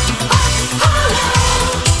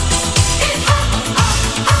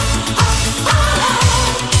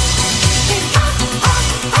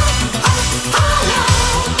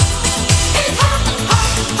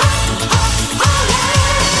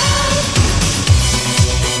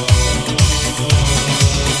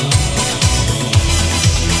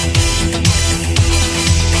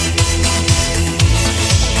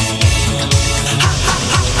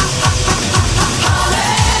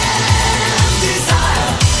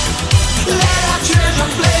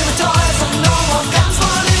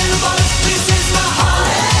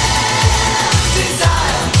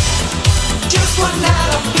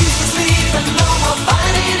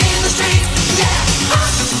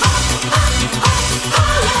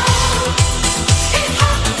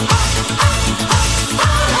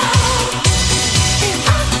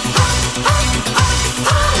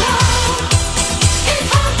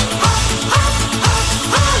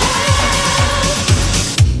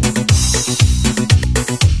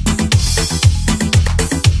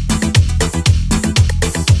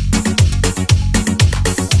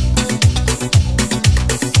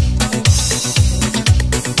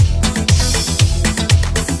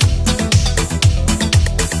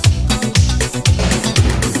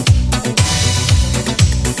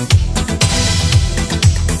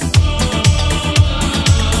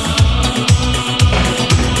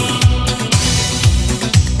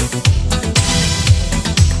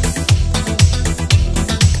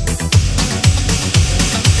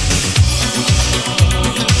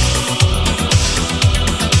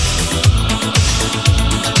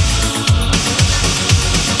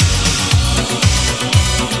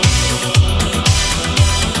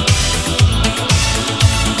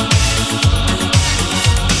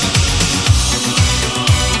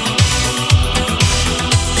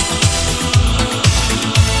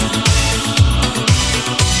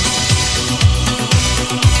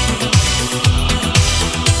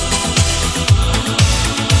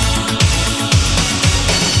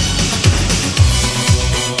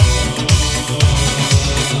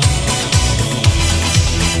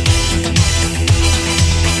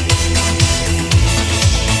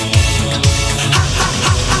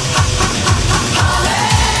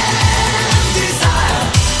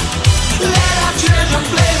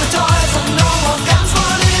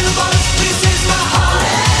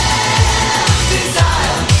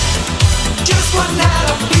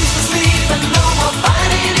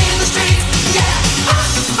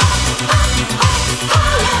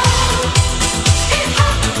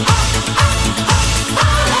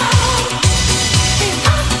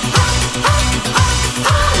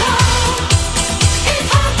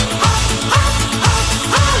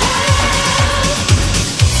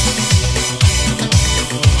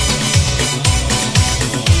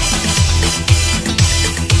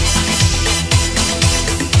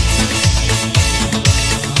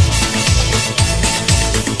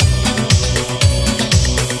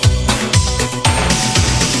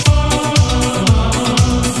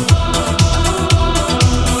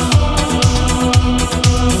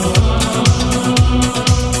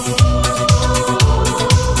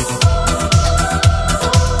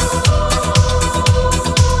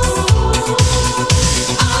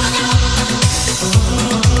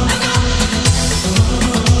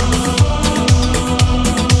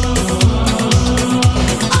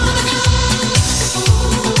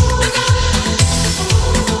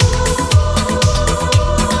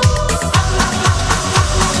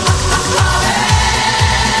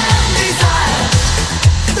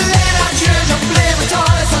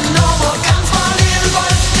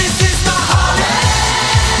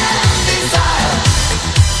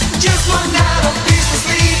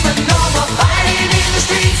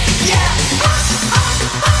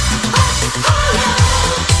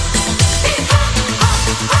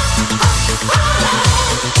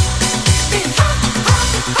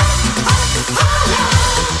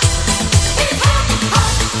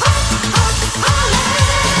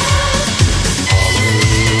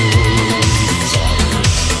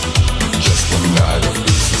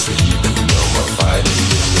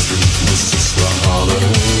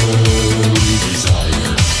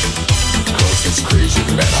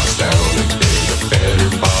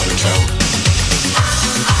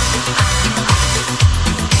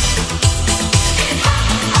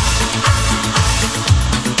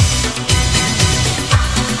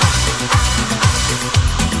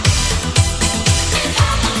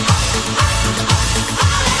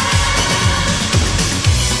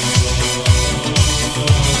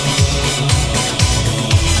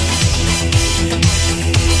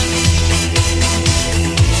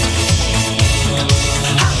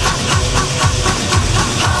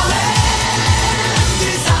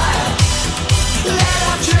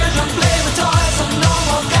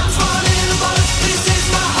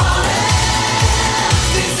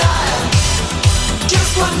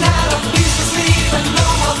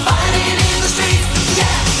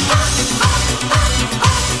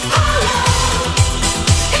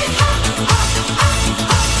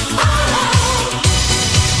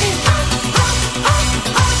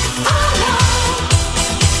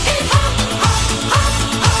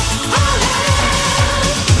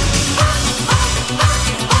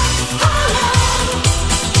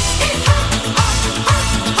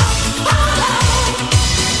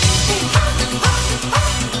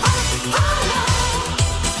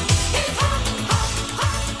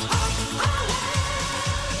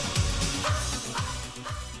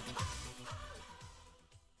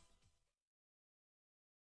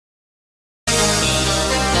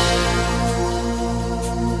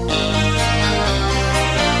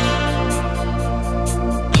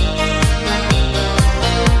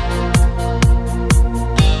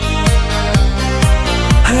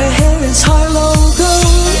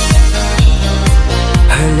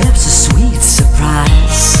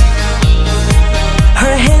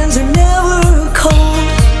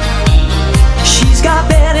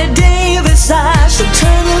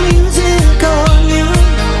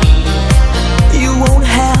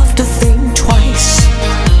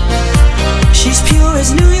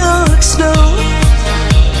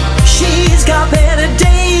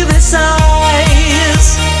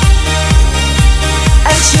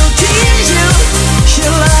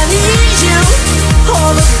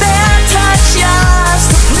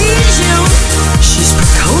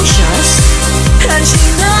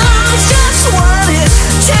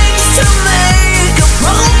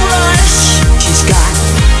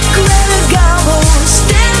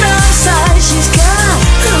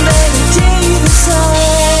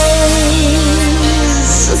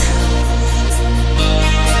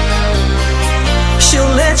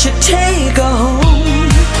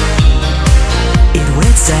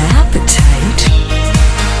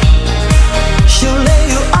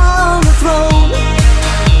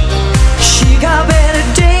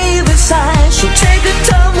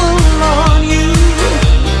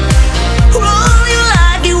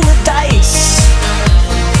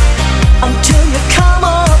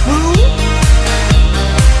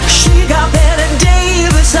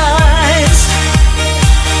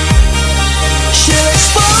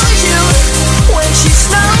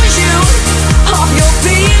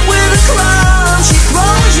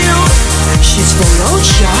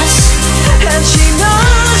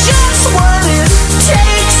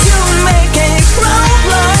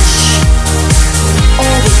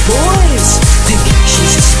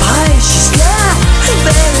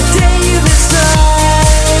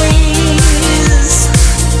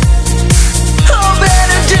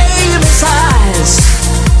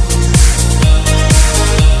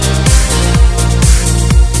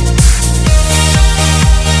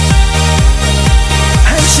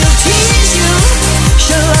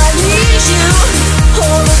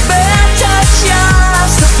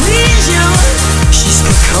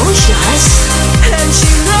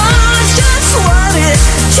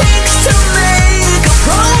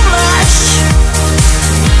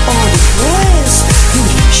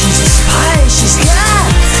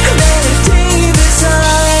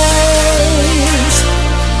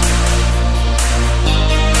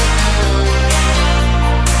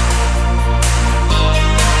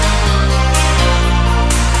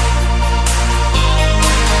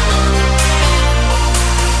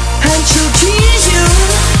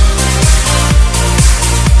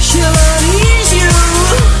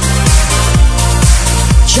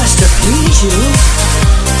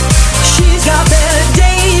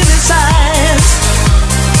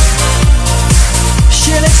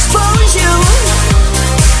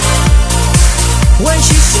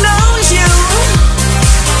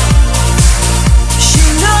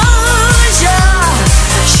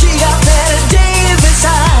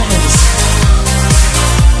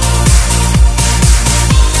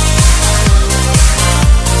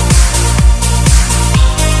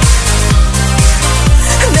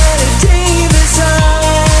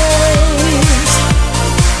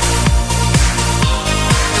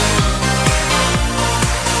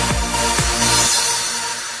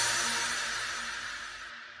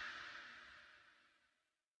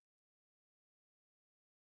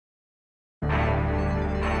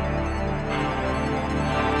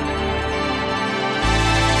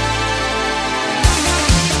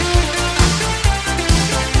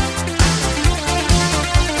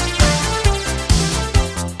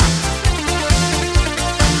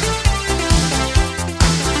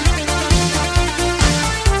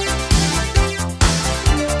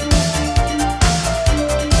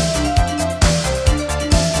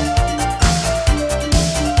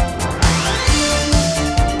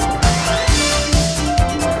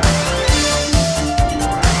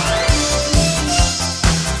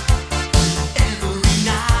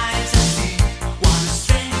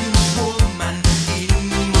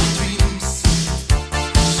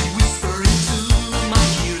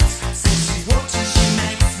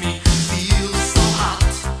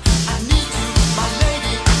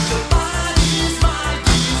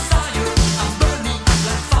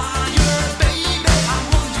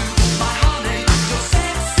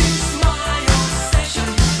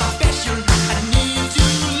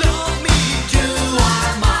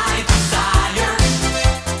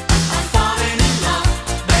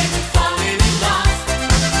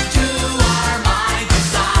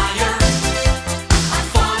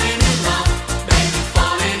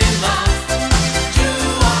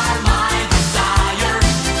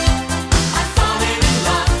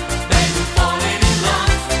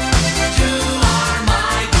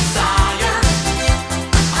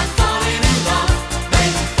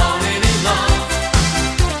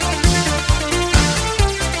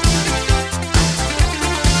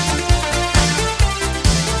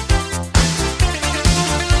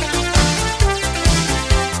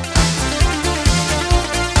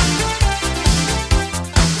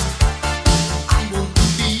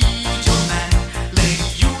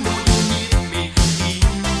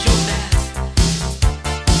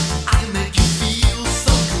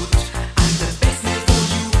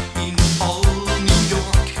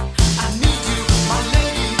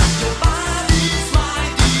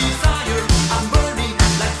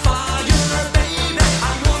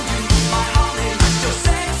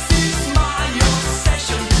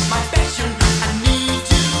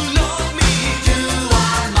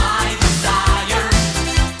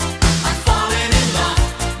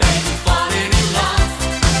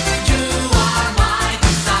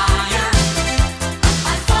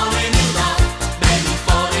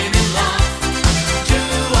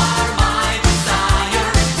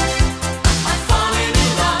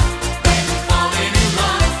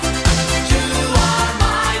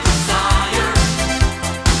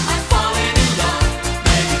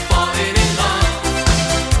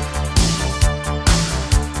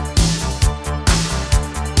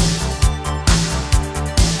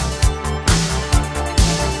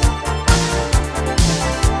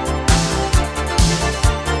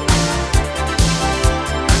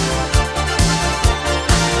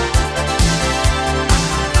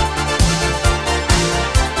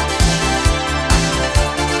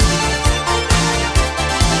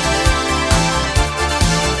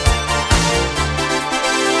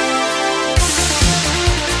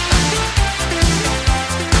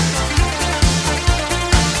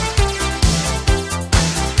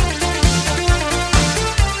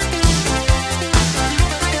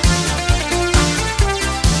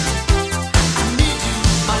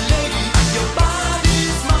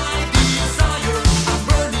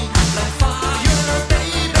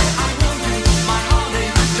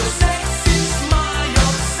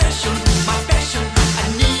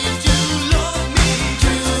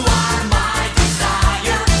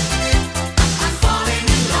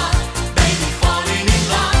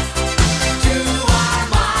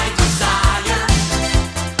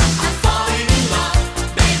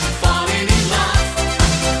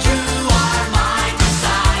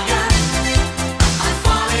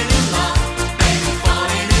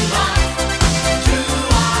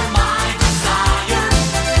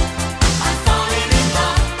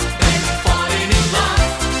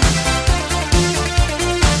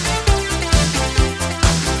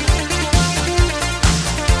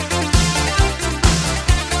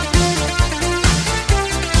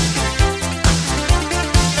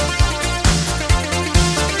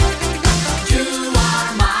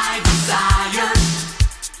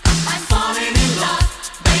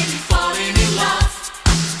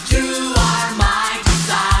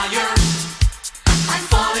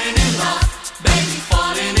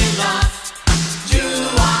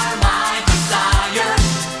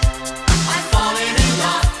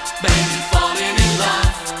 baby, falling in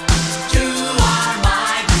love. You are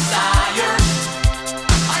my desire.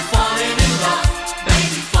 I'm falling in love,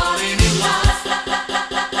 baby, falling in love.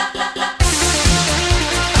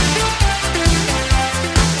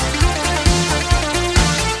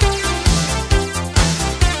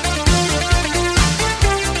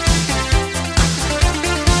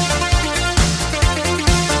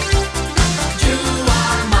 You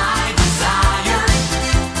are my desire.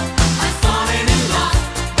 I'm falling in love,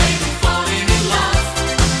 baby, falling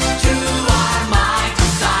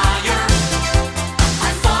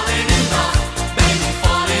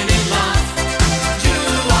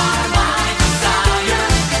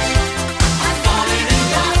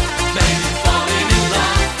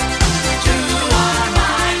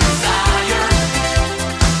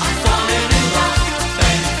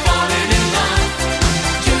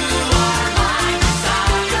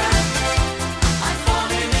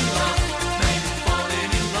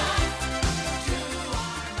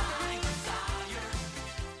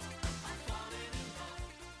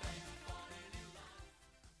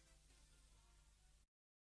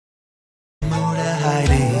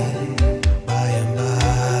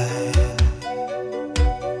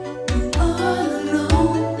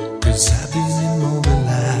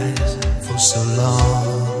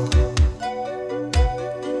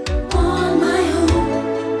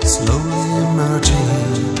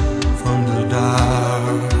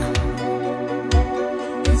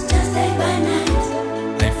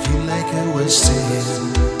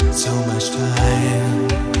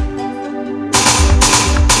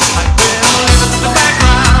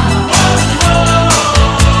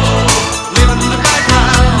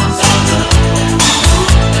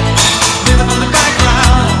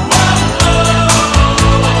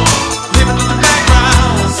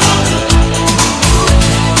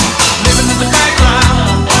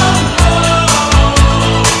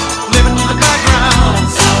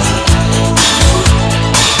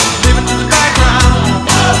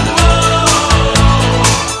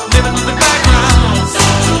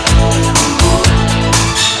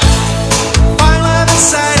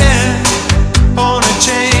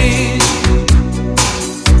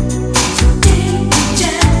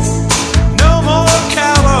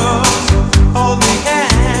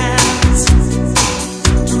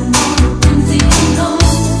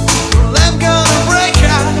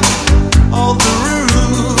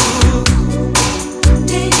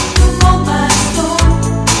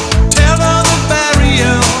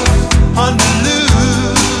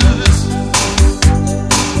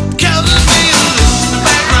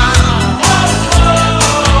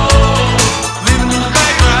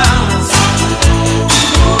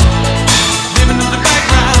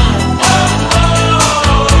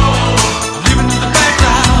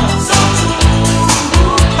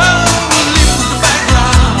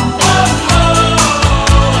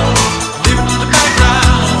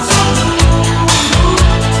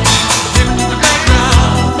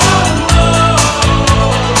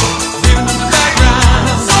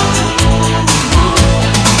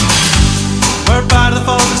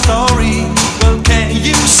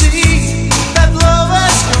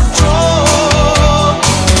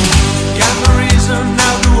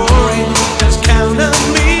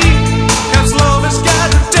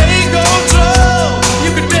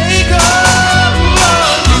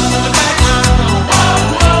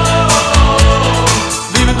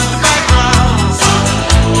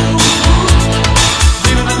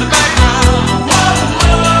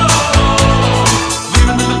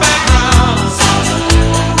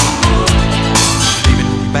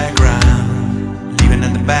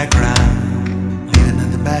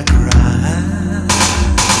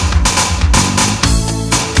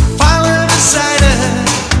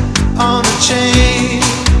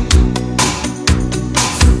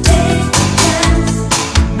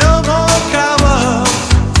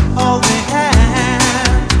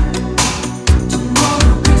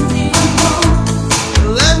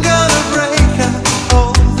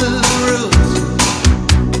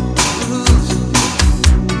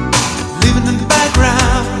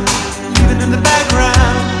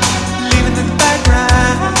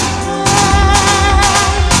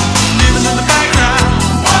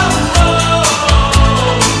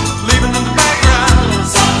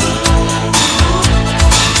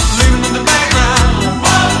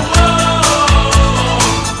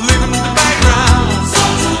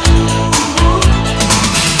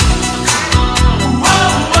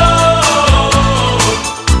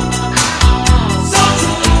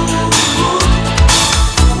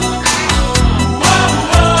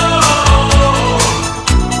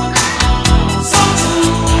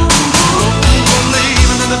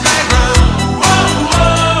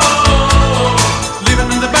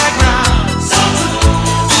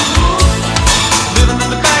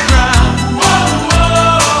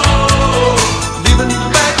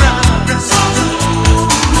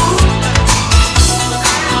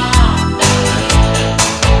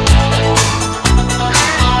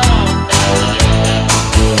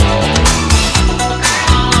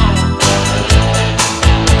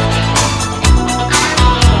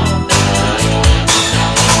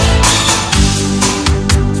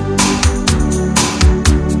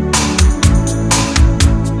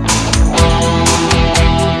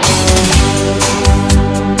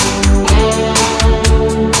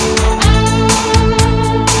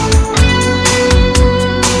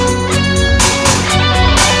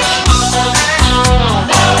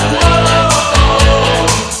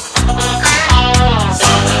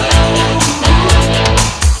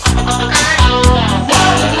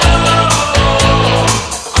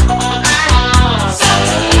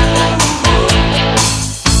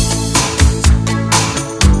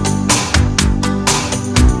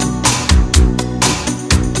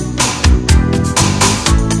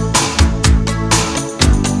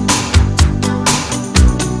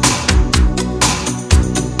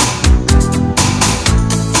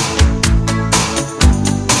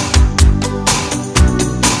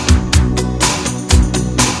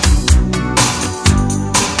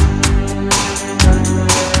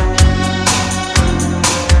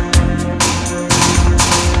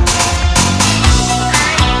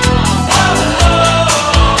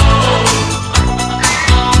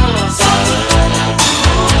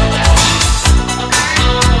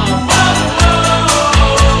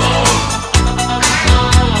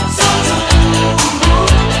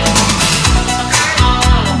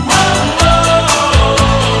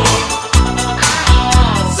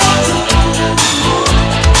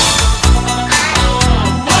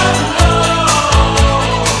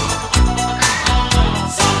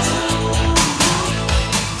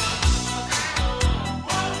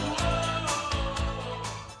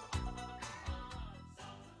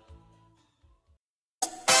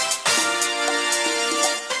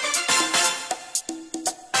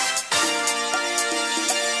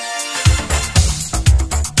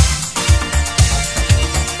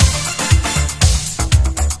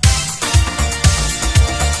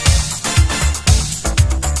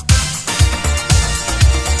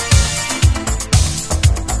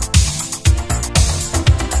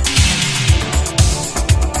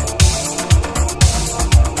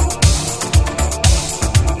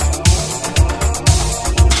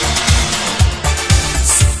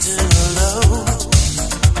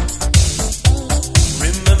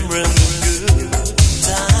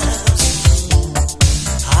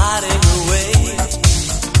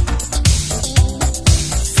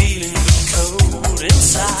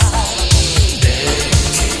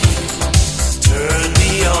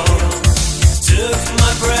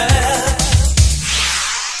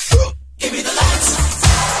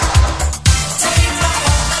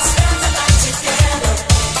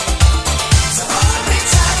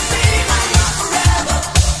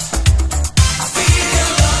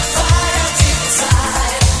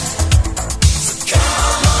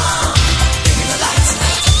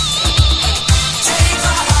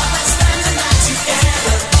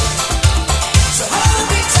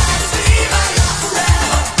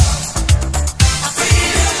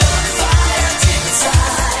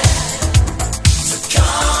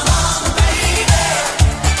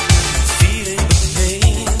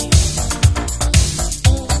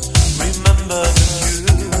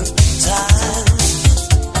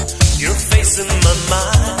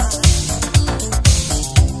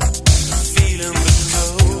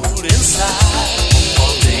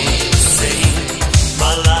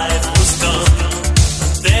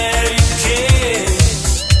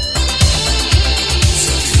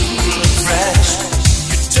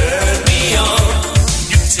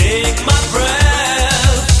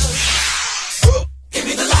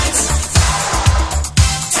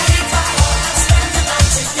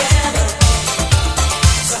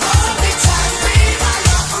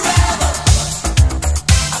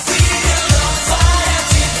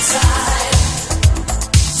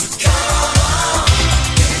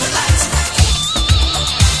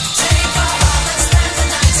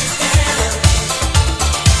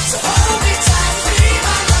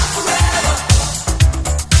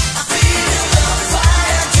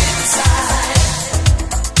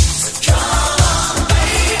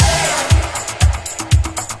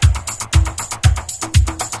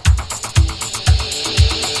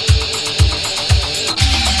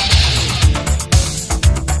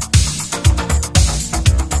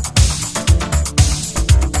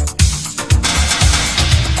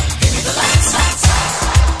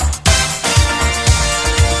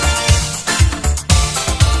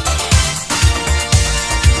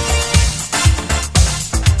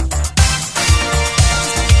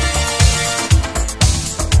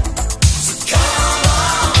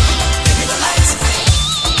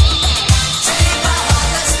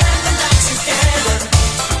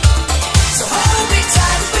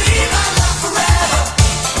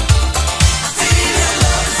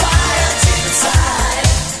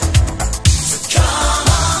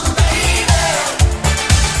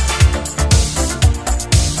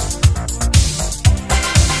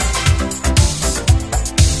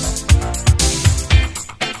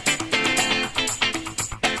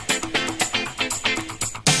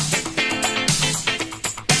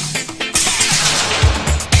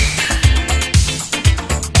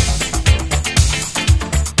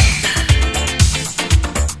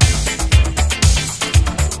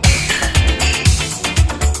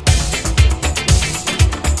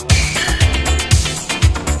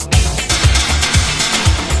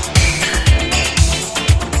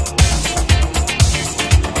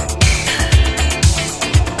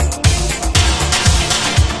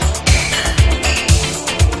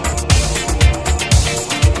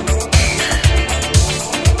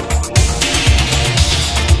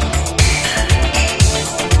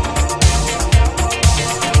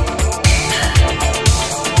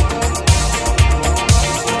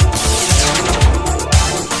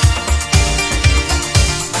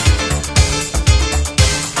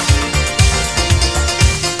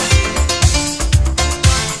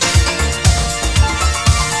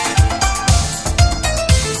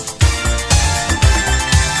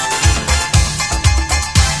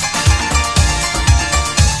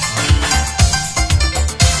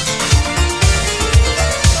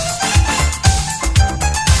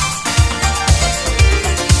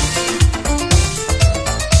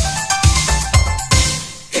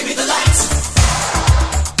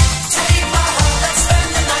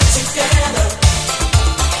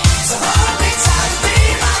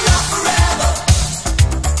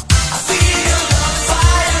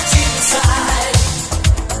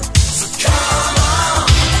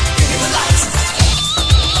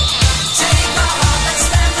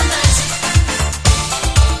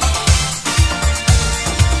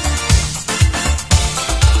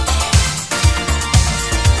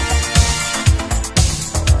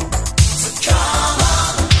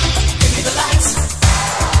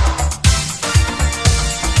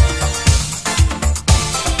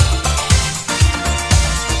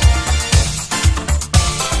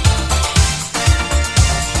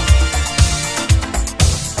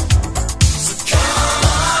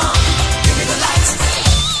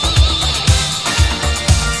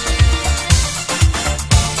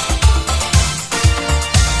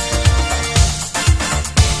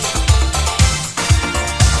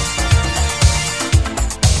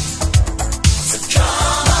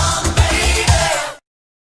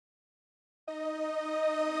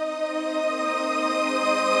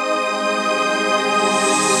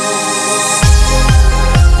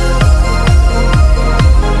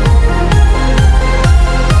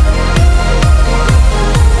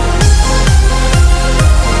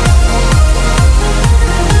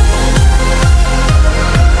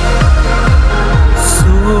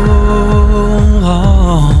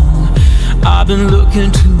been looking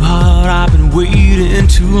too hard, I've been waiting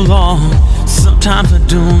too long. Sometimes I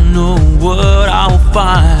don't know what I'll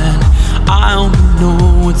find. I only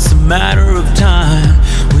know it's a matter of time.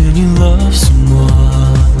 When you love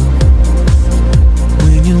someone,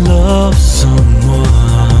 when you love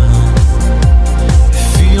someone, it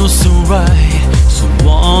feels so right, so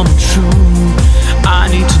warm and true. I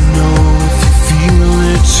need to know if you feel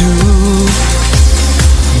it too.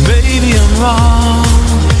 Maybe I'm wrong,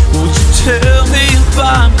 won't you tell me if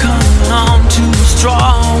I'm coming on too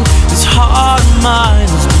strong? This heart of mine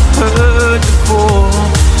has been hurt before.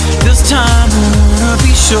 This time I wanna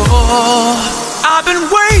be sure. I've been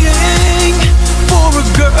waiting for a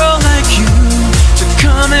girl like you to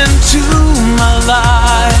come into my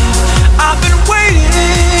life. I've been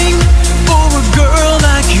waiting for a girl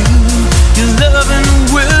like you. Your loving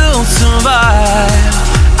will survive.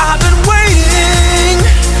 I've been waiting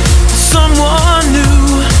for someone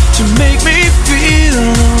new to make me feel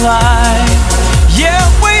alive. Yeah,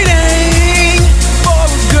 waiting for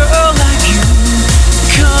a girl like you to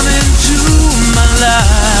come into my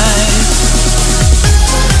life.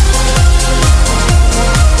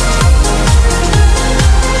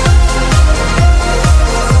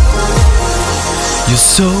 You're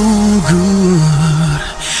so good.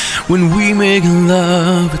 When we make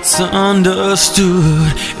love, it's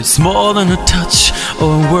understood. It's more than a touch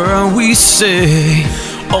or a word we say.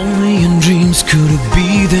 Only in dreams could it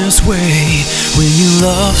be this way. When you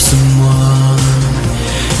love someone,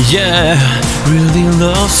 yeah, really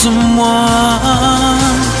love someone.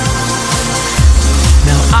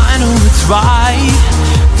 Now I know it's right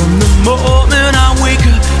from the moment I wake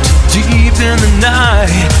up to deep in the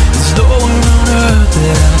night. There's nowhere on earth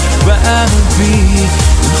that I'd rather be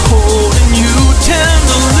than holding you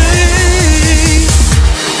tenderly.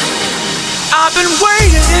 I've been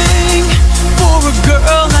waiting